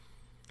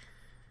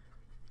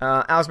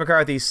 Alex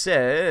McCarthy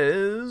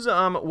says,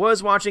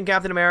 was watching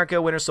Captain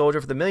America Winter Soldier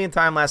for the millionth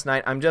time last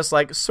night. I'm just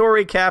like,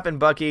 sorry, Cap and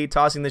Bucky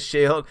tossing the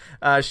shield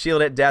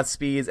at death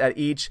speeds at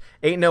each.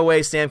 Ain't no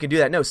way Sam can do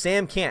that. No,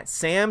 Sam can't.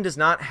 Sam does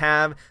not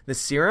have the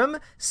serum.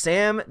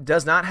 Sam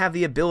does not have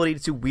the ability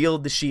to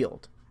wield the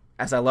shield,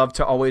 as I love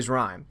to always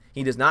rhyme.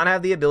 He does not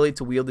have the ability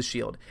to wield the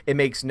shield. It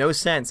makes no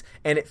sense,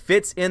 and it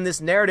fits in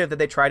this narrative that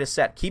they try to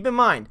set. Keep in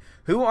mind,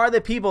 who are the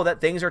people that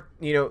things are,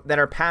 that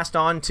are passed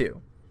on to?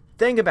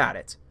 Think about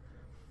it.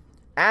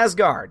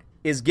 Asgard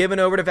is given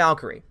over to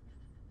Valkyrie.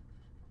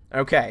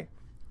 Okay.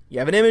 You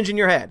have an image in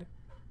your head.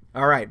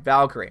 All right,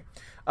 Valkyrie.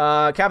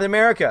 Captain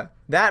America,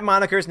 that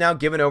moniker is now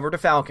given over to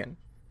Falcon.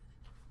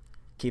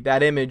 Keep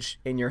that image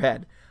in your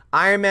head.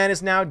 Iron Man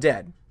is now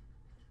dead.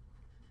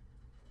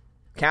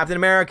 Captain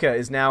America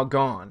is now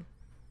gone.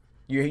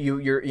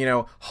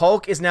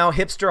 Hulk is now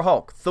hipster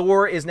Hulk.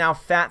 Thor is now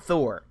fat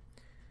Thor.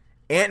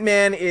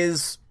 Ant-Man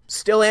is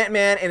still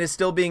Ant-Man and is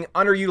still being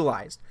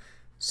underutilized.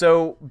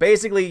 So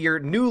basically, your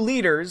new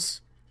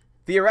leaders,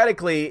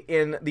 theoretically,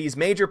 in these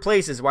major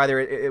places, whether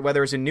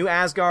it's in New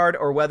Asgard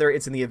or whether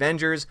it's in the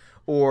Avengers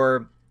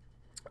or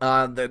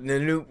the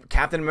new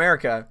Captain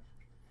America,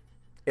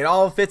 it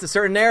all fits a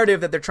certain narrative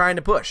that they're trying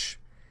to push.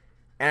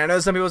 And I know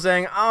some people are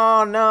saying,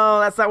 oh, no,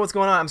 that's not what's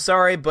going on. I'm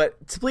sorry,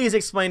 but please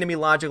explain to me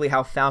logically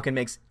how Falcon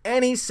makes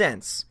any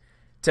sense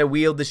to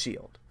wield the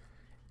shield.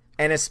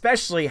 And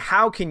especially,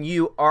 how can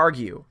you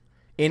argue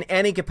in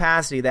any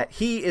capacity that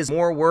he is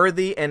more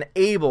worthy and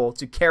able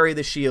to carry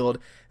the shield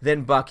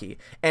than Bucky?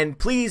 And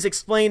please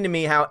explain to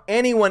me how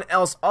anyone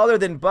else other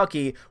than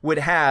Bucky would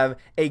have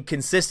a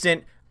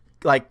consistent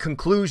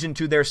conclusion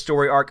to their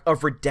story arc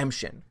of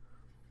redemption.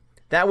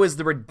 That was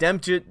the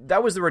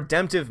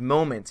redemptive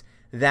moment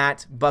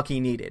that Bucky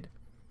needed.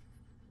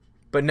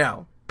 But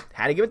no,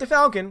 had to give it to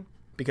Falcon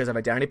because of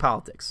identity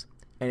politics.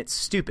 And it's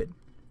stupid.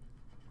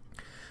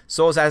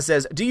 Soulsaz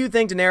says, do you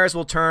think Daenerys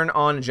will turn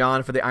on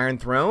Jon for the Iron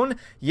Throne?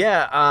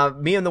 Yeah,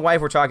 me and the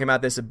wife were talking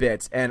about this a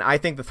bit, and I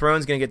think the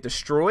throne's going to get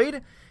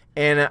destroyed,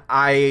 and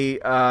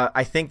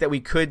I think that we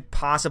could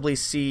possibly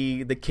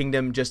see the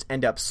kingdom just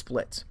end up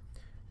split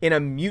in a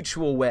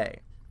mutual way.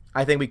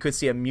 I think we could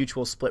see a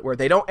mutual split where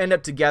they don't end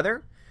up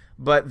together,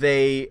 but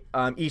they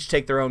each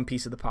take their own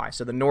piece of the pie.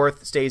 So the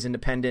North stays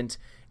independent,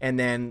 and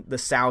then the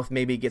South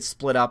maybe gets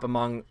split up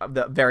among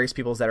the various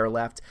peoples that are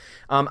left.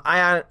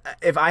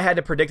 If I had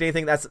to predict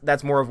anything,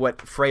 that's more of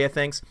what Freya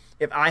thinks.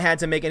 If I had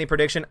to make any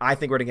prediction, I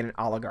think we're going to get an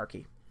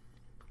oligarchy.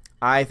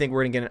 I think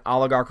we're going to get an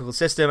oligarchical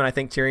system, and I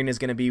think Tyrion is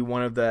going to be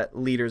one of the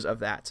leaders of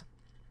that.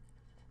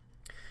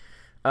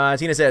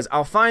 Tina says,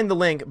 I'll find the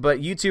link, but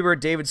YouTuber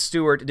David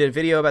Stewart did a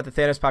video about the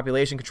Thanos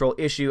population control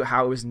issue,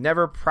 how it was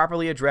never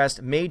properly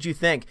addressed, made you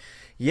think.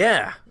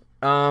 Yeah,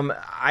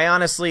 I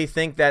honestly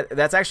think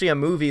that's actually a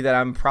movie that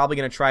I'm probably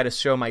going to try to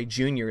show my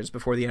juniors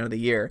before the end of the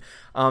year.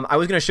 I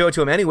was going to show it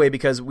to them anyway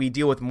because we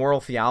deal with moral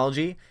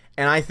theology,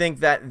 and I think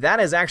that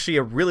is actually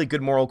a really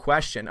good moral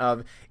question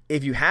of,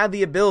 if you had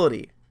the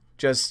ability,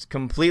 just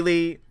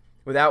completely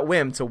without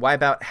whim, to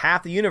wipe out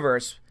half the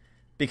universe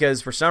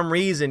because for some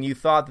reason you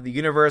thought that the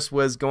universe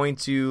was going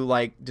to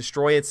like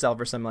destroy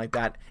itself or something like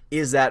that.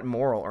 Is that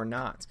moral or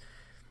not?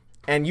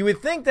 And you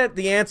would think that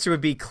the answer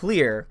would be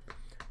clear,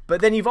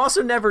 but then you've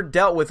also never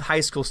dealt with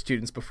high school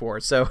students before,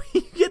 so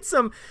you get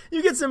some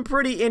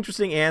pretty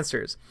interesting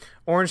answers.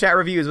 Orange Chat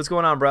Reviews, what's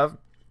going on, bruv?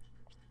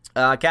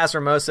 Cas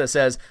Hermosa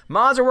says,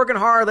 mods are working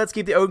hard. Let's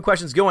keep the Odin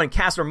questions going.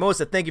 Cas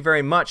Hermosa, thank you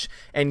very much.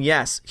 And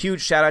yes,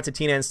 huge shout out to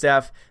Tina and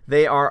Steph.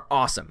 They are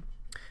awesome.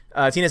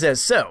 Tina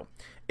says, so,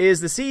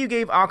 is the C you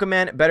gave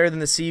Aquaman better than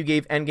the C you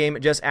gave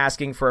Endgame? Just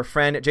asking for a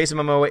friend. Jason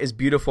Momoa is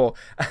beautiful.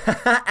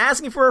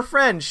 Asking for a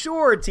friend.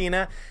 Sure,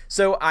 Tina.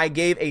 So I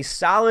gave a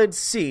solid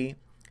C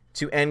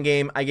to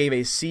Endgame. I gave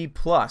a C+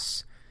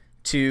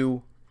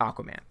 to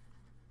Aquaman.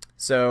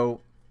 So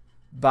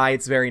by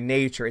its very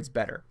nature, it's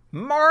better.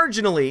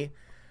 Marginally,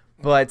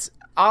 but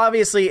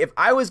obviously, if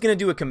I was going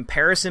to do a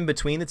comparison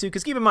between the two,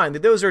 because keep in mind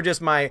that those are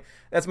just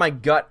that's my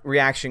gut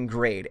reaction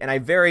grade, and I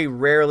very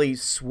rarely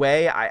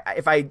sway.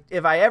 If I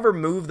ever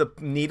move the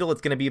needle,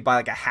 it's going to be by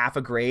like a half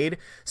a grade,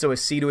 so a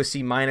C to a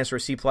C- or a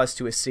C+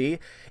 to a C.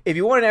 If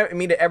you wanted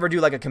me to ever do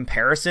like a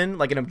comparison,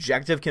 like an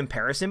objective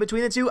comparison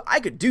between the two,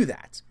 I could do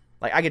that.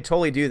 Like, I could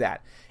totally do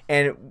that.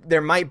 And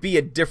there might be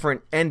a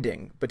different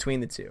ending between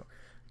the two.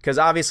 Because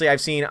obviously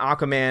I've seen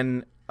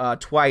Aquaman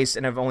twice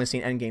and I've only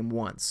seen Endgame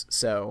once.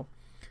 So,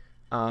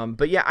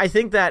 but yeah, I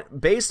think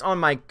that based on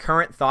my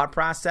current thought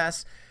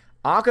process,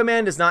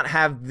 Aquaman does not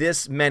have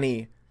this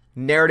many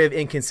narrative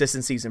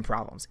inconsistencies and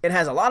problems. It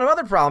has a lot of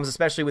other problems,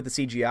 especially with the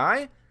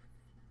CGI.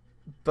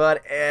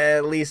 But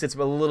at least it's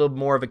a little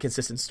more of a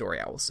consistent story,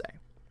 I will say.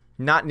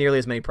 Not nearly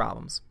as many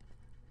problems.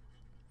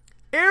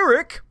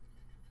 Eric...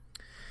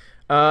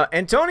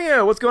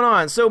 Antonio, what's going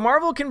on? So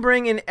Marvel can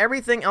bring in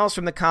everything else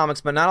from the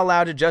comics, but not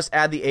allowed to just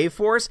add the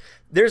A-Force?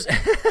 There's...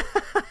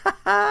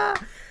 I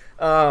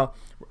know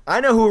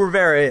who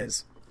Rivera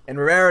is, and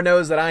Rivera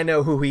knows that I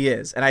know who he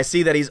is, and I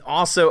see that he's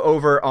also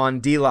over on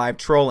D-Live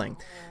trolling.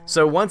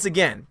 So once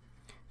again,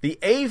 the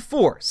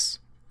A-Force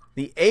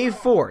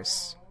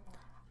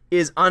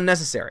is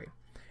unnecessary.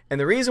 And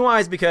the reason why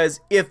is because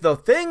if the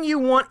thing you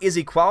want is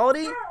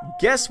equality,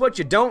 guess what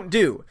you don't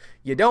do?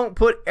 You don't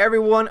put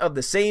everyone of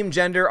the same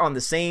gender on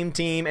the same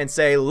team and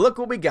say, look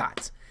what we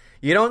got.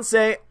 You don't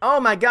say,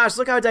 oh my gosh,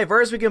 look how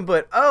diverse we can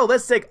put. Oh,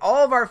 let's take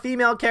all of our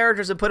female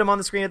characters and put them on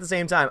the screen at the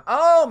same time.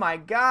 Oh my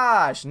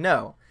gosh,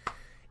 no.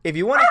 If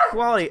you want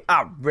equality,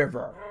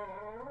 River.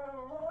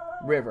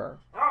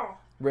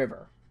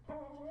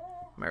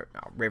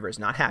 River's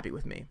not happy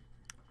with me.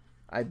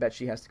 I bet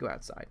she has to go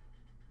outside.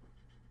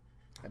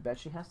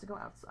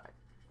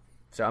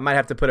 So I might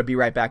have to put a be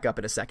right back up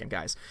in a second,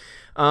 guys.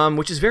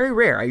 Which is very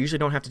rare. I usually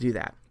don't have to do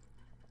that.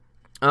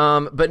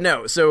 But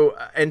no, so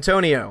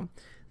Antonio,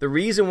 the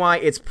reason why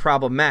it's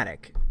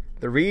problematic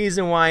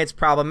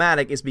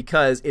is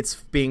because it's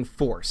being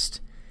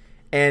forced.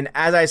 And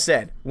as I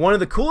said, one of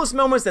the coolest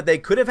moments that they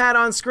could have had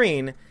on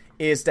screen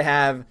is to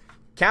have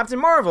Captain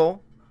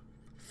Marvel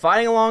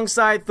fighting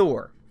alongside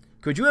Thor.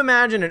 Could you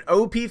imagine an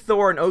OP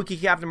Thor and OP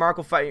Captain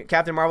Marvel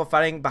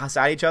fighting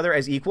beside each other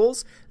as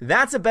equals?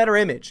 That's a better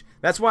image.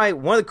 That's why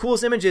one of the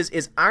coolest images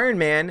is Iron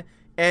Man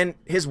and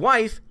his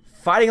wife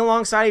fighting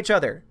alongside each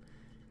other.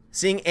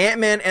 Seeing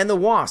Ant-Man and the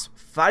Wasp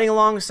fighting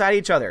alongside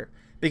each other.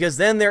 Because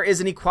then there is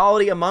an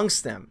equality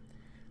amongst them.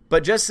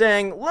 But just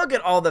saying, look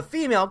at all the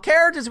female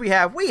characters we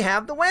have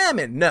the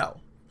women. No.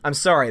 I'm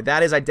sorry.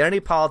 That is identity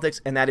politics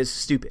and that is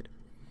stupid.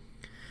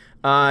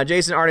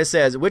 Jason Artist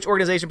says, which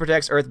organization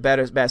protects Earth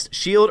best,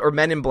 S.H.I.E.L.D. or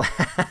Men in Black?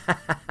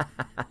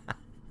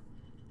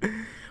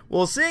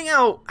 Well, seeing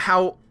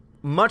how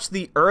much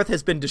the Earth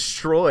has been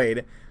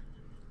destroyed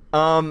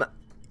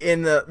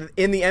in the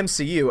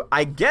MCU,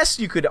 I guess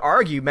you could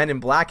argue Men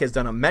in Black has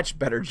done a much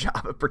better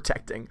job of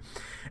protecting.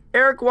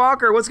 Eric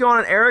Walker, what's going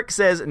on? Eric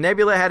says,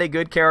 Nebula had a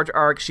good character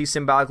arc. She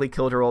symbolically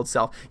killed her old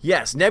self.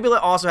 Yes, Nebula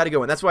also had a good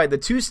one. That's why the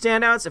two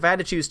standouts, if I had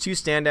to choose two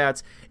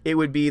standouts, it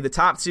would be, the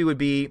top two would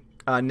be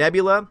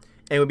Nebula,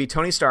 and it would be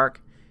Tony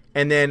Stark,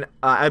 and then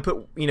I'd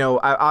put,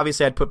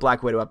 obviously I'd put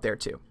Black Widow up there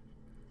too.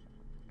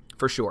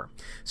 For sure.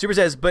 Super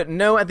says, but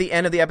no, at the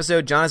end of the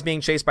episode, Jon is being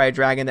chased by a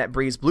dragon that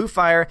breathes blue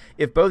fire.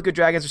 If both good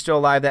dragons are still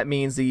alive, that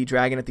means the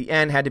dragon at the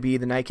end had to be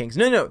the Night Kings.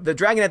 No, the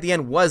dragon at the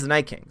end was the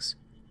Night Kings.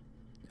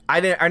 I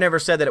never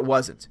said that it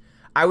wasn't.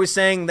 I was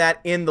saying that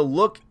in the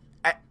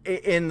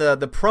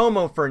the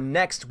promo for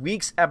next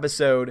week's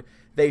episode,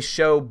 they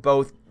show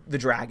both the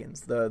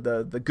dragons,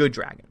 the good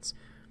dragons.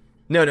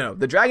 No.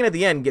 The dragon at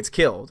the end gets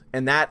killed,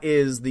 and that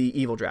is the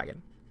evil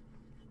dragon.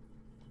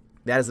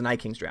 That is the Night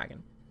King's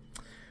dragon.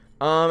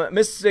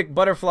 Mystic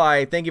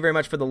Butterfly, thank you very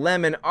much for the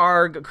lemon.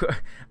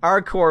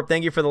 Arcorp,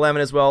 thank you for the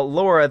lemon as well.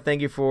 Laura,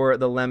 thank you for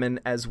the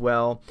lemon as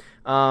well.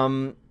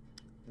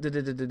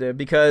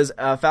 Because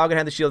Falcon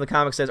had the shield in the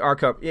comics, says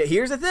Arcorp. Yeah,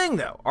 here's the thing,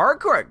 though.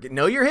 Arcorp,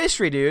 know your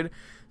history, dude.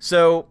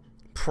 So,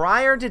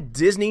 prior to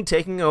Disney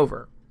taking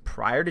over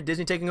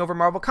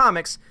Marvel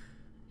Comics,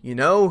 you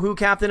know who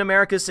Captain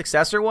America's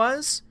successor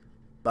was?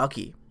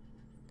 Bucky.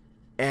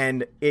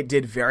 And it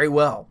did very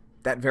well.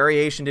 That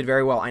variation did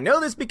very well. I know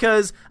this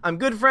because I'm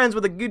good friends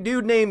with a good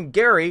dude named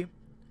Gary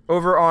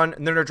over on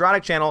the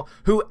Nerdrotic channel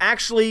who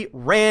actually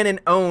ran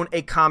and owned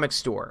a comic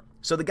store.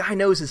 So the guy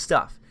knows his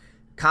stuff.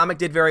 Comic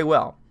did very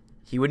well.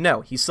 He would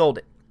know. He sold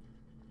it.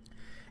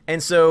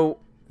 And so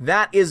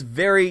that is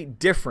very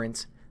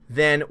different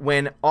than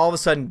when all of a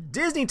sudden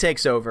Disney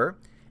takes over,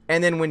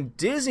 and then when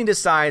Disney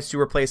decides to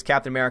replace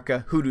Captain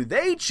America, who do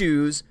they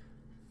choose?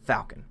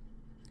 Falcon.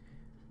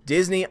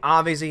 Disney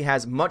obviously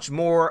has much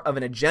more of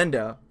an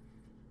agenda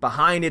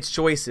behind its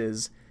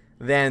choices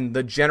than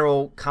the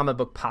general comic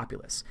book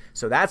populace.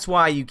 So that's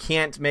why you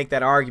can't make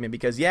that argument,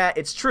 because yeah,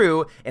 it's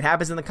true, it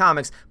happens in the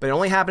comics, but it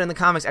only happened in the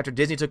comics after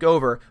Disney took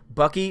over.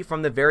 Bucky,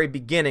 from the very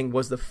beginning,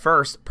 was the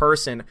first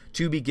person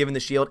to be given the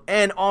shield,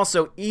 and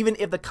also, even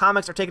if the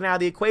comics are taken out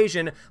of the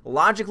equation,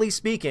 logically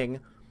speaking,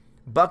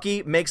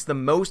 Bucky makes the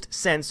most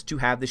sense to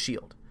have the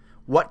shield.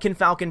 What can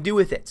Falcon do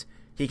with it?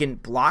 He can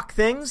block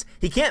things.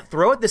 He can't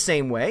throw it the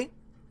same way,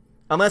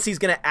 unless he's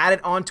going to add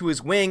it onto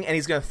his wing, and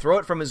he's going to throw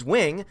it from his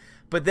wing.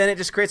 But then it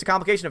just creates a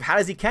complication of how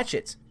does he catch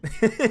it?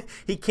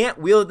 He can't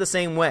wield it the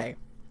same way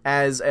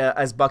as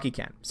Bucky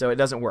can, so it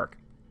doesn't work.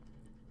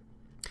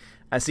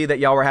 I see that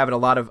y'all were having a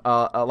lot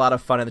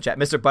of fun in the chat.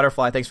 Mr.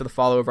 Butterfly, thanks for the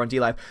follow over on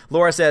DLive.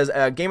 Laura says,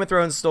 Game of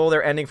Thrones stole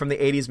their ending from the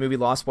 80s movie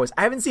Lost Boys.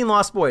 I haven't seen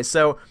Lost Boys,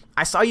 so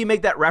I saw you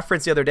make that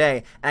reference the other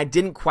day, and I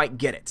didn't quite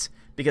get it,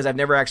 because I've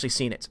never actually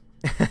seen it.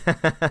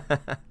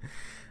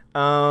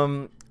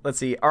 Let's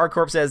see. R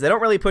Corp says, they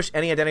don't really push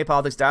any identity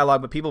politics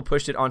dialogue, but people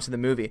pushed it onto the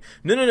movie.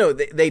 No.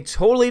 They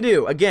totally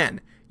do.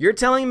 Again, you're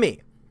telling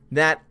me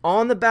that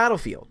on the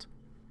battlefield,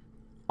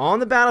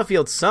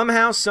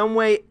 somehow, some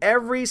way,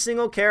 every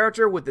single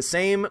character with the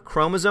same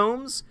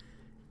chromosomes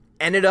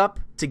ended up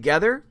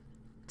together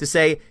to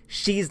say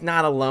she's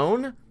not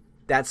alone?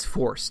 That's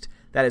forced.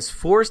 That is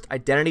forced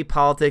identity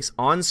politics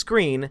on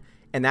screen,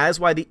 and that is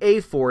why the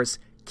A-Force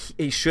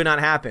should not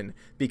happen,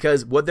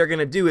 because what they're going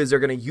to do is they're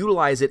going to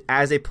utilize it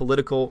as a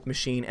political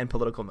machine and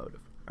political motive.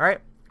 All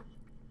right,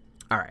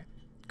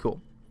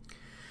 cool.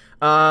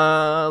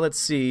 Let's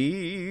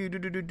see.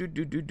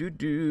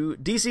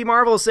 DC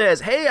Marvel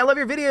says, hey, I love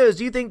your videos.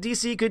 Do you think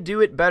DC could do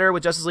it better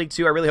with Justice League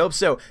 2? I really hope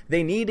so.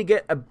 They need to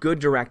get a good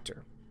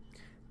director.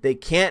 They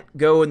can't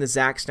go in the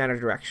Zack Snyder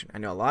direction. I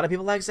know a lot of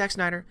people like Zack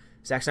Snyder.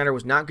 Zack Snyder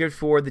was not good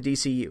for the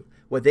DCU.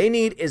 What they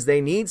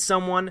need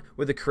someone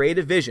with a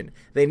creative vision.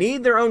 They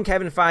need their own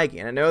Kevin Feige.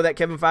 And I know that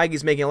Kevin Feige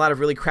is making a lot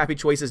of really crappy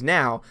choices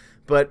now,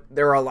 but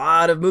there are a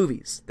lot of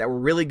movies that were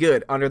really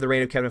good under the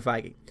reign of Kevin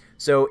Feige.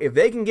 So if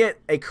they can get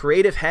a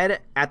creative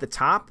head at the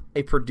top,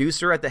 a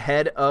producer at the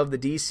head of the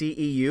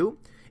DCEU,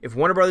 if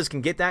Warner Brothers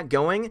can get that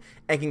going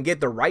and can get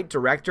the right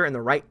director and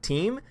the right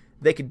team,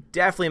 they could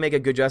definitely make a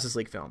good Justice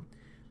League film.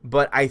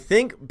 But I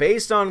think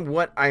based on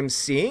what I'm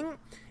seeing,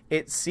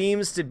 it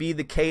seems to be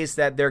the case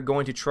that they're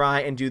going to try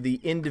and do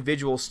the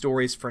individual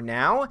stories for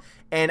now.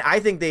 And I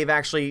think they've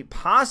actually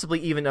possibly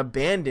even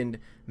abandoned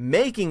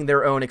making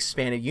their own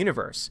expanded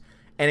universe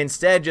and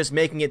instead just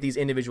making it these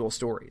individual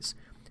stories.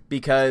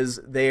 Because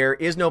there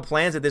is no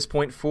plans at this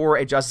point for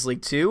a Justice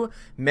League 2.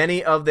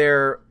 Many of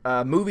their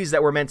movies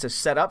that were meant to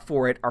set up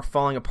for it are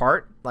falling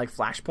apart, like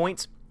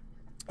Flashpoint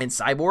and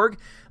Cyborg.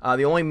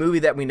 The only movie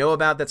that we know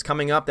about that's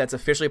coming up that's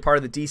officially part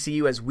of the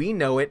DCU as we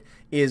know it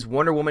is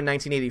Wonder Woman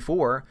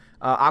 1984.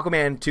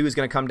 Aquaman 2 is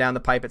going to come down the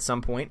pipe at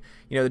some point.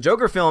 You know, the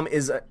Joker film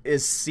is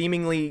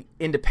seemingly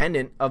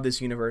independent of this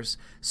universe.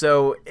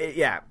 So,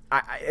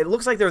 it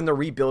looks like they're in the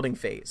rebuilding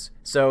phase.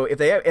 So if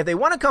they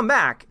want to come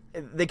back,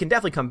 they can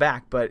definitely come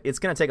back, but it's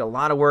going to take a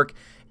lot of work,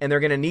 and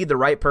they're going to need the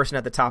right person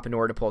at the top in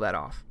order to pull that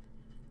off.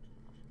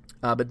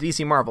 But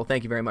DC Marvel,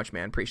 thank you very much,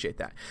 man. Appreciate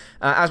that.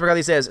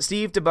 Aspergelli says,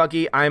 Steve to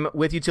Bucky, I'm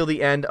with you till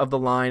the end of the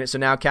line, so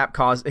now Cap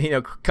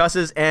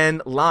cusses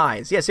and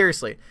lies. Yeah,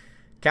 seriously.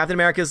 Captain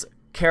America's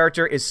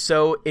character is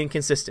so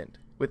inconsistent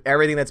with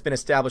everything that's been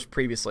established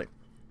previously.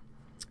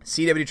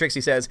 CW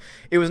Trixie says,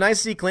 it was nice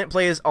to see Clint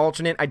play his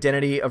alternate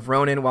identity of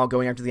Ronin while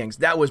going after the Yanks.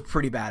 That was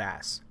pretty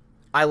badass.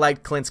 I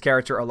liked Clint's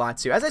character a lot,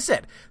 too. As I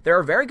said, there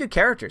are very good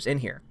characters in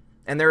here,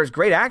 and there's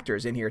great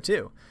actors in here,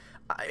 too.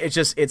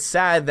 It's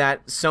sad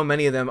that so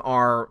many of them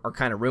are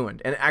kind of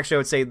ruined. And actually, I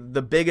would say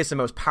the biggest and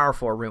most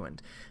powerful are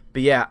ruined.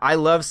 But yeah, I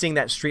love seeing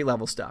that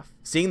street-level stuff.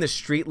 Seeing the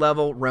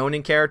street-level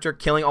Ronin character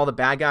killing all the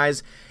bad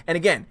guys. And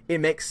again, it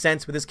makes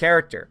sense with his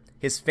character.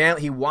 His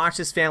family, he watched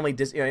his family,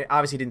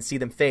 obviously didn't see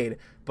them fade,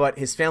 but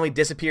his family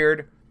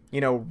disappeared,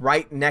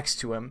 right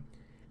next to him.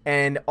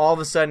 And all of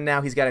a sudden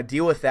now he's got to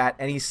deal with that,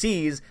 and he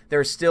sees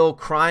there's still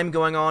crime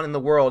going on in the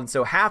world. And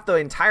so half the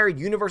entire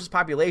universe's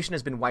population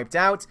has been wiped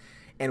out.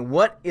 And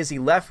what is he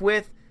left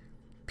with?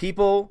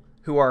 People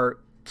who are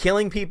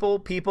killing people,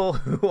 people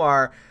who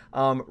are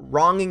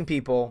wronging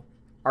people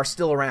are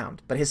still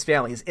around. But his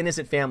family, his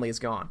innocent family is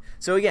gone.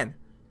 So again,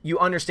 you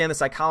understand the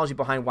psychology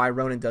behind why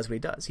Ronin does what he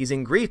does. He's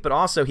in grief, but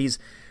also he's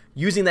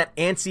using that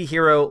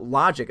anti-hero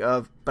logic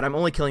of, but I'm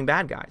only killing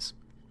bad guys.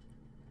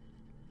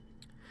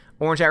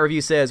 Orange Hat Review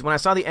says, when I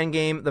saw the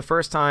Endgame the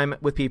first time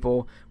with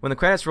people, when the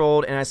credits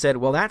rolled and I said,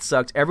 well, that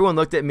sucked, everyone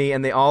looked at me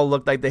and they all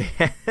looked like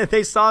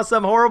they saw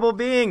some horrible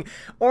being.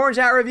 Orange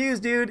Hat Reviews,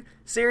 dude.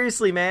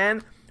 Seriously,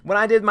 man. When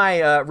I did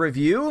my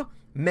review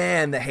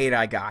Man, the hate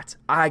I got.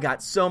 I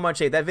got so much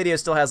hate. That video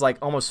still has like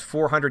almost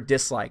 400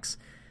 dislikes.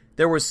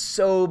 There was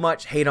so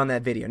much hate on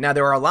that video. Now,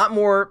 there are a lot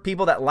more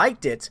people that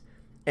liked it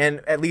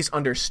and at least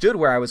understood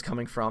where I was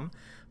coming from.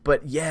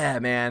 But yeah,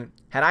 man,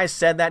 had I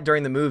said that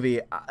during the movie,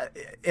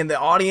 in the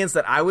audience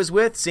that I was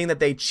with, seeing that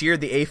they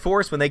cheered the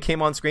A-Force when they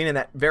came on screen in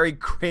that very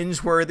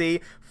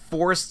cringeworthy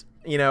forced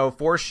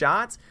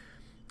shots,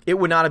 it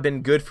would not have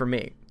been good for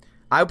me.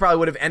 I probably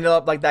would have ended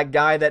up like that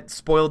guy that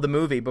spoiled the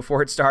movie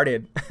before it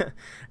started.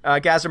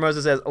 Caster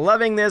Moses says,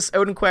 loving this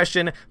Odin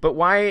question, but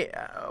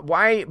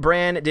why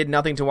Bran did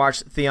nothing to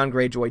watch Theon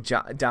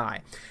Greyjoy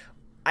die?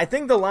 I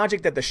think the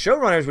logic that the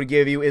showrunners would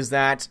give you is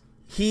that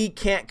he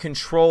can't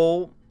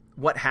control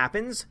what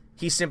happens.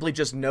 He simply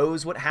just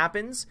knows what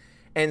happens.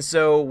 And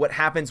so what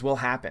happens will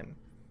happen.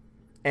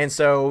 And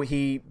so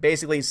he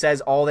basically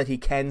says all that he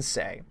can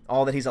say,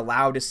 all that he's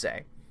allowed to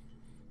say.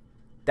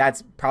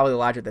 That's probably the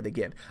logic that they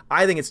give.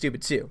 I think it's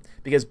stupid too,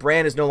 because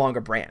Bran is no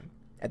longer Bran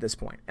at this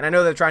point. And I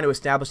know they're trying to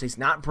establish he's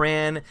not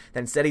Bran, that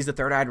instead he's the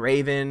third-eyed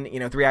raven,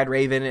 three-eyed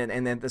raven,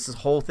 and then this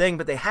whole thing,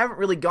 but they haven't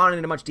really gone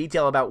into much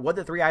detail about what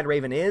the three-eyed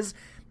raven is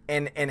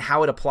and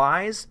how it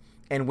applies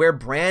and where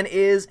Bran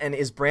is, and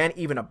is Bran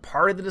even a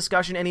part of the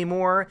discussion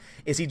anymore?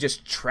 Is he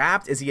just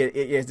trapped? Is he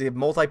a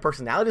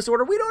multi-personality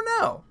disorder? We don't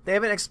know. They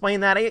haven't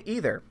explained that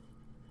either.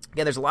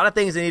 Again, there's a lot of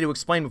things they need to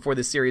explain before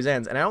this series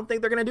ends, and I don't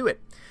think they're going to do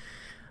it.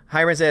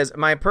 Hiram says,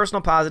 my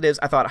personal positives,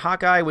 I thought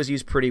Hawkeye was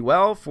used pretty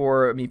well.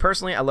 For me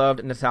personally, I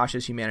loved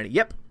Natasha's humanity.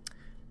 Yep.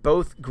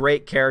 Both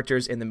great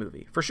characters in the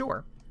movie, for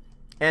sure.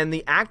 And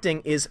the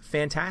acting is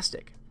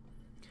fantastic.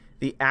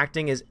 The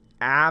acting is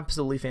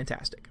absolutely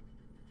fantastic.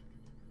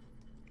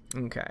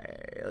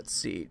 Okay, let's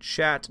see.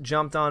 Chat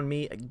jumped on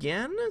me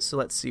again, so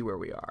let's see where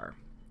we are.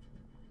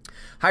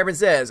 Hybrid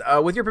says,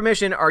 with your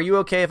permission, are you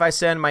okay if I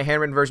send my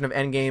handwritten version of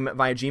Endgame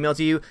via Gmail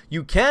to you?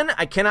 You can.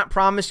 I cannot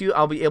promise you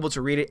I'll be able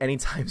to read it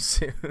anytime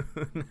soon.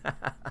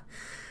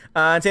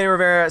 Tanya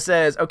Rivera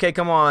says, okay,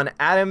 come on.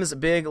 Adam's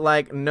big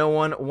like no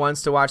one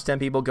wants to watch 10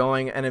 people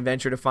going an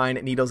adventure to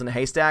find needles in a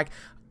haystack.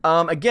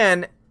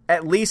 Again,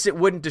 at least it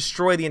wouldn't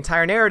destroy the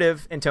entire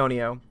narrative,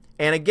 Antonio.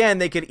 And again,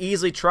 they could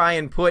easily try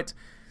and put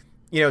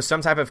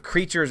some type of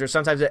creatures or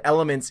some types of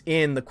elements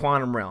in the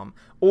quantum realm.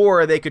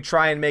 Or they could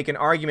try and make an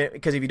argument,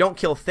 because if you don't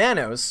kill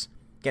Thanos,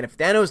 again, if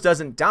Thanos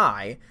doesn't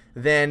die,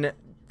 then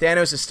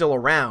Thanos is still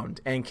around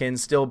and can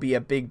still be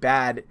a big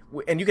bad,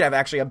 and you could have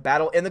actually a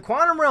battle in the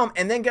quantum realm,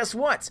 and then guess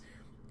what?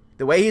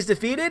 The way he's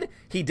defeated,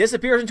 he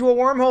disappears into a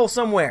wormhole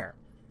somewhere.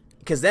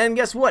 Because then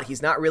guess what?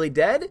 He's not really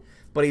dead,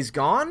 but he's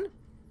gone.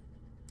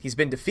 He's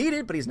been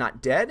defeated, but he's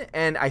not dead,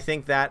 and I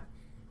think that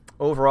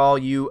overall,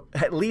 you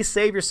at least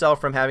save yourself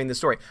from having the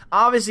story.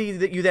 Obviously,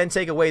 that you then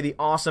take away the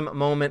awesome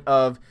moment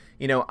of,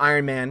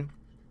 Iron Man,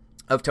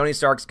 of Tony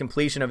Stark's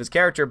completion of his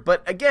character.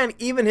 But again,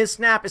 even his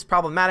snap is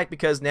problematic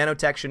because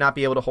nanotech should not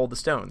be able to hold the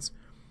stones.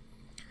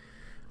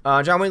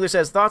 John Winkler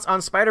says, thoughts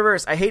on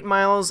Spider-Verse? I hate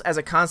Miles as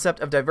a concept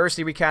of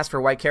diversity recast for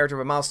a white character,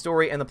 but Miles'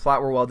 story and the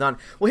plot were well done.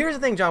 Well, here's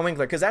the thing, John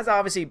Winkler, because that's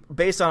obviously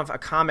based on a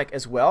comic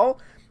as well.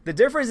 The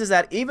difference is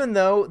that even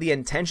though the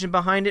intention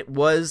behind it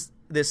was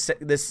this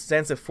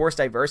sense of forced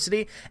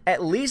diversity,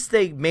 at least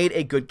they made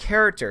a good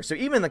character. So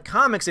even in the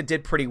comics, it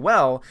did pretty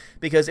well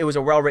because it was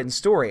a well-written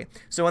story.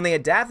 So when they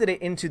adapted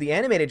it into the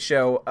animated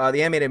show,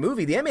 the animated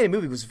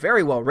movie was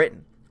very well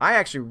written. I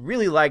actually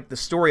really liked the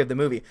story of the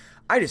movie.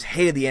 I just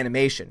hated the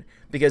animation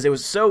because it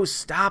was so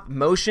stop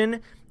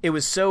motion. It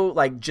was so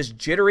just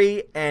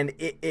jittery, and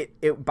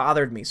it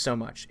bothered me so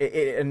much.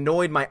 It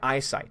annoyed my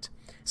eyesight.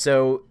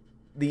 So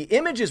the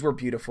images were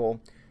beautiful,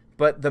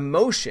 but the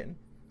motion,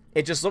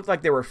 it just looked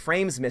like there were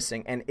frames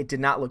missing, and it did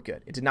not look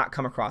good. It did not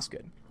come across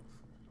good.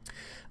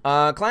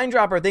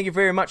 Kleindropper, thank you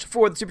very much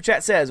for the super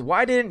chat, says,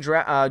 why didn't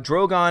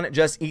Drogon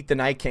just eat the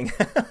Night King?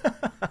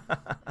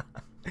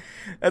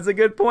 That's a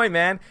good point,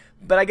 man.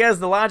 But I guess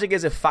the logic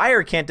is if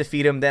fire can't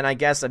defeat him, then I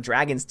guess a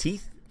dragon's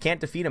teeth can't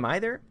defeat him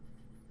either?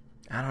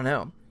 I don't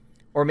know.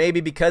 Or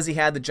maybe because he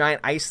had the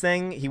giant ice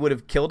thing, he would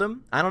have killed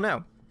him? I don't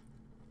know.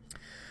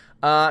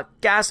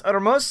 Gas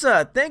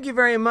Hermosa, thank you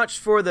very much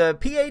for the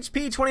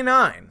PHP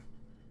 29.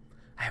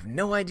 I have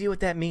no idea what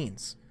that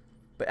means,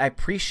 but I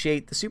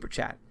appreciate the super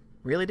chat.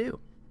 Really do.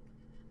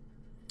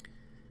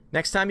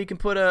 Next time you can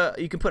put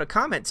a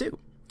comment too.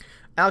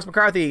 Alex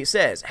McCarthy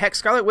says, heck,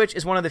 Scarlet Witch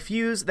is one of the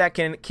few that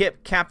can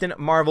kick Captain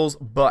Marvel's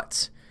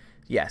butt.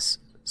 Yes,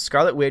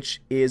 Scarlet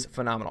Witch is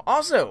phenomenal.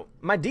 Also,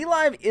 my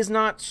D-Live is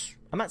not,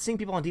 I'm not seeing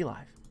people on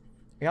D-Live.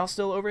 Are y'all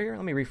still over here?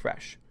 Let me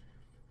refresh.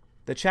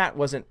 The chat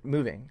wasn't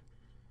moving.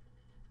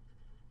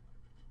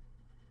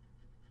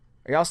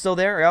 Are y'all still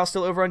there? Are y'all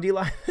still over on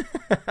D-Live?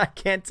 I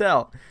can't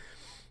tell.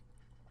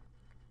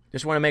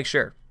 Just want to make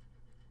sure.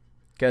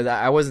 Because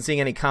I wasn't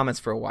seeing any comments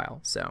for a while.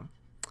 So,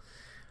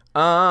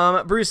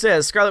 Bruce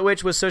says, Scarlet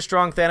Witch was so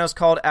strong Thanos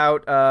called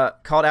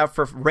out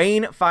for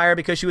rain fire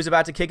because she was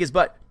about to kick his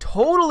butt.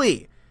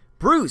 Totally!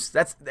 Bruce,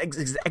 that's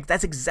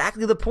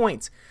exactly the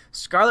point.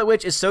 Scarlet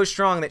Witch is so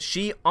strong that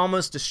she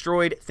almost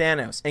destroyed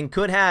Thanos and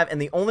could have, and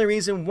the only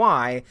reason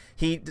why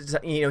he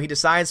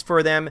decides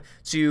for them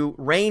to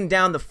rain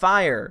down the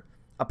fire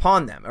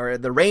upon them, or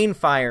the rain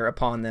fire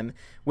upon them,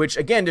 which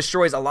again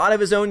destroys a lot of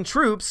his own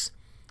troops,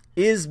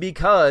 is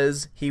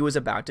because he was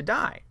about to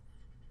die.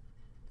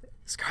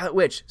 Scarlet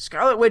Witch.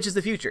 Scarlet Witch is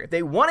the future. If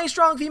they want a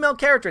strong female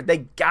character, they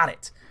got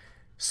it.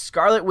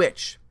 Scarlet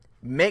Witch.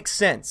 Makes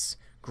sense.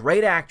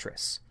 Great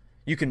actress.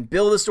 You can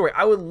build a story.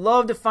 I would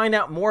love to find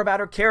out more about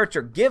her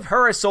character. Give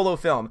her a solo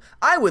film.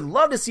 I would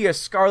love to see a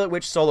Scarlet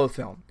Witch solo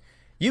film.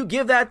 You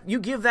give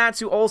that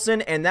to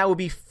Olsen, and that would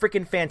be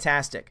freaking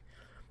fantastic.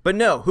 But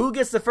no, who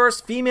gets the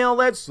first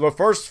female-led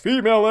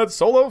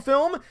solo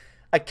film?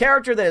 A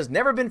character that has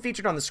never been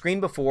featured on the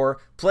screen before,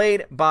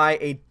 played by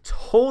a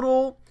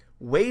total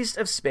waste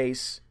of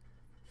space,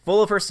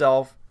 full of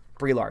herself,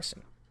 Brie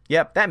Larson.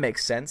 Yep, that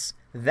makes sense.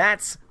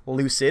 That's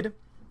lucid.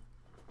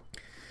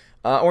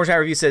 Orange Eye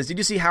Review says, did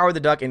you see Howard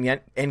the Duck in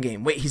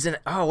Endgame? Wait, he's in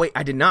it. Oh, wait,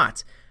 I did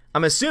not.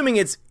 I'm assuming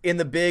it's in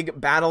the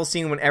big battle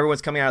scene when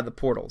everyone's coming out of the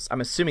portals.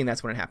 I'm assuming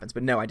that's when it happens,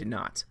 but no, I did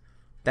not.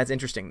 That's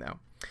interesting, though.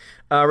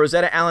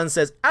 Rosetta Allen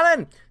says,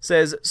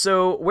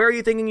 so where are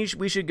you thinking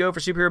we should go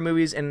for superhero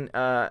movies and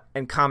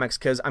comics?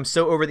 Because I'm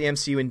so over the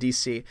MCU and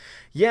DC.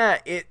 Yeah,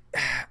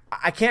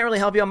 I can't really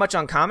help you out much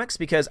on comics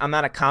because I'm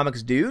not a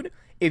comics dude.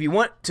 If you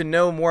want to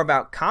know more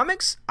about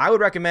comics, I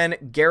would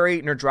recommend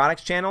Gary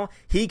Nerdrotic's channel.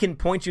 He can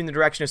point you in the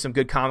direction of some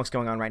good comics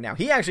going on right now.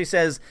 He actually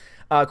says,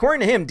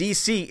 according to him,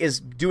 DC is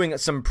doing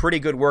some pretty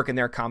good work in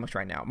their comics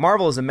right now.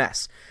 Marvel is a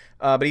mess.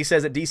 But he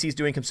says that DC is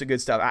doing some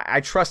good stuff.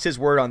 I trust his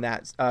word on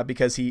that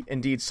because he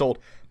indeed sold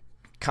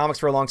comics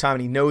for a long time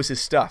and he knows his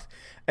stuff.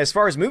 As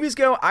far as movies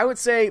go, I would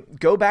say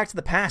go back to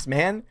the past,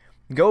 man.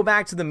 Go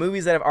back to the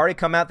movies that have already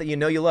come out that you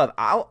know you love.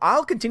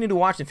 I'll continue to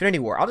watch Infinity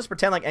War. I'll just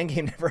pretend like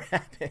Endgame never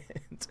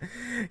happened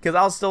because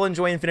I'll still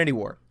enjoy Infinity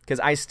War because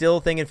I still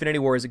think Infinity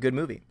War is a good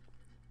movie.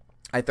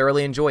 I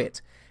thoroughly enjoy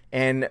it.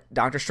 And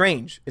Doctor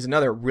Strange is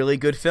another really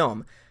good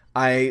film.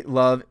 I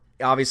love,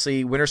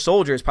 obviously, Winter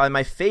Soldier is probably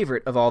my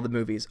favorite of all the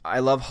movies. I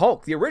love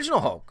Hulk, the original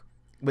Hulk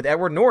with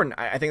Edward Norton.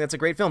 I think that's a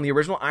great film. The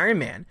original Iron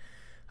Man.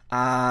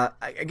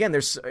 Again,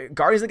 there's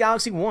Guardians of the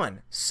Galaxy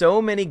 1.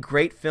 So many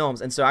great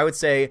films. And so I would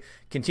say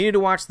continue to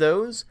watch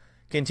those.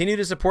 Continue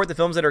to support the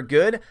films that are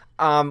good.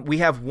 We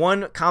have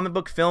one comic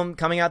book film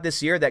coming out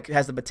this year that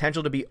has the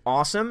potential to be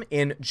awesome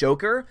in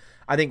Joker.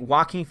 I think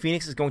Joaquin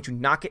Phoenix is going to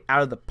knock it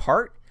out of the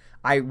park.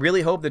 I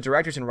really hope the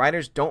directors and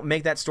writers don't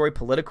make that story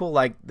political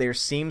like there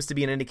seems to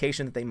be an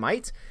indication that they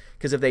might.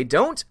 Because if they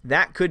don't,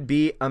 that could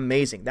be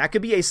amazing. That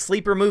could be a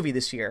sleeper movie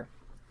this year.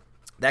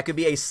 That could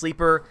be a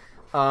sleeper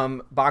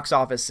box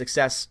office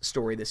success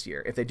story this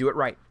year if they do it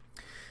right.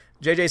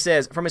 JJ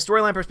says, from a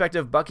storyline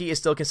perspective, Bucky is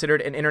still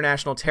considered an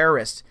international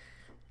terrorist.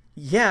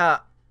 Yeah.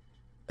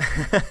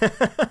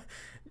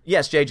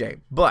 Yes,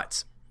 JJ,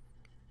 but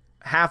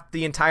half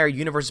the entire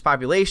universe's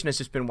population has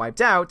just been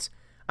wiped out.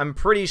 I'm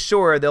pretty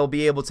sure they'll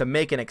be able to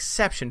make an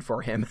exception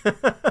for him.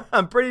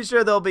 I'm pretty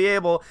sure they'll be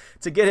able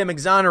to get him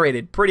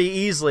exonerated pretty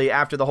easily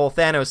after the whole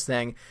Thanos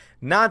thing.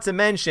 Not to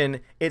mention,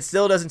 it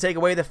still doesn't take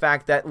away the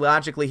fact that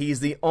logically he's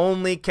the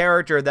only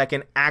character that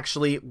can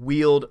actually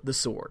wield the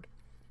sword.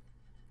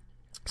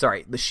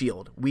 Sorry, the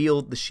shield.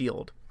 Wield the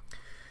shield.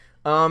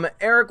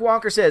 Eric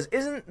Walker says,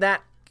 isn't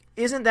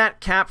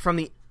that Cap from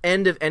the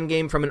end of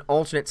Endgame from an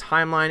alternate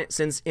timeline,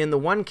 since in the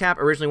one Cap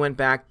originally went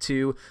back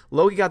to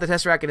Loki got the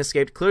Tesseract and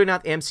escaped, clearly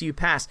not the MCU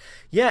past.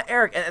 Yeah,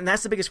 Eric, and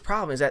that's the biggest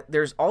problem, is that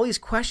there's all these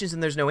questions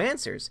and there's no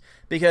answers,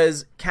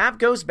 because Cap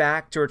goes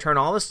back to return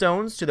all the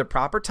stones to the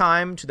proper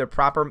time, to the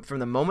proper, from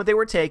the moment they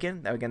were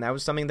taken. Again, that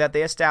was something that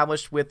they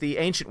established with the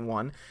Ancient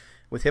One,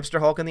 with Hipster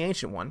Hulk and the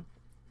Ancient One.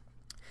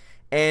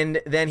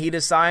 And then he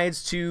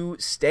decides to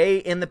stay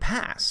in the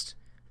past,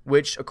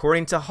 which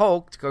according to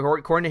Hulk,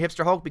 according to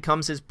Hipster Hulk,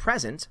 becomes his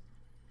present.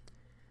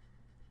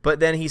 But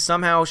then he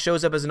somehow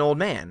shows up as an old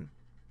man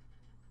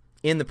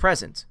in the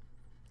present,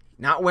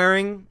 not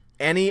wearing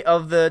any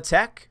of the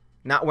tech,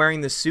 not wearing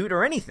the suit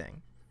or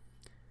anything.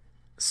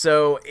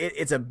 So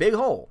it's a big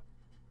hole.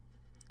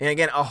 And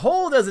again, a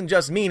hole doesn't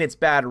just mean it's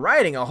bad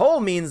writing. A hole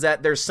means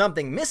that there's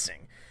something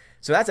missing.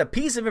 So that's a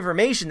piece of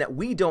information that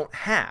we don't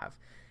have.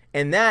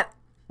 And that,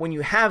 when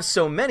you have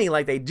so many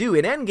like they do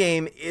in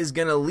Endgame, is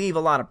going to leave a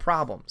lot of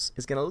problems.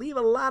 It's going to leave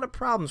a lot of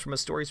problems from a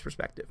story's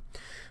perspective.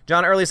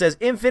 John Early says,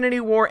 Infinity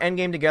War,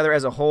 Endgame together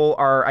as a whole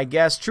are, I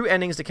guess, true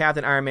endings to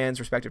Captain Iron Man's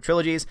respective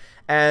trilogies.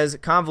 As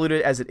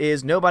convoluted as it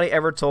is, nobody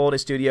ever told a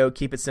studio,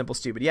 keep it simple,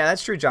 stupid. Yeah,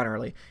 that's true, John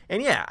Early.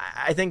 And yeah,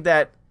 I think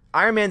that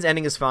Iron Man's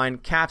ending is fine.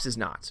 Cap's is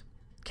not.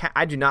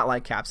 I do not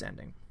like Cap's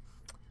ending.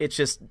 It's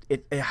just,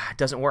 it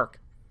doesn't work.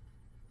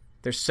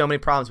 There's so many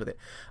problems with it.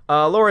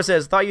 Laura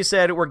says, thought you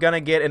said we're going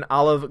to get an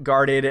Olive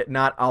Garden,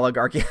 not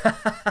oligarchy.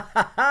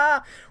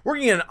 We're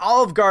going to get an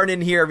Olive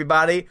Garden in here,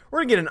 everybody.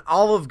 We're going to get an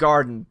Olive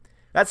Garden.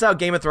 That's how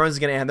Game of Thrones is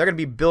going to end. They're going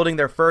to be building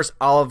their first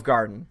Olive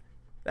Garden.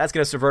 That's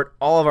going to subvert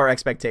all of our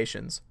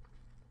expectations.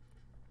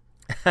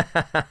 All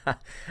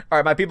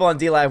right, my people on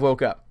D-Live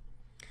woke up.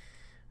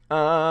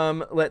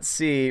 Let's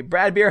see.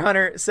 Brad Beer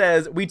Hunter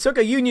says, we took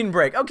a union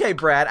break. Okay,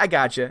 Brad, I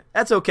got you.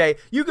 That's okay.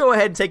 You go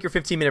ahead and take your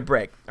 15-minute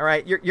break. All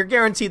right, you're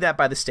guaranteed that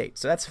by the state,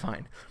 so that's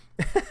fine.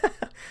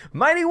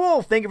 Mighty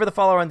Wolf, thank you for the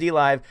follow on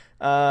DLive.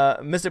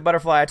 Mystic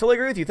Butterfly, I totally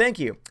agree with you. Thank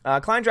you.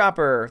 Klein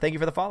Dropper, thank you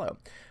for the follow.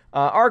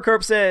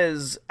 Arcorp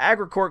says,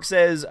 Agricorp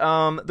says,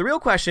 the real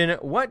question,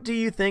 what do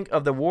you think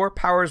of the War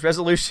Powers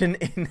Resolution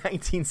in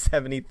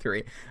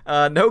 1973?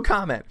 No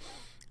comment.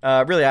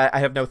 Really, I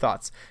have no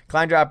thoughts.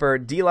 Klein Dropper,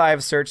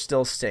 DLive search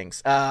still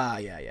stinks.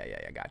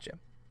 Yeah, gotcha.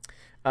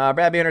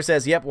 Brad B. Hunter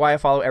says, yep, why I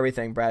follow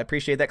everything, Brad.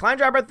 Appreciate that. Klein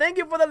Dropper, thank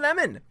you for the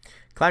lemon.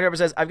 Klein Dropper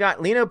says, I've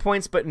got Lino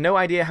points, but no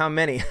idea how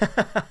many.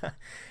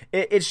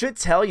 It should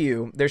tell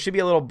you. There should be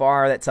a little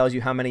bar that tells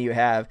you how many you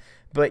have.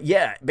 But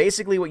yeah,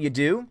 basically what you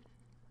do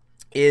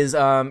is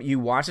you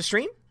watch a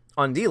stream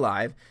on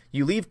DLive,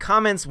 you leave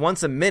comments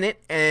once a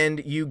minute,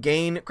 and you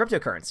gain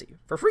cryptocurrency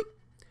for free.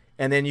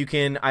 And then you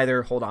can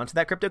either hold on to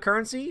that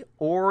cryptocurrency,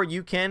 or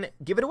you can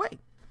give it away.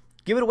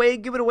 Give it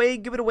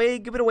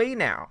away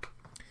now.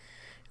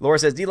 Laura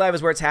says, DLive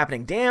is where it's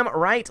happening. Damn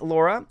right,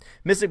 Laura.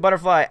 Mystic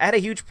Butterfly, I had a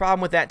huge problem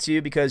with that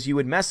too, because you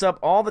would mess up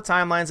all the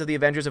timelines of the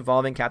Avengers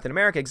involving Captain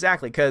America.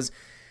 Exactly, because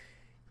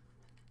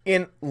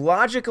in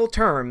logical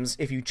terms,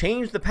 if you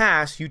change the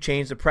past, you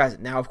change the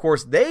present. Now, of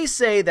course, they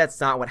say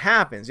that's not what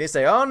happens. They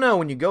say, oh no,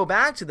 when you go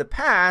back to the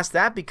past,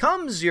 that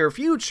becomes your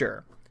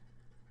future.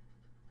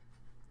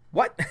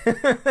 What?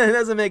 That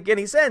doesn't make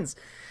any sense.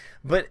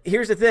 But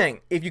here's the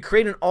thing. If you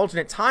create an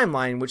alternate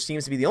timeline, which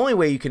seems to be the only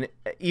way you can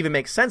even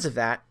make sense of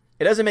that,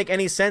 it doesn't make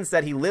any sense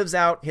that he lives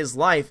out his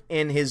life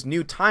in his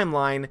new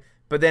timeline,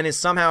 but then is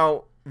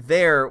somehow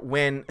there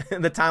when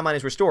the timeline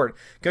is restored.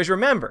 Because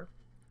remember,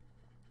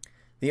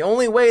 the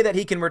only way that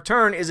he can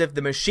return is if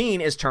the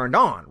machine is turned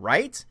on,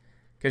 right?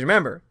 Because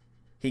remember,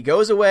 he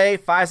goes away,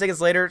 5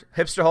 seconds later,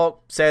 Hipster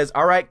Hulk says,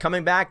 all right,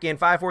 coming back in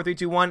 5, 4, 3,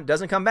 2, 1,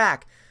 doesn't come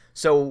back.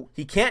 So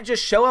he can't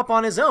just show up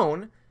on his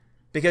own,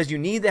 because you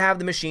need to have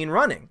the machine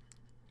running.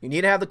 You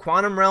need to have the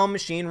Quantum Realm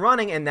machine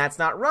running, and that's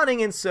not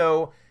running, and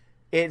so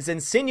it's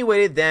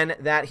insinuated then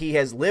that he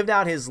has lived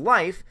out his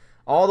life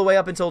all the way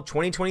up until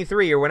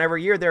 2023 or whenever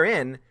year they're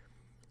in,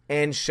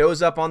 and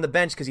shows up on the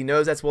bench because he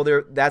knows that's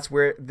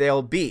where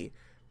they'll be.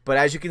 But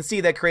as you can see,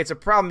 that creates a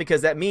problem,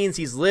 because that means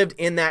he's lived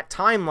in that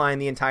timeline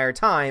the entire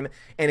time,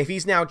 and if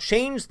he's now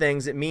changed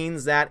things, it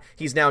means that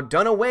he's now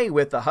done away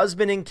with the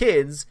husband and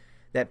kids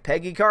that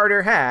Peggy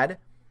Carter had,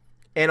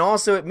 and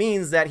also it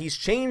means that he's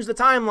changed the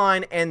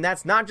timeline, and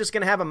that's not just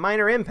going to have a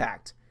minor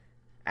impact.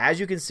 As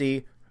you can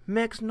see,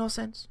 makes no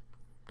sense.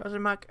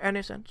 Doesn't make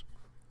any sense.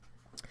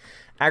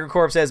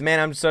 Agricorp says, man,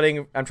 I'm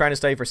trying to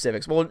study for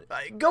civics. Well,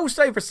 go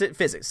study for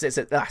physics.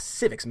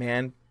 Civics,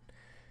 man.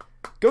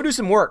 Go do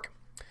some work.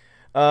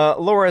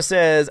 Laura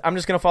says, I'm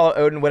just going to follow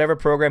Odin, whatever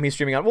program he's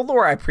streaming on. Well,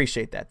 Laura, I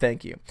appreciate that.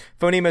 Thank you.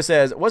 Phonema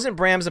says, wasn't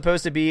Bram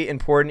supposed to be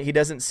important? He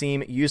doesn't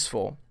seem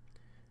useful.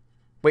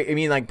 Wait, you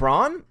mean like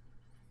Braun?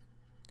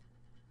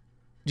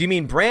 Do you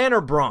mean Bran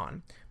or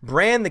Braun?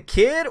 Bran the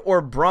kid, or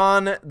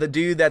Braun the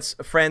dude that's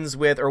friends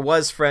with, or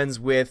was friends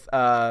with,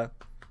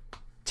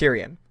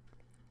 Tyrion?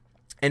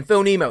 And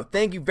Phonemo,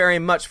 thank you very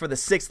much for the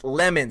 6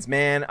 lemons,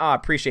 man. I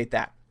appreciate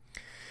that.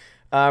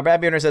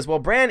 Brad Bierner says, well,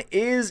 Bran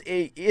is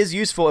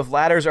useful if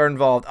ladders are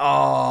involved.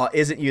 Oh,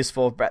 isn't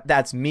useful.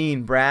 That's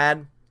mean,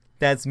 Brad.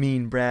 That's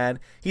mean, Brad.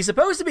 He's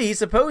supposed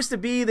to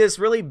be this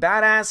really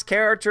badass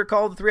character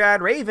called the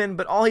Three-Eyed Raven,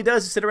 but all he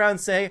does is sit around and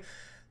say,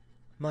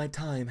 my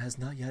time has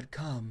not yet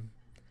come.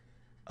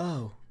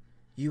 Oh,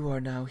 you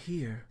are now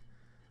here.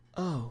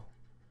 Oh,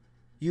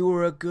 you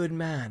were a good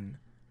man.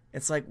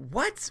 It's like,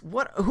 what?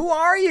 Who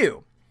are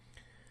you?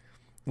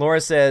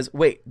 Laura says,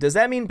 wait, does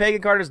that mean Peggy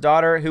Carter's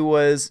daughter, who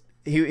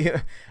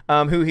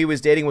he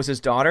was dating, was his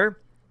daughter?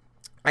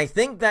 I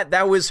think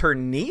that was her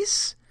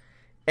niece.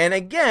 And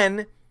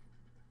again,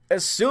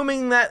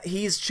 assuming that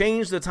he's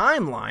changed the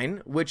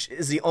timeline, which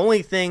is the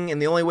only thing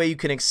and the only way you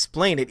can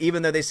explain it,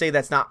 even though they say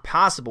that's not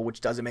possible,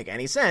 which doesn't make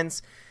any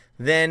sense,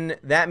 then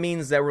that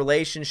means that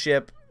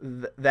relationship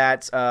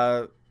that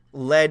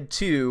led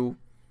to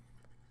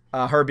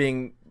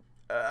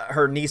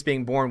her niece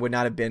being born would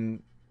not have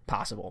been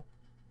possible.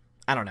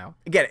 I don't know.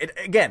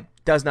 Again,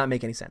 does not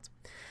make any sense.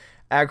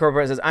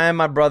 Agcorporate says, I am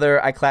my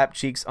brother. I clap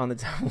cheeks on the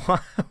time.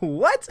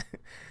 What?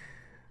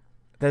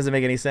 Doesn't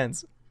make any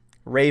sense.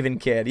 Raven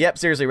Kid. Yep,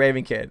 seriously,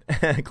 Raven Kid.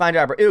 Klein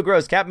Dropper. Ew,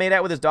 gross. Cap made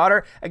out with his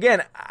daughter.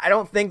 Again, I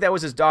don't think that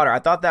was his daughter. I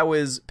thought that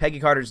was Peggy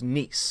Carter's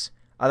niece.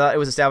 I thought it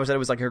was established that it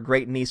was like her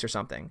great niece or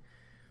something,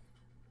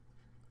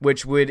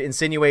 which would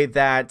insinuate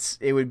that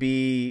it would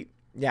be,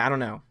 I don't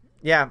know.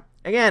 Yeah,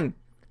 again,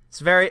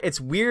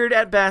 it's weird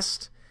at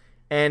best,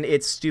 and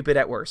it's stupid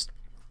at worst.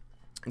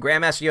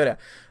 Grandmaster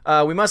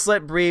Yoda, we must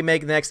let Brie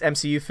make the next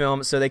MCU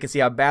film so they can see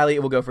how badly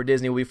it will go for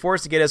Disney. We'll be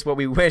forced to get us what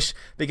we wish,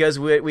 because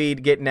what we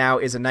get now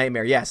is a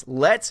nightmare. Yes,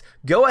 let's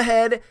go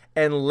ahead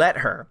and let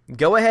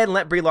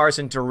Brie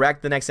Larson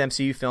direct the next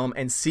MCU film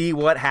and see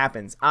what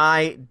happens.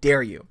 I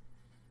dare you.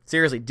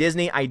 Seriously,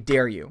 Disney, I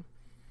dare you.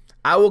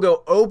 I will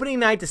go opening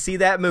night to see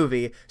that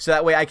movie, so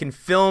that way I can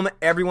film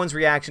everyone's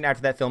reaction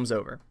after that film's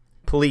over.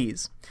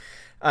 Please.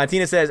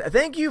 Tina says,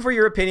 thank you for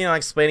your opinion on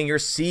explaining your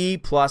C+.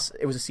 It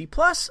was a C+?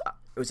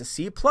 It was a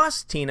C+,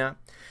 Tina.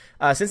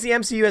 Since the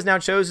MCU has now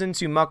chosen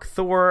to muck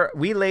Thor,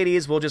 we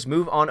ladies will just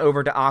move on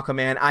over to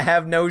Aquaman. I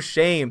have no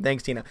shame.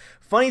 Thanks, Tina.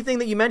 Funny thing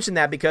that you mentioned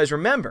that, because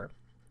remember,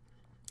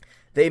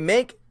 they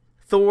make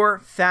Thor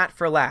fat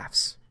for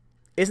laughs.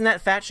 Isn't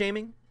that fat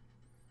shaming?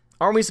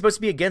 Aren't we supposed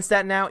to be against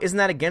that now? Isn't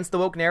that against the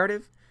woke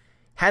narrative?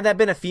 Had that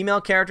been a female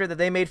character that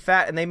they made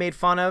fat and they made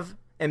fun of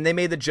and they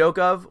made the joke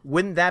of,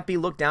 wouldn't that be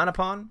looked down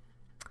upon?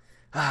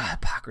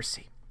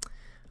 Hypocrisy.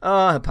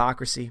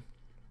 Hypocrisy.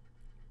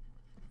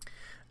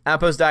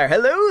 Outpost Dyer.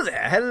 Hello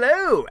there.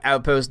 Hello,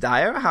 Outpost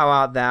Dyer. How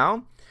art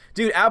thou?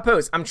 Dude,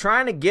 Outpost, I'm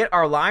trying to get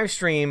our live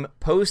stream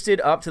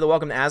posted up to the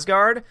Welcome to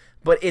Asgard,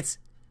 but it's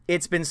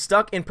been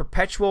stuck in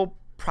perpetual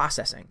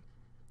processing.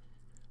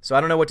 So I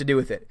don't know what to do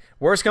with it.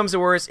 Worst comes to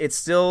worst, it's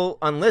still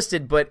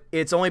unlisted, but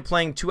it's only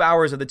playing 2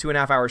 hours of the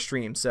 2.5 hour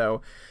stream.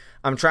 So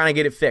I'm trying to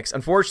get it fixed.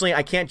 Unfortunately,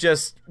 I can't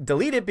just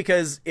delete it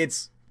because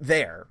it's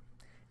there.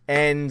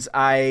 And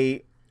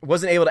I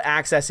wasn't able to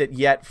access it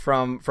yet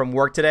from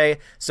work today.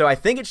 So I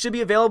think it should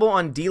be available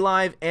on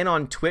DLive and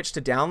on Twitch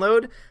to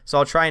download. So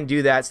I'll try and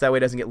do that so that way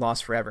it doesn't get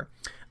lost forever.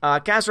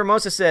 Castro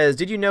Hermosa says,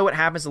 did you know what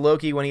happens to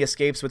Loki when he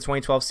escapes with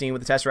 2012 scene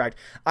with the Tesseract?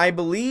 I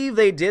believe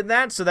they did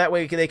that so that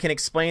way they can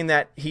explain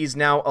that he's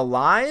now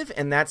alive,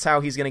 and that's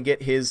how he's going to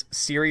get his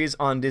series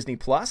on Disney+.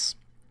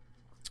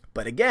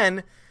 But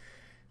again,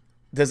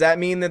 does that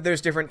mean that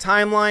there's different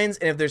timelines?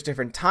 And if there's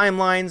different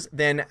timelines,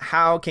 then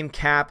how can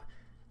Cap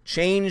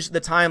change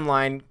the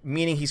timeline,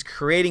 meaning he's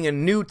creating a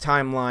new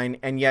timeline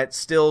and yet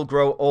still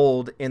grow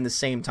old in the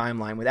same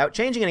timeline without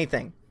changing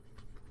anything?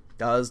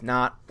 Does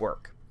not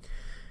work.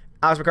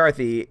 Alex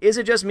McCarthy, is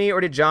it just me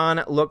or did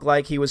John look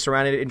like he was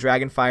surrounded in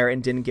dragon fire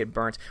and didn't get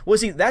burnt? Well,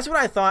 see, that's what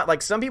I thought.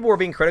 Like, some people were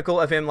being critical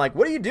of him. Like,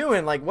 what are you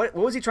doing? Like, what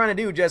was he trying to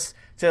do just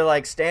to,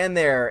 like, stand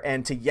there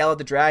and to yell at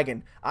the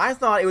dragon? I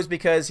thought it was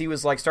because he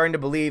was, like, starting to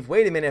believe,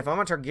 wait a minute, if I'm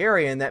a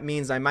Targaryen, that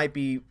means I might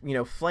be, you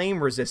know,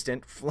 flame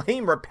resistant,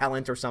 flame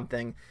repellent or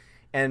something,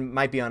 and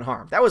might be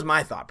unharmed. That was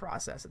my thought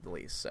process, at the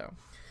least. So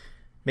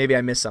maybe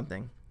I missed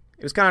something.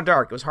 It was kind of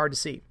dark. It was hard to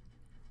see.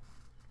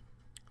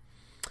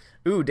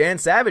 Ooh, Dan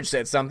Savage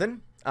said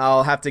something.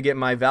 I'll have to get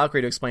my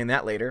Valkyrie to explain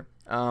that later.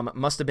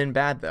 Must have been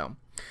bad, though.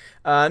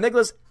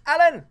 Nicholas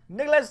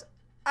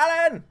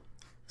Allen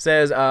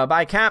says,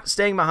 by Cap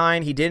staying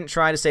behind, he didn't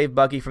try to save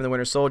Bucky from the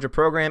Winter Soldier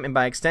program, and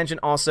by extension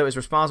also is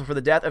responsible for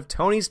the death of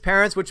Tony's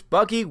parents, which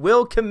Bucky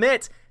will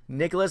commit.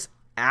 Nicholas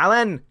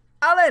Allen,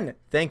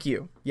 thank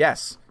you.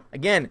 Yes.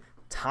 Again,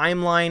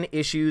 timeline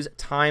issues,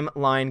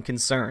 timeline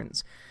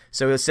concerns.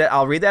 So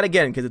I'll read that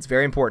again because it's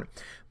very important.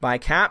 By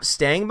Cap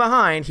staying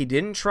behind, he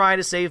didn't try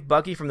to save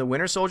Bucky from the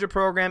Winter Soldier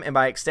program, and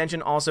by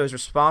extension also is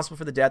responsible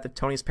for the death of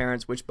Tony's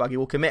parents, which Bucky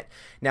will commit.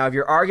 Now, if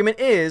your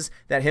argument is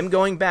that him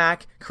going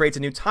back creates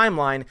a new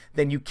timeline,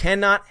 then you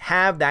cannot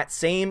have that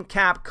same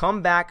Cap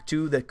come back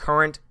to the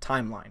current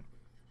timeline.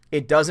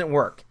 It doesn't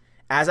work.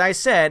 As I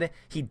said,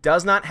 he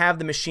does not have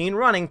the machine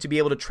running to be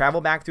able to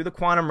travel back through the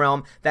quantum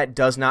realm. That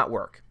does not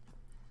work.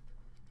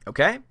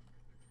 Okay?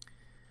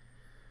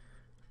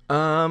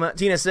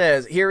 Tina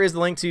says, here is the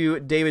link to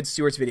David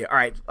Stewart's video. All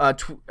right,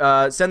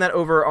 send that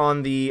over on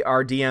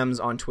our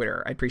DMs on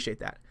Twitter. I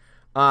appreciate that.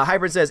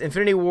 Hybrid says,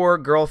 Infinity War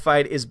girl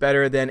fight is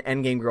better than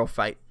Endgame girl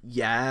fight.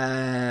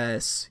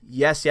 Yes,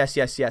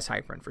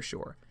 Hybrid, for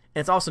sure.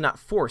 And it's also not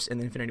forced in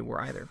the Infinity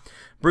War either.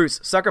 Bruce,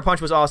 Sucker Punch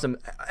was awesome.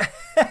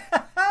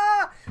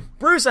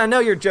 Bruce, I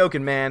know you're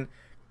joking, man.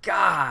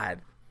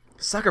 God,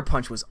 Sucker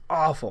Punch was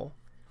awful.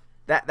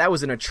 That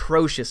was an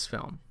atrocious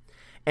film.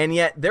 And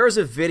yet, there's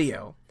a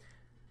video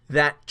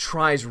that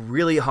tries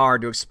really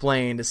hard to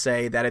explain, to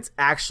say that it's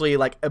actually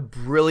like a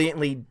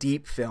brilliantly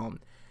deep film.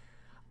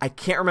 I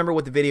can't remember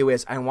what the video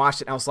is. I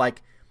watched it and I was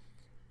like,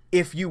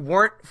 if you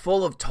weren't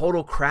full of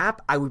total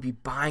crap, I would be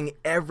buying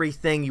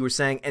everything you were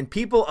saying. And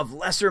people of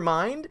lesser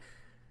mind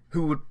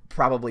who would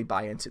probably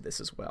buy into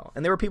this as well.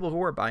 And there were people who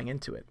were buying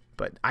into it,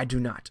 but I do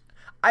not.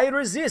 I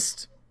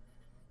resist.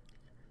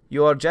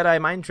 Your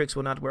Jedi mind tricks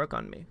will not work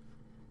on me.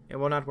 It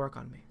will not work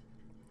on me.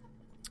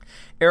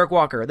 Eric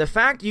Walker, the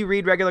fact you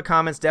read regular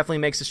comments definitely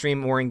makes the stream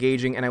more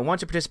engaging, and I want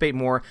to participate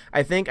more.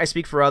 I think I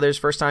speak for others.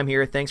 First time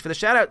here. Thanks for the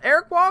shout out.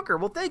 Eric Walker,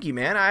 well, thank you,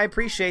 man. I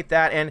appreciate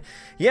that. And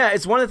yeah,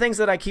 it's one of the things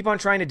that I keep on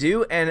trying to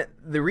do, and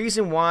the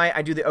reason why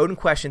I do the Odin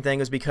question thing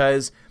is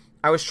because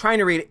I was trying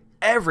to read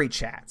every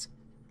chat,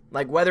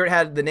 like whether it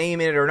had the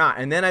name in it or not,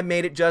 and then I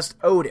made it just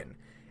Odin.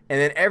 And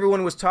then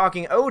everyone was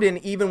talking Odin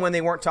even when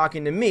they weren't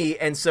talking to me,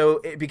 and so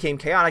it became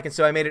chaotic, and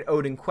so I made it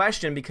Odin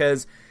question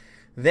because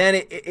then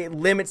it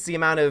limits the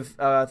amount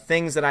of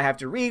things that I have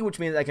to read, which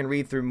means I can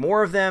read through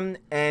more of them,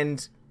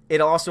 and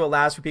it also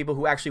allows for people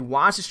who actually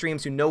watch the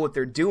streams, who know what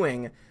they're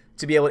doing,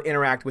 to be able to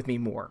interact with me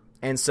more.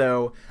 And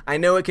so I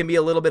know it can be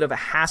a little bit of a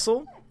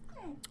hassle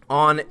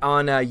on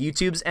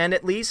YouTube's end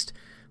at least,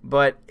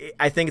 but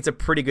I think it's a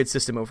pretty good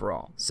system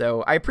overall.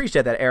 So I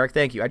appreciate that, Eric.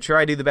 Thank you. I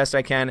try to do the best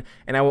I can,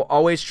 and I will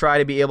always try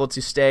to be able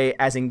to stay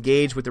as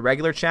engaged with the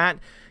regular chat,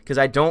 because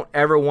I don't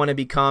ever want to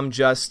become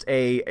just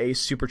a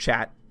super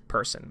chat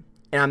person.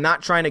 And I'm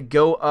not trying to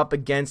go up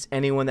against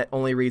anyone that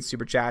only reads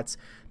Super Chats,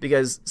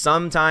 because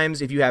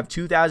sometimes if you have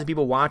 2,000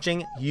 people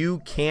watching,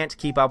 you can't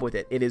keep up with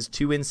it. It is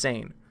too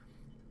insane.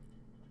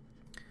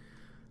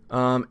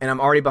 And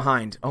I'm already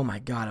behind. Oh my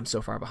God, I'm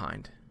so far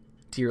behind.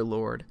 Dear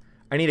Lord.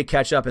 I need to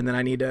catch up, and then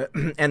I need to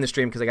end the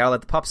stream because I got to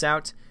let the pups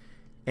out.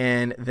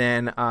 And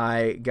then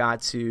I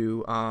got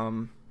to...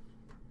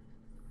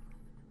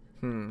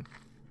 And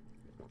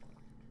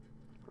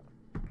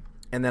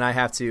then I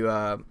have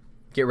to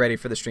get ready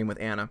for the stream with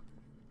Anna.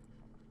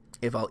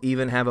 If I'll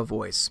even have a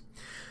voice.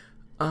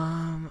 All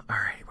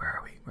right,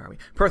 where are we?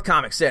 Perth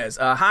Comics says,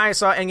 hi, I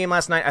saw Endgame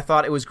last night. I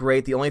thought it was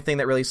great. The only thing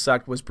that really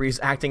sucked was Bree's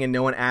acting, and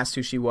no one asked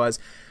who she was.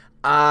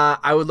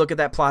 I would look at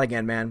that plot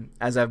again, man,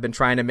 as I've been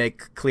trying to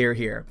make clear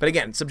here. But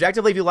again,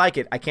 subjectively, if you like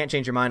it, I can't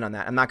change your mind on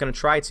that. I'm not going to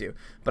try to,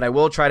 but I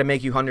will try to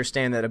make you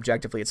understand that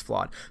objectively it's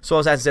flawed. Soul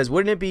Assassin says,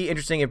 wouldn't it be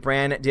interesting if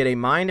Bran did a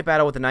mind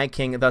battle with the Night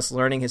King, thus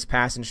learning his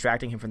past and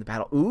distracting him from the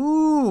battle?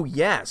 Ooh,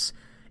 yes.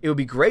 It would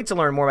be great to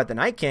learn more about the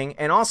Night King,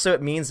 and also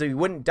it means that he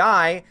wouldn't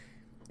die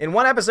in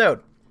one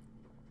episode.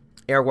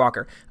 Eric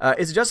Walker.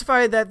 Is it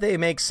justified that they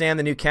make Sam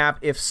the new Cap?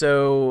 If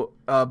so,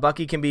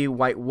 Bucky can be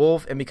White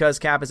Wolf, and because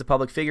Cap is a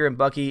public figure and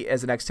Bucky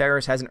as an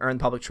ex-terrorist hasn't earned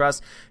public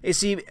trust. You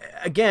see,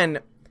 again,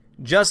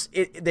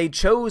 they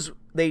chose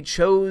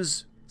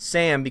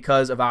Sam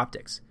because of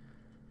optics.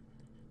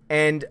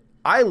 And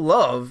I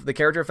love the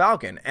character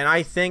Falcon, and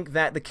I think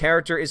that the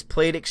character is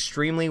played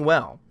extremely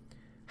well.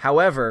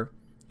 However,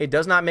 it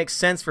does not make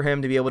sense for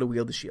him to be able to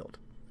wield the shield.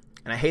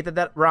 And I hate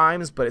that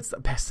rhymes, but it's the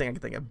best thing I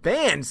can think of.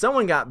 Banned!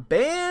 Someone got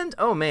banned?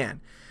 Oh, man.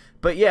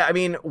 But yeah, I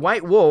mean,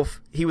 White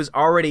Wolf, he was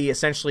already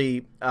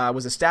essentially,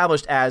 was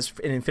established as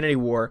in Infinity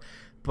War,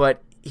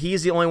 but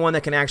he's the only one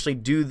that can actually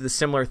do the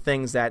similar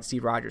things that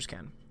Steve Rogers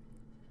can.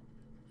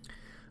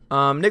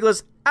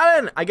 Nicholas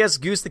Allen, I guess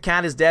Goose the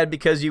Cat is dead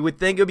because you would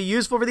think it would be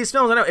useful for these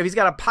films. I know, if he's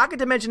got a pocket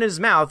dimension in his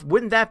mouth,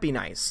 wouldn't that be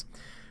nice?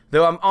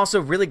 Though I'm also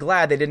really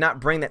glad they did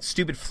not bring that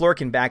stupid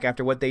Flurkin back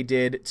after what they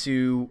did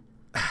to...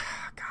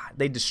 God,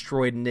 they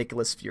destroyed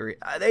Nicholas Fury.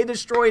 They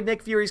destroyed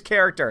Nick Fury's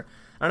character.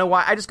 I don't know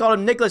why. I just called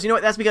him Nicholas. You know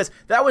what? That's because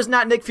that was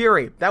not Nick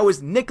Fury. That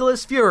was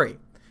Nicholas Fury.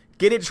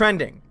 Get it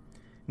trending.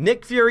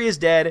 Nick Fury is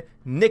dead.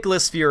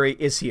 Nicholas Fury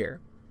is here.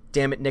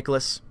 Damn it,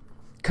 Nicholas.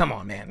 Come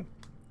on, man.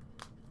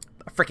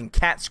 A freaking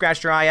cat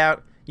scratched your eye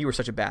out. You were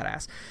such a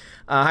badass.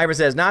 Hybrid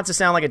says, not to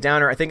sound like a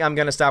downer, I think I'm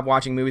going to stop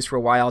watching movies for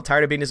a while.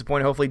 Tired of being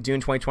disappointed. Hopefully Dune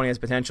 2020 has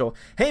potential.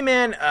 Hey,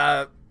 man,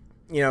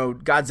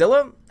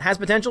 Godzilla has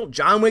potential.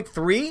 John Wick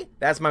 3,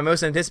 that's my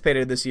most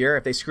anticipated this year.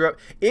 If they screw up,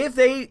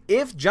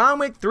 if John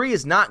Wick 3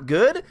 is not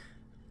good,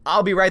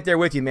 I'll be right there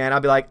with you, man. I'll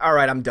be like, all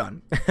right, I'm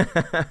done.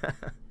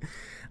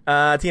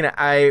 Tina,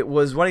 I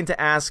was wanting to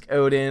ask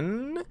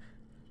Odin.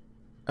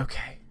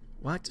 Okay.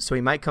 What? So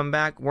he might come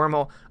back?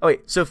 Wormhole. Oh,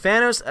 wait. So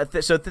Thanos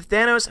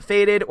Thanos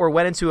faded or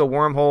went into a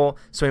wormhole,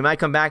 so he might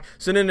come back.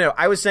 So no.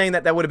 I was saying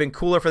that would have been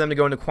cooler for them to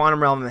go into Quantum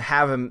Realm and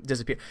have him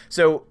disappear.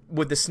 So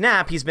with the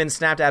snap, he's been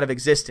snapped out of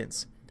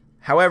existence.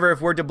 However,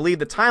 if we're to believe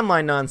the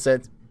timeline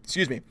nonsense,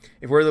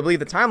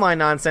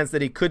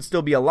 that he could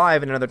still be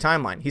alive in another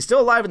timeline. He's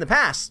still alive in the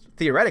past,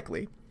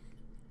 theoretically.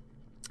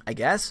 I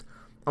guess.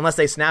 Unless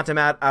they snapped him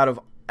out of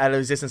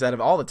existence out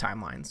of all the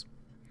timelines.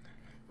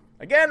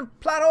 Again,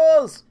 plot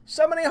holes!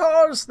 So many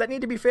holes that need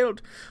to be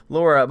filled.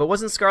 Laura, but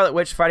wasn't Scarlet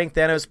Witch fighting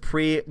Thanos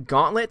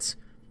pre-Gauntlet?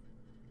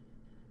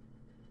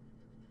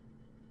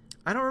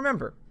 I don't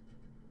remember.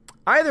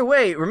 Either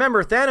way, remember,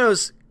 if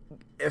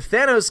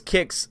Thanos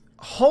kicks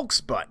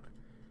Hulk's butt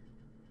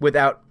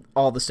without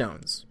all the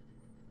stones.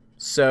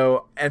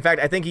 So, in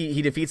fact, I think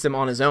he defeats them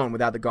on his own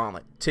without the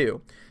Gauntlet,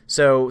 too.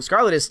 So,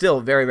 Scarlet is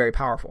still very, very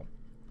powerful.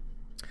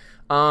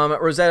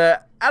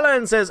 Rosetta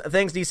Allen says,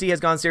 thanks, DC has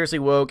gone seriously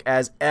woke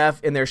as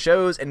F in their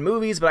shows and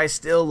movies, but I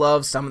still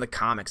love some of the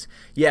comics.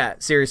 Yeah,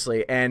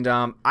 seriously. And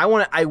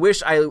I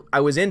wish I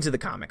was into the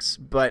comics,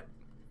 but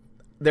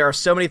there are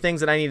so many things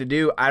that I need to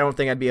do. I don't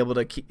think I'd be able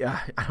to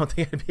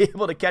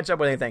catch up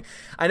with anything.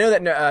 I know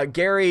that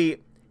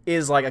Gary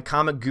is like a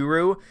comic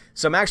guru,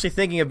 so I'm actually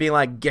thinking of being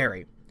like,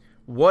 Gary,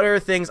 what are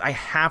things I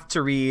have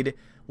to read?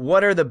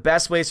 What are the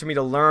best ways for me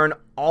to learn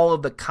all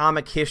of the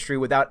comic history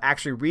without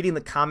actually reading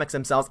the comics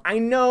themselves? I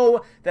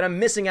know that I'm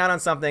missing out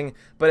on something,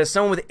 but as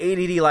someone with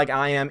ADD like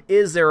I am,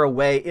 is there a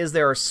way, is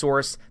there a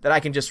source that I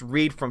can just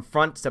read from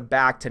front to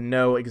back to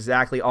know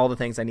exactly all the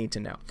things I need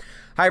to know?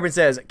 Hybrid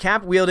says,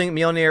 Cap wielding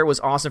Mjolnir was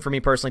awesome for me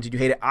personally. Did you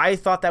hate it? I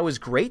thought that was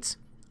great.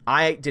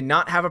 I did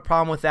not have a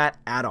problem with that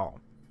at all.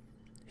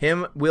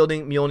 Him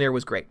wielding Mjolnir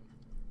was great.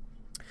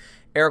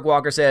 Eric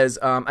Walker says,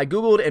 I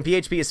Googled and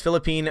PHP is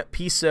Philippine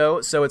peso,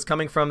 so it's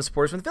coming from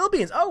supporters from the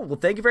Philippines. Oh, well,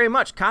 thank you very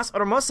much. Cas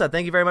Hermosa,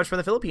 thank you very much for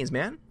the Philippines,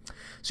 man.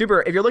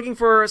 Super. If you're looking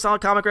for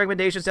solid comic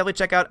recommendations, definitely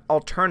check out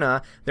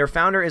Alterna. Their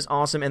founder is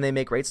awesome, and they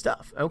make great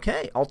stuff.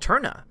 Okay,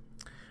 Alterna.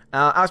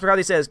 Alex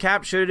McCarthy says,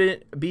 Cap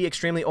shouldn't be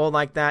extremely old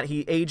like that.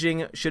 He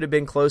aging should have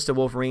been close to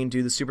Wolverine due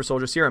to the super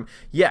soldier serum.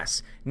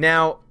 Yes.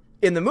 Now,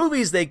 in the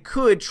movies, they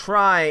could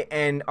try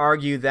and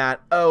argue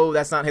that, oh,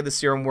 that's not how the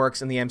serum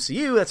works in the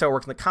MCU. That's how it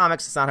works in the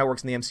comics. It's not how it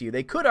works in the MCU.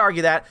 They could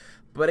argue that,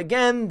 But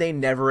again, they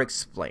never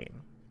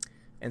explain.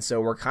 And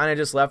so we're kind of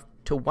just left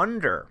to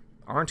wonder,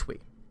 aren't we?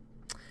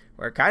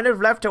 We're kind of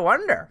left to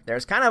wonder.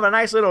 There's kind of a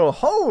nice little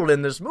hole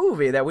in this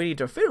movie that we need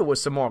to fill with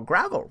some more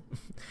gravel.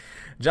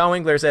 John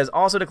Winkler says,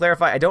 also to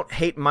clarify, I don't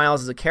hate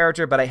Miles as a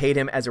character, but I hate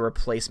him as a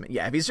replacement.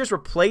 Yeah, if he's just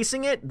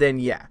replacing it, then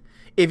yeah.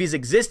 If he's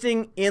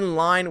existing in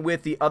line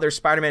with the other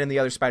Spider-Man and the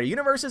other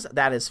Spider-Universes,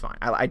 that is fine.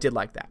 I did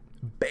like that.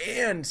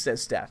 Banned,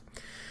 says Steph.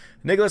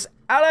 Nicholas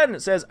Allen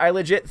says, I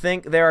legit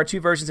think there are 2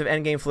 versions of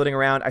Endgame floating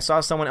around. I saw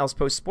someone else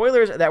post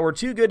spoilers that were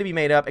too good to be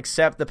made up,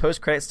 except the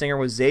post-credit stinger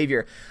was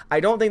Xavier. I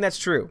don't think that's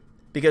true,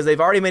 because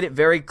they've already made it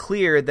very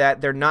clear that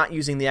they're not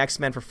using the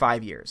X-Men for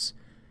 5 years.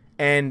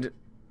 And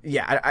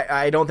yeah,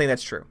 I don't think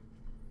that's true.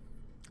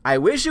 I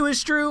wish it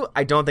was true.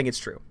 I don't think it's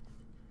true.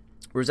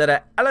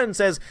 Rosetta Allen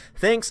says,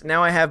 thanks.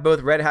 Now I have both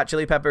Red Hot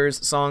Chili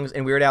Peppers songs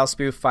and Weird Al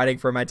spoof fighting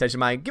for my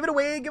attention. Give it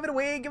away, give it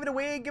away, give it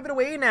away, give it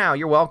away now.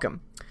 You're welcome.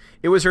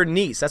 It was her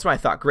niece. That's what I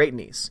thought. Great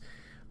niece.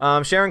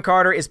 Sharon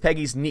Carter is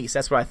Peggy's niece.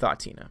 That's what I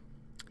thought, Tina.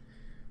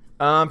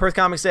 Perth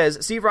Comics says,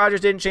 Steve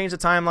Rogers didn't change the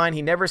timeline.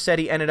 He never said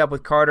he ended up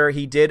with Carter.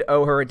 He did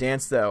owe her a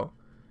dance, though.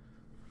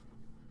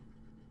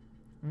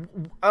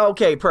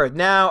 Okay, Perth.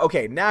 Now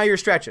you're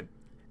stretching.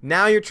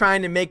 Now you're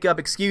trying to make up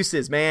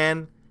excuses,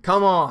 man.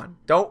 Come on.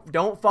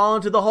 Don't fall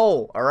into the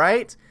hole, all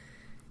right?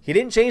 He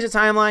didn't change the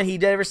timeline. He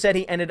never said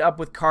he ended up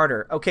with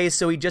Carter. Okay,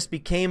 so he just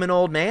became an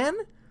old man?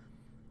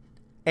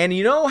 And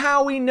you know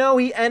how we know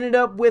he ended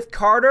up with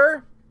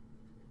Carter?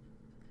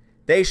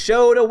 They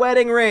showed a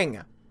wedding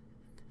ring.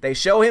 They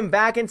show him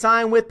back in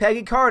time with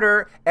Peggy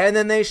Carter, and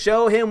then they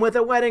show him with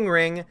a wedding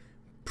ring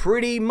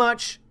pretty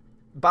much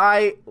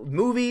by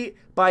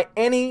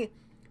any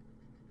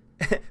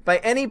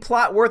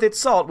plot worth its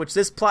salt, which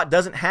this plot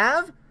doesn't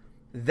have.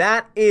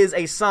 That is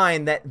a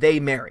sign that they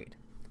married.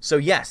 So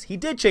yes, he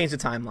did change the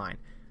timeline.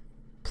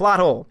 Plot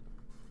hole.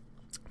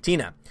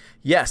 Tina.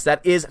 Yes, that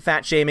is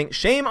fat shaming.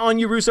 Shame on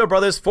you, Russo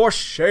brothers, for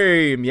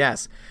shame.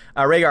 Yes.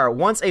 Rhaegar,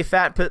 once a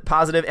fat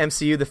positive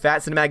MCU, the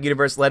fat cinematic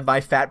universe led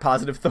by fat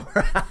positive Thor.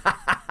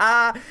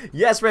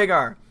 Yes,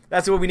 Rhaegar.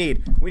 That's what we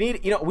need. We need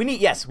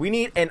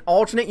an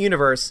alternate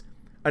universe.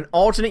 An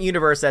alternate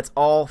universe that's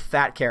all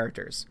fat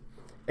characters.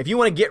 If you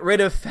want to get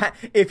rid of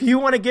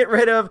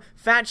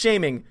fat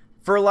shaming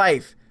for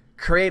life,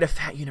 create a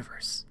fat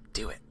universe.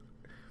 Do it.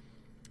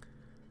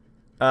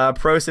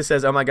 Process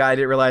says, oh my god, I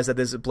didn't realize that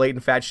this is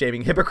blatant fat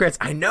shaming. Hypocrites.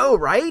 I know,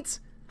 right?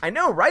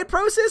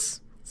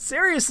 Process?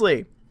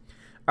 Seriously.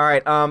 All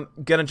right,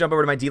 gonna jump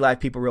over to my D-Live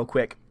people real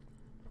quick.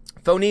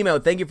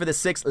 Phonemo, thank you for the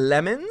 6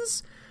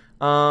 lemons.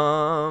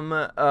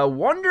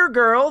 Wonder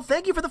Girl,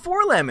 thank you for the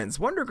 4 lemons.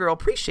 Wonder Girl,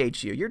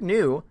 appreciate you. You're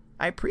new.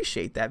 I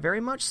appreciate that very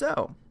much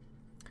so.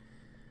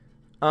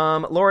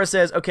 Laura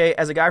says, okay,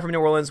 as a guy from New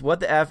Orleans,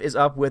 what the F is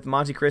up with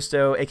Monte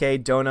Cristo, aka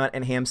donut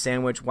and ham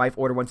sandwich? Wife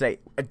ordered one today.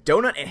 A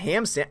donut and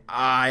ham sandwich?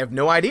 I have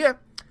no idea.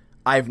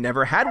 I've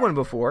never had one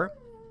before.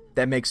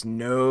 That makes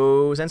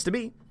no sense to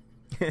me.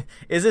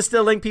 Is this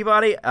still Link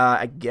Peabody?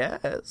 I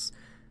guess.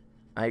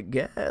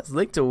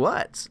 Link to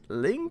what?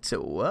 Lacey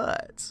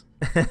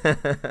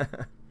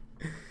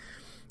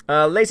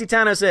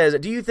Tano says,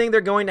 do you think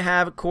they're going to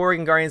have Korg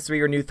in Guardians 3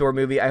 or new Thor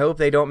movie? I hope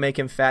they don't make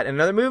him fat in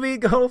another movie.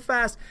 Go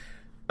fast.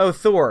 Oh,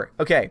 Thor.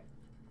 Okay.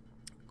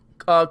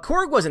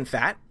 Korg wasn't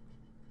fat.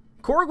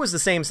 Korg was the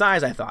same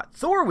size, I thought.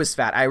 Thor was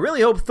fat. I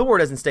really hope Thor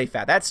doesn't stay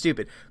fat. That's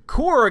stupid.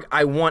 Korg,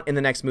 I want in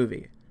the next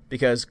movie.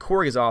 Because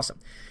Korg is awesome.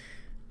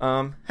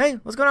 Hey,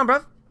 what's going on,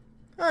 bruv?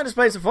 I just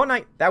played some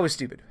Fortnite. That was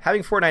stupid.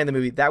 Having Fortnite in the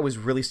movie, that was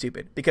really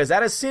stupid. Because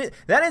that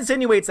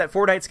insinuates that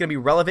Fortnite's going to be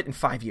relevant in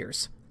 5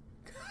 years.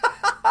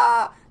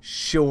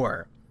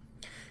 Sure.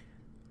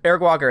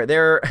 Eric Walker,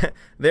 there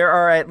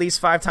are at least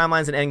 5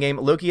 timelines in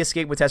Endgame. Loki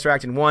escaped with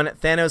Tesseract in one.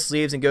 Thanos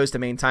leaves and goes to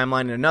main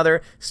timeline in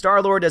another.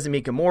 Star-Lord doesn't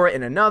meet Gamora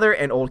in another.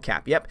 And Old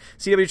Cap. Yep.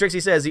 CW Trixie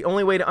says, the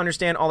only way to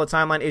understand all the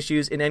timeline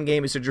issues in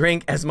Endgame is to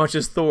drink as much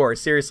as Thor.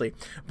 Seriously.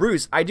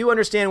 Bruce, I do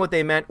understand what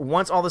they meant.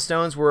 Once all the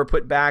stones were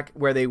put back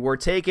where they were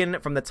taken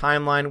from, the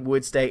timeline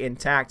would stay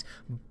intact.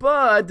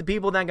 But the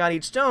people that got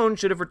each stone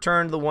should have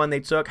returned the one they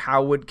took.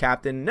 How would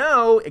Captain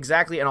know?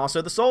 Exactly. And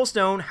also the Soul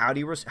Stone. How do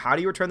you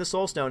return the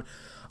Soul Stone?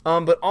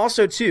 But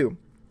also, too,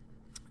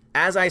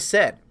 as I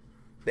said,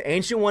 the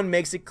Ancient One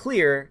makes it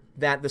clear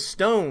that the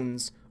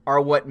stones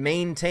are what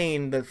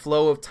maintain the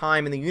flow of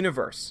time in the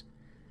universe.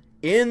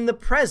 In the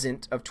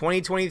present of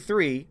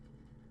 2023,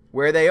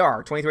 where they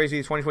are, 2023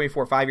 to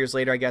 2024, 5 years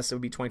later, I guess it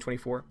would be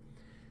 2024.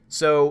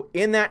 So,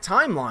 in that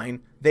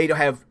timeline, they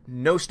have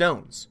no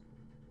stones.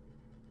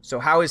 So,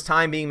 how is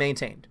time being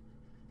maintained?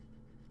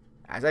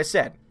 As I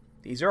said,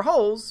 these are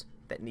holes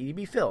that need to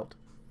be filled.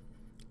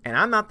 And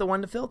I'm not the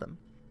one to fill them.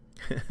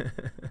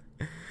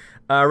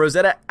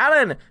 Rosetta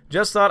Allen,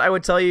 just thought I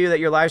would tell you that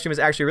your live stream is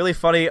actually really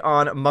funny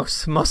on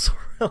Muscle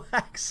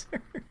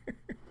Relaxer.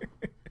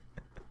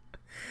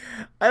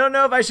 I don't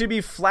know if I should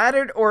be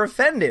flattered or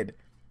offended.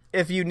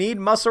 If you need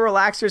muscle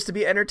relaxers to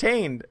be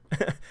entertained.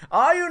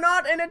 Are you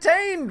not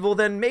entertained? Well,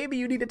 then maybe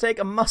you need to take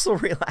a muscle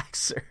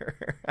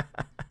relaxer.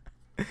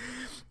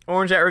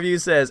 Orange Hat Review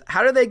says,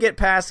 how did they get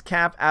past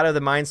Cap out of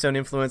the Mind Stone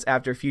influence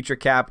after future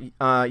Cap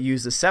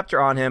used the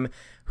scepter on him?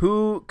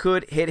 Who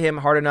could hit him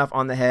hard enough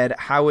on the head?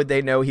 How would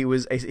they know he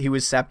was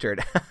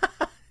sceptered?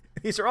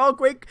 These are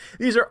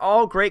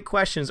all great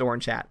questions,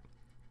 Orange Hat.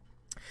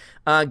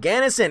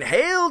 Gannison,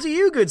 hail to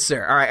you, good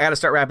sir. All right, I got to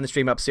start wrapping the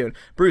stream up soon.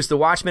 Bruce, The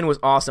Watchmen was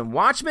awesome.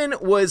 Watchmen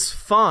was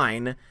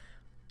fine.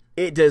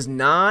 It does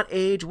not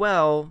age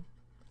well.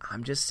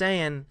 I'm just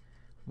saying.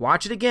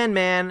 Watch it again,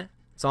 man.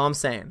 That's all I'm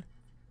saying.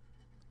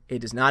 It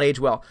does not age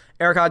well.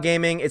 Eric Hog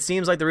Gaming, it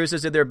seems like the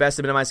Russos did their best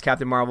to minimize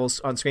Captain Marvel's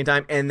on screen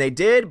time, and they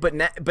did, but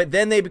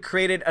then they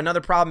created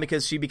another problem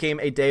because she became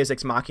a Deus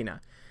Ex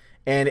Machina.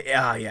 And,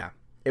 yeah.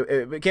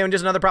 It became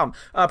just another problem.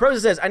 Prosa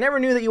says, I never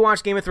knew that you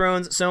watched Game of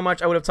Thrones so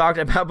much I would have talked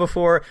about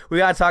before. We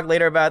got to talk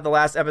later about the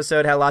last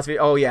episode. Had lots of...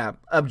 Oh, yeah.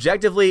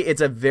 Objectively,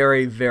 it's a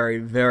very, very,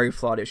 very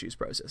flawed issues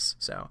process.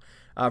 So,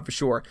 for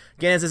sure.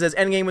 Gannon says,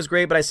 Endgame was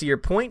great, but I see your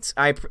point.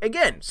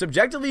 Again,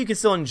 subjectively, you can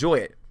still enjoy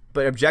it.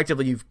 But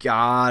objectively, you've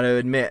got to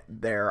admit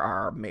there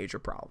are major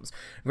problems.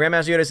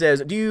 Grandmaster Yoda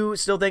says, do you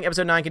still think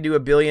Episode 9 can do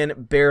 $1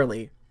 billion?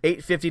 Barely.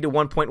 850 to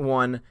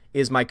 1.1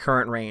 is my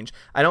current range.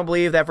 I don't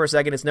believe that for a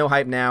second. It's no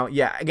hype now.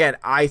 Yeah, again,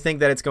 I think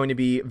that it's going to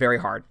be very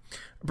hard.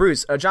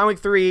 Bruce, John Wick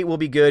 3 will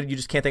be good. You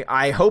just can't think.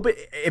 I hope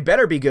it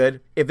better be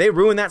good. If they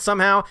ruin that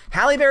somehow,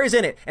 Halle Berry's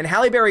in it, and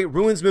Halle Berry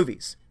ruins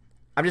movies.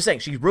 I'm just saying,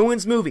 she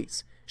ruins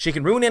movies. She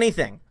can ruin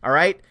anything, all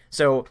right?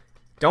 So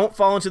don't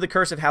fall into the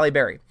curse of Halle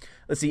Berry.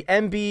 Let's see,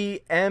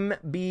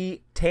 MB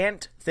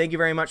Tant, thank you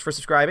very much for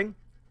subscribing.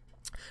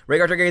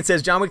 Rhaegar Targaryen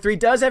says, John Wick 3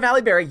 does have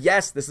Halle Berry.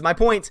 Yes, this is my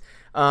point.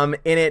 In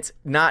it,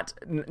 not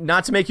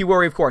to make you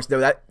worry, of course. Though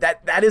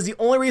that is the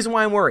only reason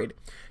why I'm worried.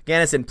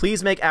 Gannison,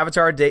 please make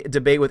Avatar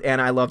debate with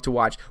Anna. I love to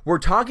watch. We're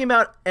talking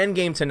about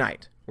Endgame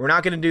tonight. We're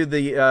not going to do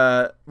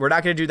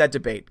that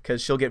debate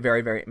because she'll get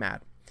very, very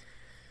mad.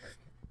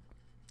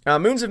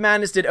 Moons of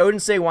Madness, did Odin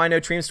say why no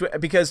streams?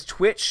 Because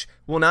Twitch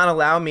will not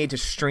allow me to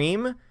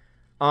stream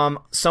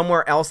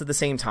somewhere else at the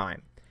same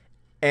time.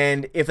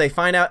 And if they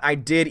find out I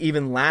did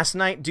even last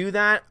night do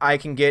that, I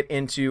can get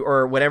into,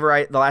 or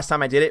whatever the last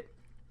time I did it,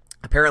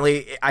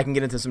 apparently I can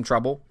get into some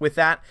trouble with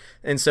that.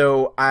 And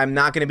so I'm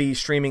not going to be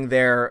streaming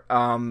there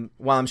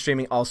while I'm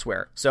streaming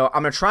elsewhere. So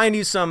I'm going to try and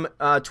do some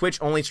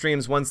Twitch-only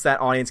streams once that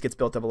audience gets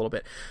built up a little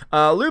bit.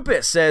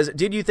 Lupus says,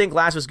 did you think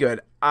Glass was good?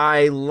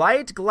 I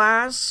liked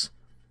Glass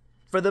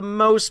for the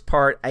most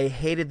part. I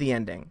hated the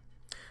ending.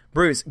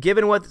 Bruce,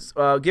 given what's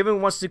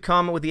to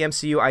come with the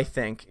MCU, I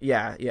think.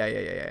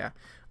 Yeah.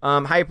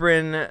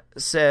 Hyperin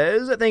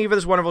says, thank you for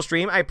this wonderful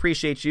stream. I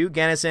appreciate you.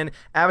 Gannison,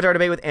 Avatar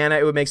debate with Anna.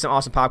 It would make some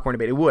awesome popcorn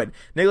debate. It would.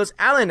 Nicholas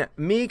Allen,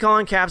 me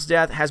calling Cap's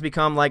death has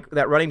become like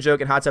that running joke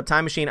in Hot Tub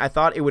Time Machine. I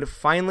thought it would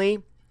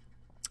finally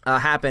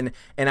happen,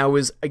 and I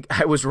was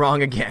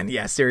wrong again.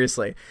 Yeah,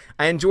 seriously.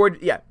 I enjoyed,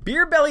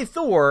 Beer Belly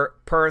Thor,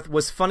 Perth,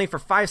 was funny for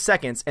 5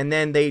 seconds, and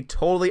then they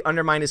totally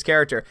undermined his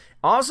character.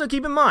 Also,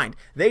 keep in mind,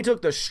 they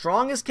took the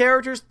strongest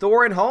characters,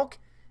 Thor and Hulk,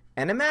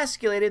 and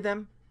emasculated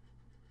them.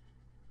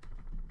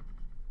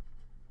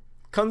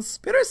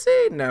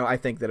 Conspiracy? No, I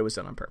think that it was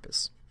done on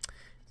purpose.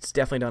 It's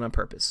definitely done on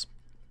purpose.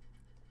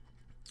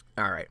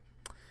 All right.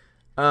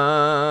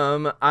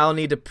 I'll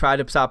need to try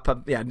to stop.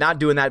 Not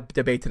doing that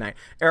debate tonight.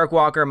 Eric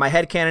Walker, my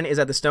headcanon is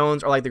that the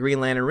stones are like the Green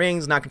Lantern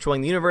rings, not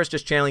controlling the universe,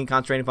 just channeling,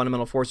 concentrating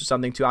fundamental force or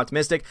something too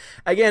optimistic.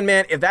 Again,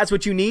 man, if that's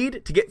what you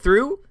need to get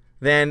through,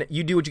 then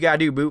you do what you gotta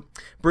do, boo.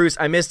 Bruce,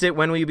 I missed it.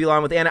 When will you be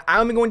on with Anna?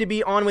 I'm going to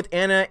be on with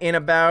Anna in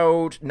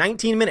about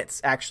 19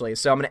 minutes, actually.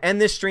 So I'm going to end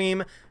this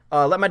stream.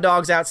 Let my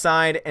dogs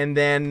outside, and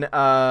then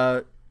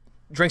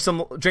drink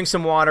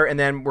some water, and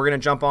then we're gonna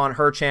jump on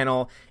her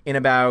channel in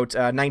about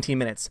 19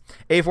 minutes.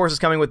 A-Force is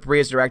coming with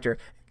Brie as director.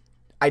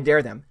 I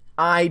dare them.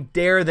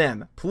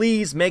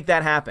 Please make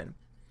that happen.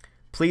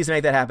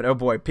 Oh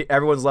boy,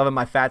 everyone's loving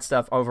my fat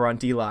stuff over on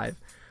DLive.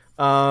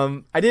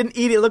 I didn't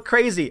eat it. Look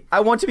crazy. I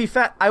want to be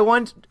fat. I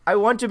want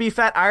to be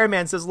fat Iron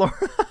Man, says Laura.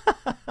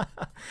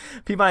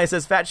 Peabody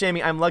says, fat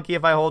shaming. I'm lucky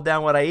if I hold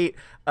down what I eat.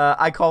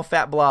 I call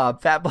fat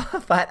blob.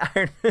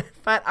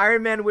 Fat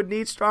Iron Man would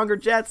need stronger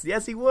jets.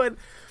 Yes, he would.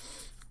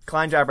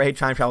 Klein driver, I hate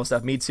time travel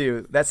stuff. Me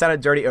too. That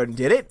sounded dirty, Odin.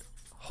 Did it?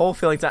 Whole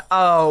feeling time.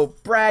 Oh,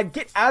 Brad,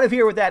 get out of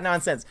here with that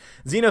nonsense.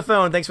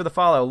 Xenophone, thanks for the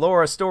follow.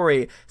 Laura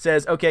Story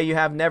says, okay, you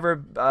have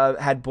never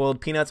had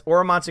boiled peanuts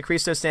or a Monte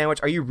Cristo sandwich.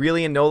 Are you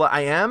really a NOLA?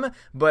 I am,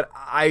 but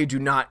I do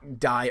not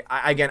die.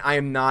 I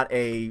am not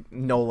a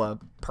NOLA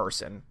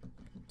person.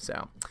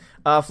 So,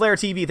 Flair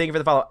TV, thank you for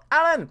the follow.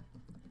 Alan,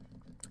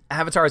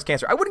 Avatar is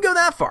cancer. I wouldn't go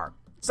that far.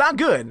 It's not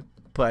good,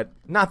 but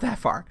not that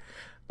far.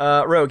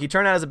 Rogue, he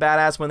turned out as a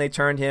badass when they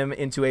turned him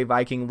into a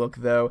Viking look,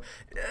 though.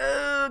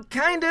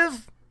 Kind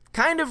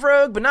of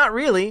Rogue, but not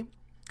really.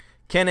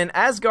 Can an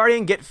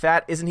Asgardian get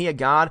fat? Isn't he a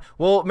god?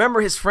 Well,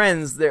 remember his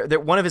friends.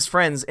 One of his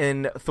friends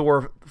in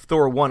Thor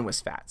 1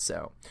 was fat.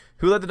 So,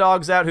 who let the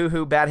dogs out?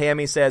 Who? Bad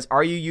Hammy says,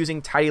 are you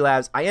using Tidy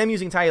Labs? I am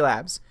using Tidy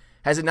Labs.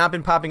 Has it not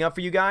been popping up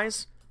for you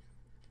guys?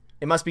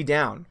 It must be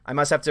down. I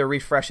must have to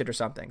refresh it or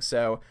something.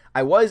 So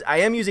I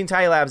am using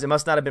Tidy Labs. It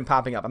must not have been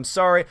popping up. I'm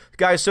sorry,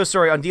 guys. So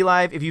sorry on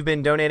DLive if you've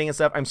been donating and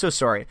stuff. I'm so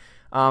sorry.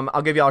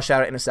 I'll give you all a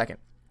shout out in a second.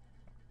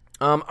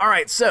 All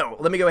right, so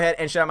let me go ahead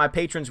and shout out my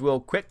patrons real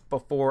quick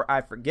before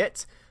I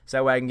forget, so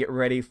that way I can get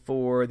ready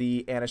for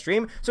the Anna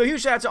stream. So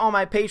huge shout out to all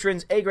my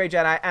patrons: A Grey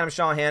Jedi, Adam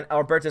Shawhan,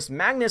 Albertus,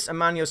 Magnus,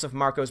 Aman Yosef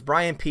Marcos,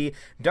 Brian P,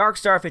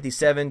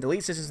 Darkstar57,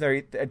 Delete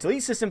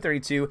System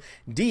 32,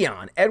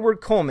 Dion, Edward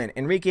Coleman,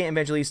 Enrique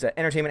Evangelista,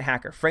 Entertainment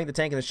Hacker, Frank the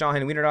Tank and the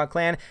Shawhan Wiener Dog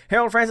Clan,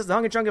 Harold Francis, the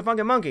Hungry Chunky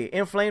Funky Monkey,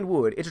 Inflamed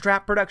Wood, It's a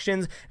Trap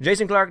Productions,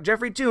 Jason Clark,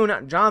 Jeffrey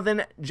Toon,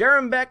 Jonathan,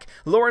 Jerem Beck,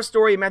 Laura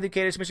Story, Matthew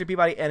Cadis, Mr.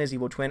 Peabody and his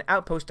evil twin,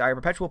 Outpost Dire,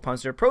 Perpetual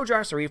Punster,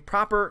 Projar Sarif,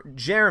 Proper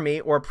Jeremy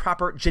or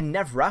Proper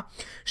Ginevra,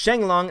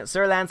 Shenglong,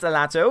 Sir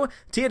Lancelato,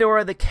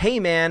 Theodora, the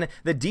K-Man,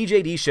 the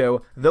DJD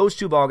Show, those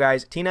two ball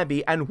guys, Tina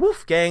B, and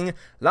Wolfgang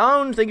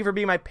Lounge. Thank you for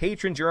being my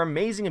patrons. You're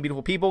amazing and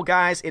beautiful people.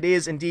 Guys, it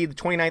is indeed the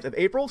 29th of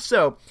April,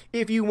 so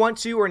if you want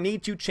to or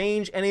need to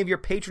change any of your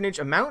patronage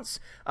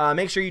amounts,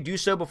 make sure you do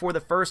so before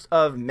the 1st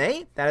of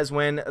May. That is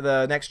when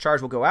the next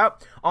charge will go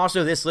out.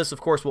 Also, this list, of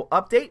course, will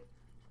update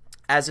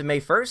as of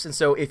May 1st, and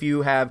so if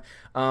you have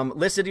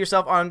listed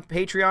yourself on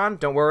Patreon,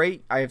 don't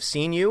worry, I have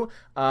seen you,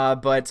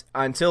 but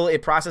until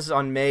it processes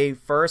on May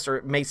 1st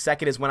or May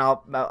 2nd is when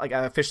I'll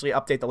officially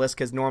update the list,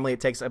 because normally it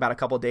takes about a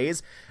couple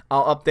days.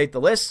 I'll update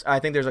the list. I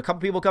think there's a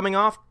couple people coming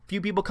off, few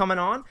people coming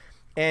on,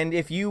 and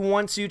if you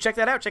want to check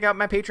that out, check out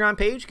my Patreon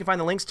page. You can find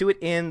the links to it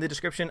in the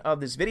description of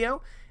this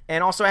video.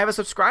 And also I have a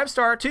subscribe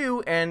star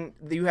too, and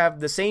you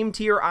have the same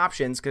tier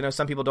options, because I know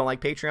some people don't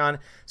like Patreon,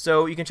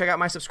 so you can check out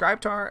my subscribe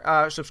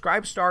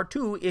star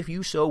too if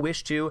you so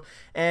wish to.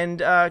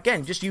 And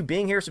again, just you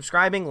being here,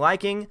 subscribing,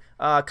 liking,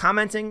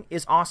 commenting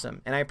is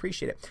awesome, and I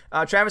appreciate it.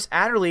 Travis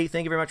Adderley,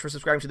 thank you very much for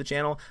subscribing to the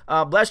channel.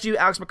 Bless you.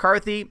 Alex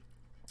McCarthy,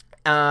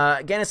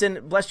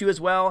 Gannison, bless you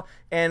as well.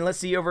 And let's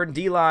see over in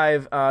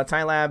D-Live,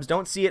 Ty Labs,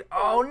 don't see it.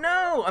 Oh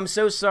no, I'm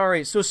so sorry,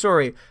 I'm so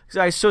sorry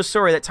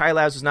that Ty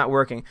Labs was not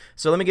working.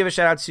 So let me give a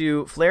shout out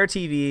to Flare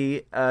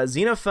TV,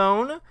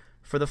 Xenophone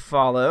for the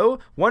follow,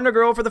 Wonder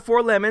Girl for the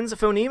 4 lemons,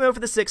 Phonemo for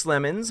the 6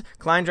 lemons,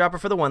 Klein Dropper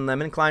for the 1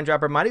 lemon, Klein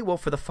Dropper Mighty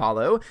Wolf for the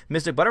follow,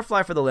 Mystic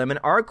Butterfly for the lemon,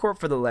 Ardcorp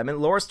for the lemon,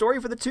 Laura Story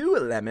for the 2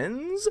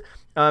 lemons,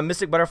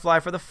 Mystic Butterfly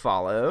for the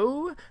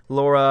follow,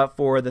 Laura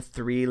for the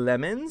 3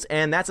 lemons,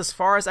 and that's as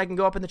far as I can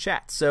go up in the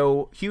chat.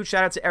 So huge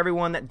shout out to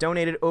everyone that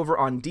donated over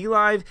on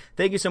D-Live.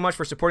 Thank you so much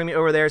for supporting me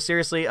over there.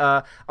 Seriously,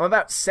 I'm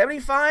about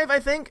 75, I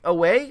think,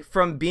 away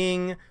from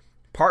being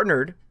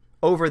partnered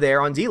over there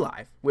on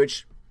D-Live,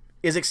 which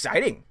is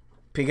exciting,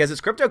 because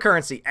it's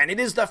cryptocurrency, and it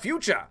is the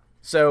future.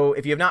 So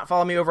if you have not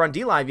followed me over on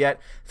D-Live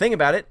yet, think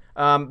about it.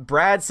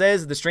 Brad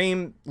says the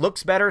stream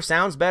looks better,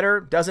 sounds better,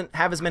 doesn't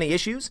have as many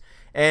issues.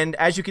 And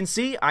as you can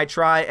see, I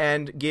try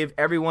and give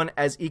everyone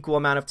as equal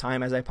amount of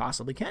time as I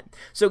possibly can.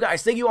 So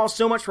guys, thank you all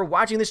so much for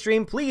watching the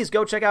stream. Please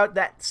go check out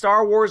That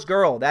Star Wars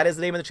Girl. That is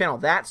the name of the channel,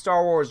 That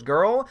Star Wars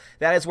Girl.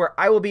 That is where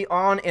I will be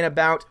on in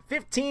about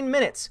 15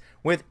 minutes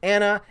with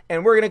Anna,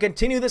 and we're going to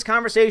continue this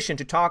conversation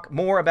to talk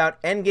more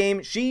about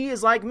Endgame. She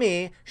is like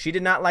me. She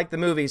did not like the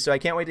movie, so I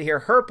can't wait to hear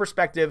her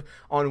perspective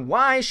on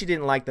why she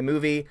didn't like the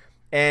movie,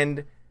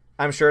 and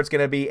I'm sure it's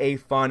going to be a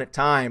fun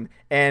time.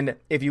 And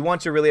if you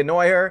want to really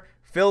annoy her,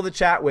 fill the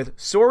chat with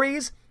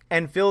sorries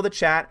and fill the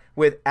chat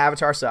with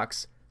Avatar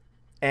sucks.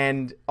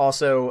 And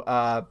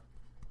also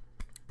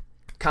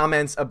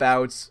comments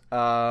about,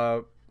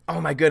 oh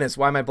my goodness,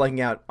 why am I blanking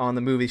out on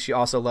the movie she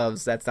also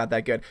loves that's not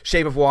that good?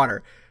 Shape of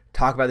Water.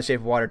 Talk about The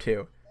Shape of Water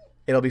too.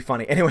 It'll be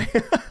funny. Anyway,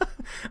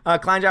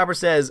 Kleinjobber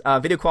says,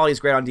 video quality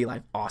is great on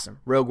D-Live. Awesome.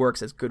 Rogue Work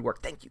says, good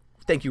work. Thank you.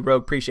 Thank you,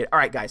 Rogue. Appreciate it. All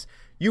right, guys.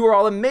 You are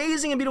all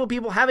amazing and beautiful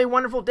people. Have a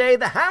wonderful day.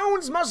 The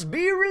hounds must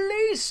be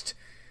released.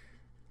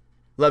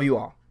 Love you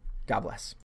all. God bless.